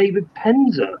interviewed David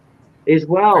Penza as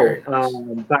well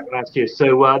back last year.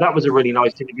 So that was a really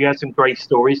nice interview. Had some great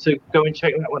stories, so go and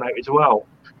check that one out as well.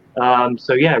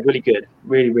 So yeah, really good,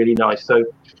 really, really nice. So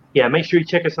yeah, make sure you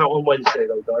check us out on Wednesday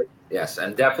though, guys. Yes,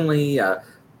 and definitely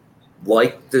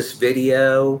like this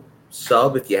video,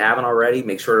 sub if you haven't already.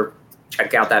 Make sure to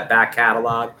check out that back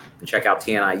catalog and check out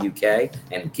TNI UK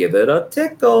and give it a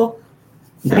tickle.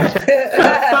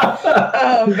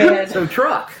 Oh man! So,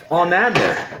 Truck, on that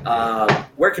note,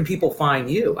 where can people find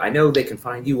you? I know they can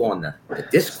find you on the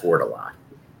Discord a lot.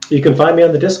 You can find me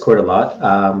on the Discord a lot.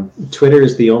 Twitter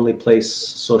is the only place,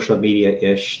 social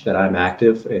media-ish, that I'm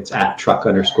active. It's at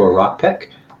 @truck_rockpeck.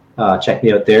 Check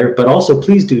me out there. But also,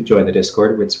 please do join the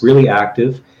Discord. It's really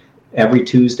active. Every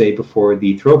Tuesday before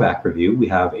the Throwback Review, we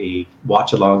have a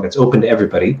watch-along that's open to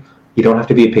everybody. You don't have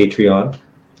to be a Patreon.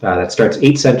 That starts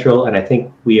 8 Central, and I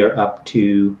think we are up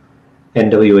to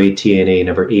NWA TNA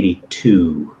number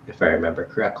 82, if I remember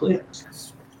correctly.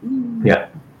 Yeah.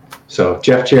 So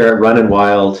Jeff Jarrett, Running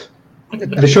Wild.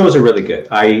 The shows are really good.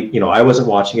 I wasn't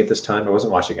watching at this time. I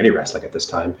wasn't watching any wrestling at this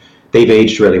time. They've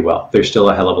aged really well. They're still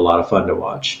a hell of a lot of fun to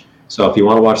watch. So if you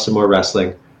want to watch some more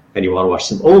wrestling and you want to watch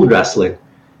some old wrestling,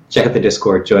 check out the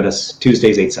Discord. Join us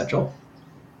Tuesdays, 8 Central.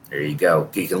 There you go.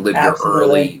 You can live your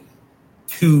early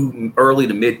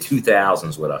to mid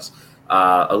 2000s with us.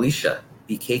 Alicia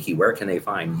B. Keiki, where can they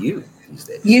find you? these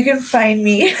days? You can find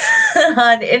me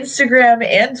on Instagram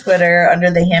and Twitter under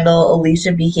the handle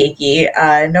Alicia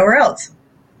BKK. Nowhere else.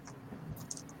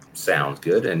 Sounds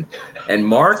good. And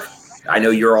Mark, I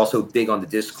know you're also big on the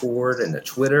Discord and the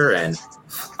Twitter, and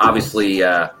obviously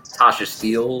Tasha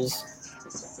Steele's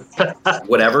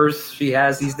whatever's she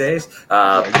has these days.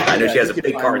 I know she has a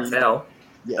big cartel.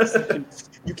 Yes,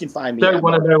 you can find me. Don't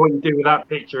want to know what you do with that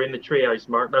picture in the treehouse,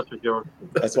 Mark. That's for sure.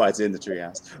 That's why it's in the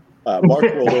treehouse. Mark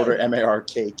World Order,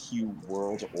 MARKQ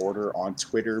World Order on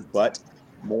Twitter, but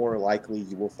more likely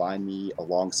you will find me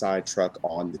alongside Truck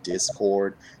on the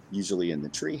Discord, usually in the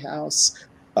treehouse.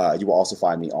 You will also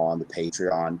find me on the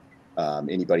Patreon.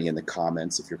 Anybody in the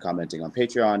comments, if you're commenting on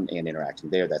Patreon and interacting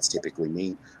there, that's typically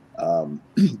me.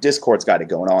 Discord's got it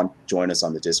going on. Join us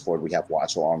on the Discord. We have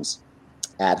watch-alongs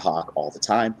ad hoc all the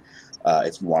time.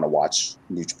 If you want to watch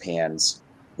New Japan's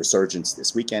Resurgence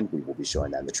this weekend, we will be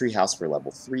showing that in the Treehouse for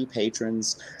level 3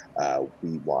 patrons.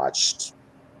 We watched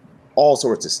all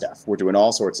sorts of stuff. We're doing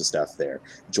all sorts of stuff there.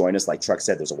 Join us. Like Truck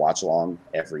said, there's a watch-along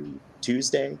every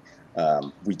Tuesday.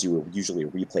 We do usually a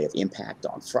replay of Impact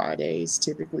on Fridays.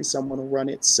 Typically, someone will run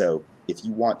it. So if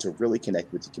you want to really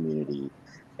connect with the community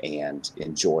and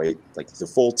enjoy like the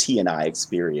full TNI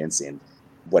experience and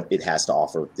what it has to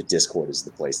offer, the Discord is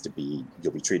the place to be.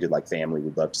 You'll be treated like family.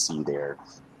 We'd love to see you there.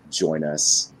 Join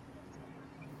us.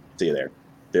 See you there.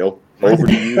 Bill, over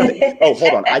to you. Oh,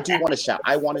 hold on. I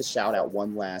want to shout out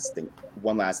one last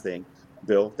thing.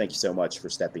 Bill, thank you so much for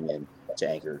stepping in to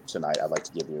anchor tonight. I'd like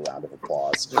to give you a round of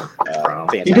applause.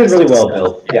 You did really well,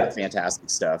 Bill. Yeah. Fantastic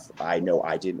stuff. I know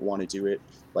I didn't want to do it.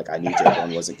 Like, I knew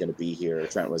J-Bone wasn't going to be here.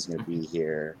 Trent wasn't going to be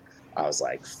here. I was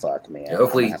like, fuck, man.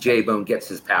 Hopefully J-Bone gets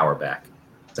his power back.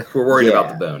 We're worried about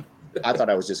the bone. I thought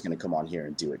I was just going to come on here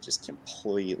and do it just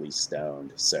completely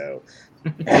stoned. So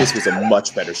this was a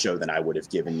much better show than I would have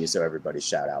given you. So everybody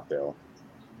shout out, Bill.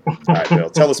 All right, Bill.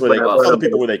 Tell us tell the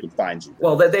people where they can find you.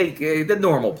 Well, the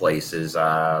normal places.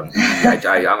 I'm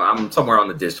somewhere on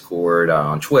the Discord,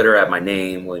 on Twitter at my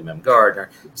name, William M.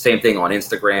 Gardner. Same thing on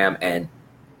Instagram. And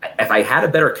if I had a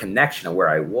better connection of where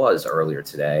I was earlier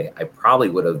today, I probably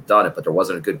would have done it, but there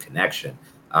wasn't a good connection.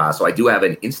 So I do have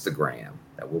an Instagram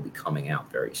that will be coming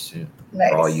out very soon.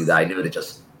 Nice. For all you that I know that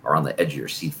just are on the edge of your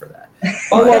seat for that.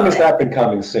 How long has that been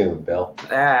coming soon, Bill?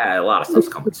 A lot of stuff's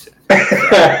coming soon.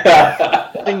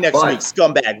 I think next week,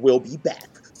 Scumbag will be back.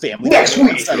 Family next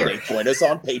week. Sunday. Join us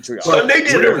on Patreon. Sunday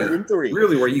dinner.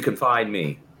 Really, where you can find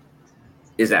me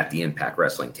is at the Impact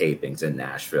Wrestling tapings in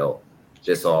Nashville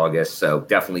this August. So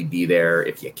definitely be there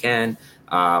if you can.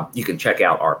 You can check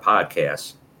out our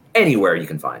podcasts anywhere you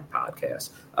can find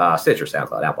podcasts. Stitcher,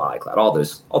 SoundCloud, Apple, iCloud, all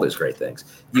those great things.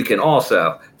 You can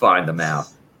also find them out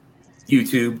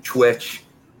YouTube, Twitch,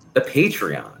 the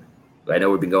Patreon. I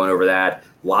know we've been going over that.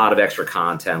 A lot of extra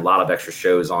content, a lot of extra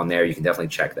shows on there. You can definitely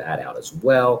check that out as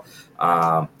well.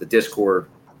 The Discord,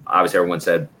 obviously everyone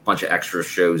said a bunch of extra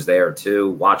shows there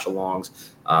too, watch-alongs,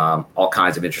 all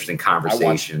kinds of interesting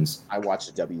conversations. I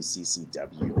watched the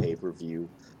WCCW pay-per-view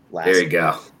last There you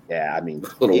go. week. Yeah, I mean. A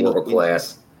little world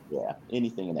class. Yeah,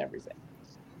 anything and everything.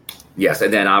 Yes,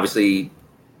 and then obviously,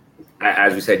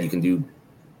 as we said, you can do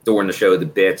during the show the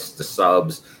bits, the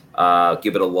subs,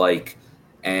 give it a like,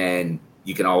 and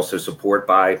you can also support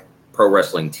by Pro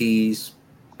Wrestling Tees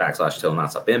 / Total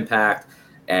Nonstop Impact,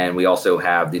 and we also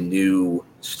have the new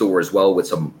store as well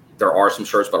with there are some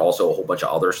shirts, but also a whole bunch of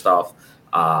other stuff,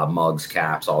 mugs,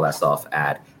 caps, all that stuff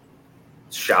at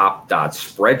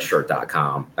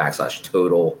shop.spreadshirt.com /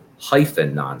 Total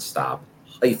 -Nonstop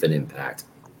 -Impact.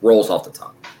 Rolls off the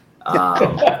tongue.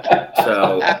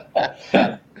 So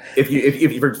if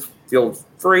you feel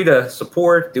free to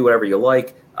support, do whatever you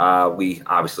like. We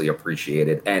obviously appreciate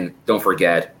it. And don't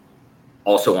forget,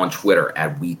 also on Twitter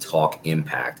at We Talk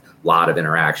Impact. A lot of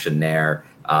interaction there.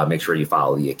 Make sure you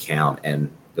follow the account and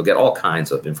you'll get all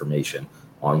kinds of information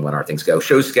on when our things go.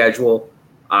 Show schedule,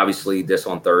 obviously this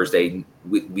on Thursday.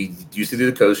 We used to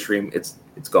do the co-stream. It's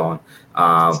gone.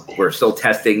 We're still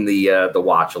testing the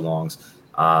watch-alongs.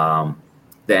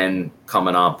 Then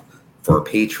coming up for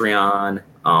Patreon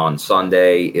on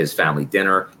Sunday is family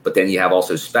dinner, but then you have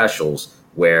also specials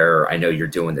where I know you're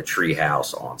doing the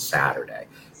Treehouse on Saturday.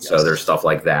 Yes. So there's stuff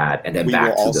like that, and then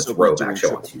back to the Throwback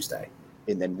show on Tuesday.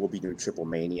 And then we'll be doing Triple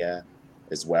Mania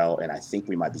as well, and I think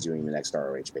we might be doing the next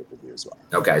ROH pay-per-view as well.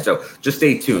 Okay, so just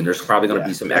stay tuned. There's probably going to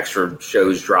be some extra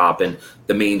shows dropping.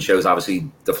 The main shows, obviously,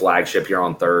 the flagship here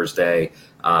on Thursday.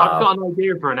 I've got an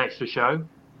idea for an extra show.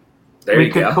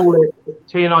 We could call it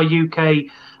TNI UK,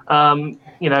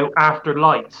 After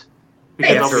Light.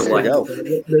 After Light.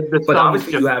 But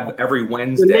obviously you have every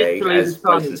Wednesday, as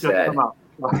Tyson said.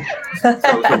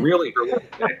 So really,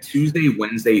 that Tuesday,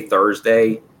 Wednesday,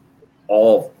 Thursday,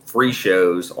 all free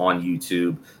shows on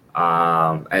YouTube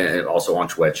and also on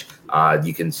Twitch.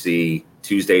 You can see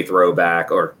Tuesday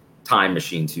Throwback or Time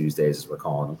Machine Tuesdays, as we're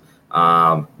calling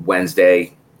them.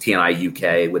 Wednesday,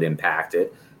 TNI UK would Impact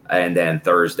it. And then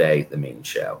Thursday, the main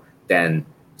show. Then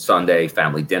Sunday,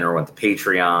 Family Dinner went to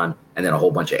Patreon, and then a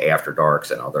whole bunch of After Darks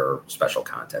and other special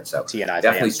content. So TNI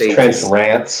definitely fans. stay Trent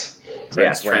rants.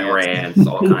 Yes, Trent rants,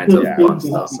 all kinds of fun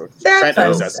stuff.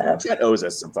 Trent owes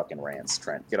us some fucking rants.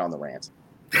 Trent, get on the rant.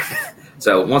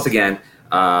 So once again,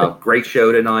 great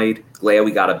show tonight. Glad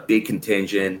we got a big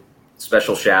contingent.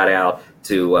 Special shout out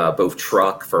to both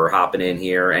Truck for hopping in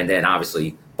here, and then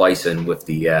obviously Bison with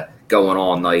the going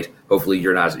all night. Hopefully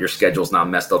your schedule's not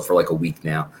messed up for like a week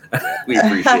now. We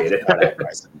appreciate it.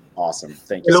 Awesome.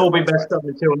 Thank you. It'll all be messed up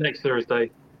until next Thursday.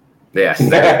 Yes.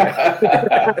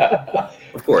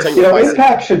 Of course. You know,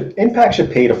 Impact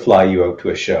should pay to fly you out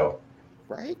to a show.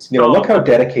 Right? You know, look how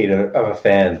dedicated of a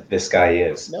fan this guy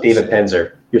is. No David shit.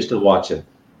 Penzer, you're still watching.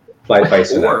 Fly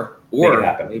Bison out. Make it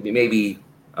happen. maybe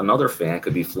another fan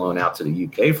could be flown out to the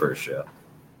UK for a show.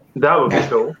 That would be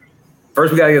cool.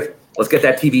 First, let's get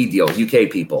that TV deal. UK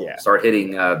people start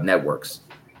hitting networks,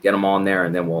 get them on there,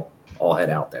 and then we'll all head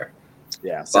out there.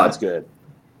 Yeah, sounds good.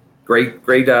 Great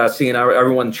seeing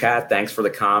everyone in chat. Thanks for the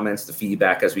comments, the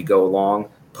feedback as we go along.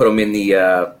 Put them in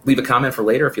the leave a comment for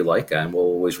later if you like, and we'll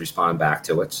always respond back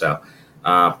to it. So,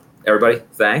 everybody,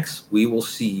 thanks. We will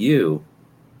see you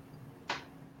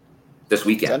this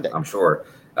weekend, Sunday. I'm sure.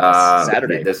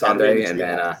 Saturday, this Sunday, and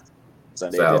then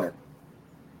Sunday so dinner.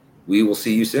 we will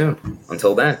see you soon.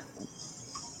 Until then,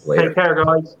 later. Take care,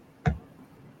 guys.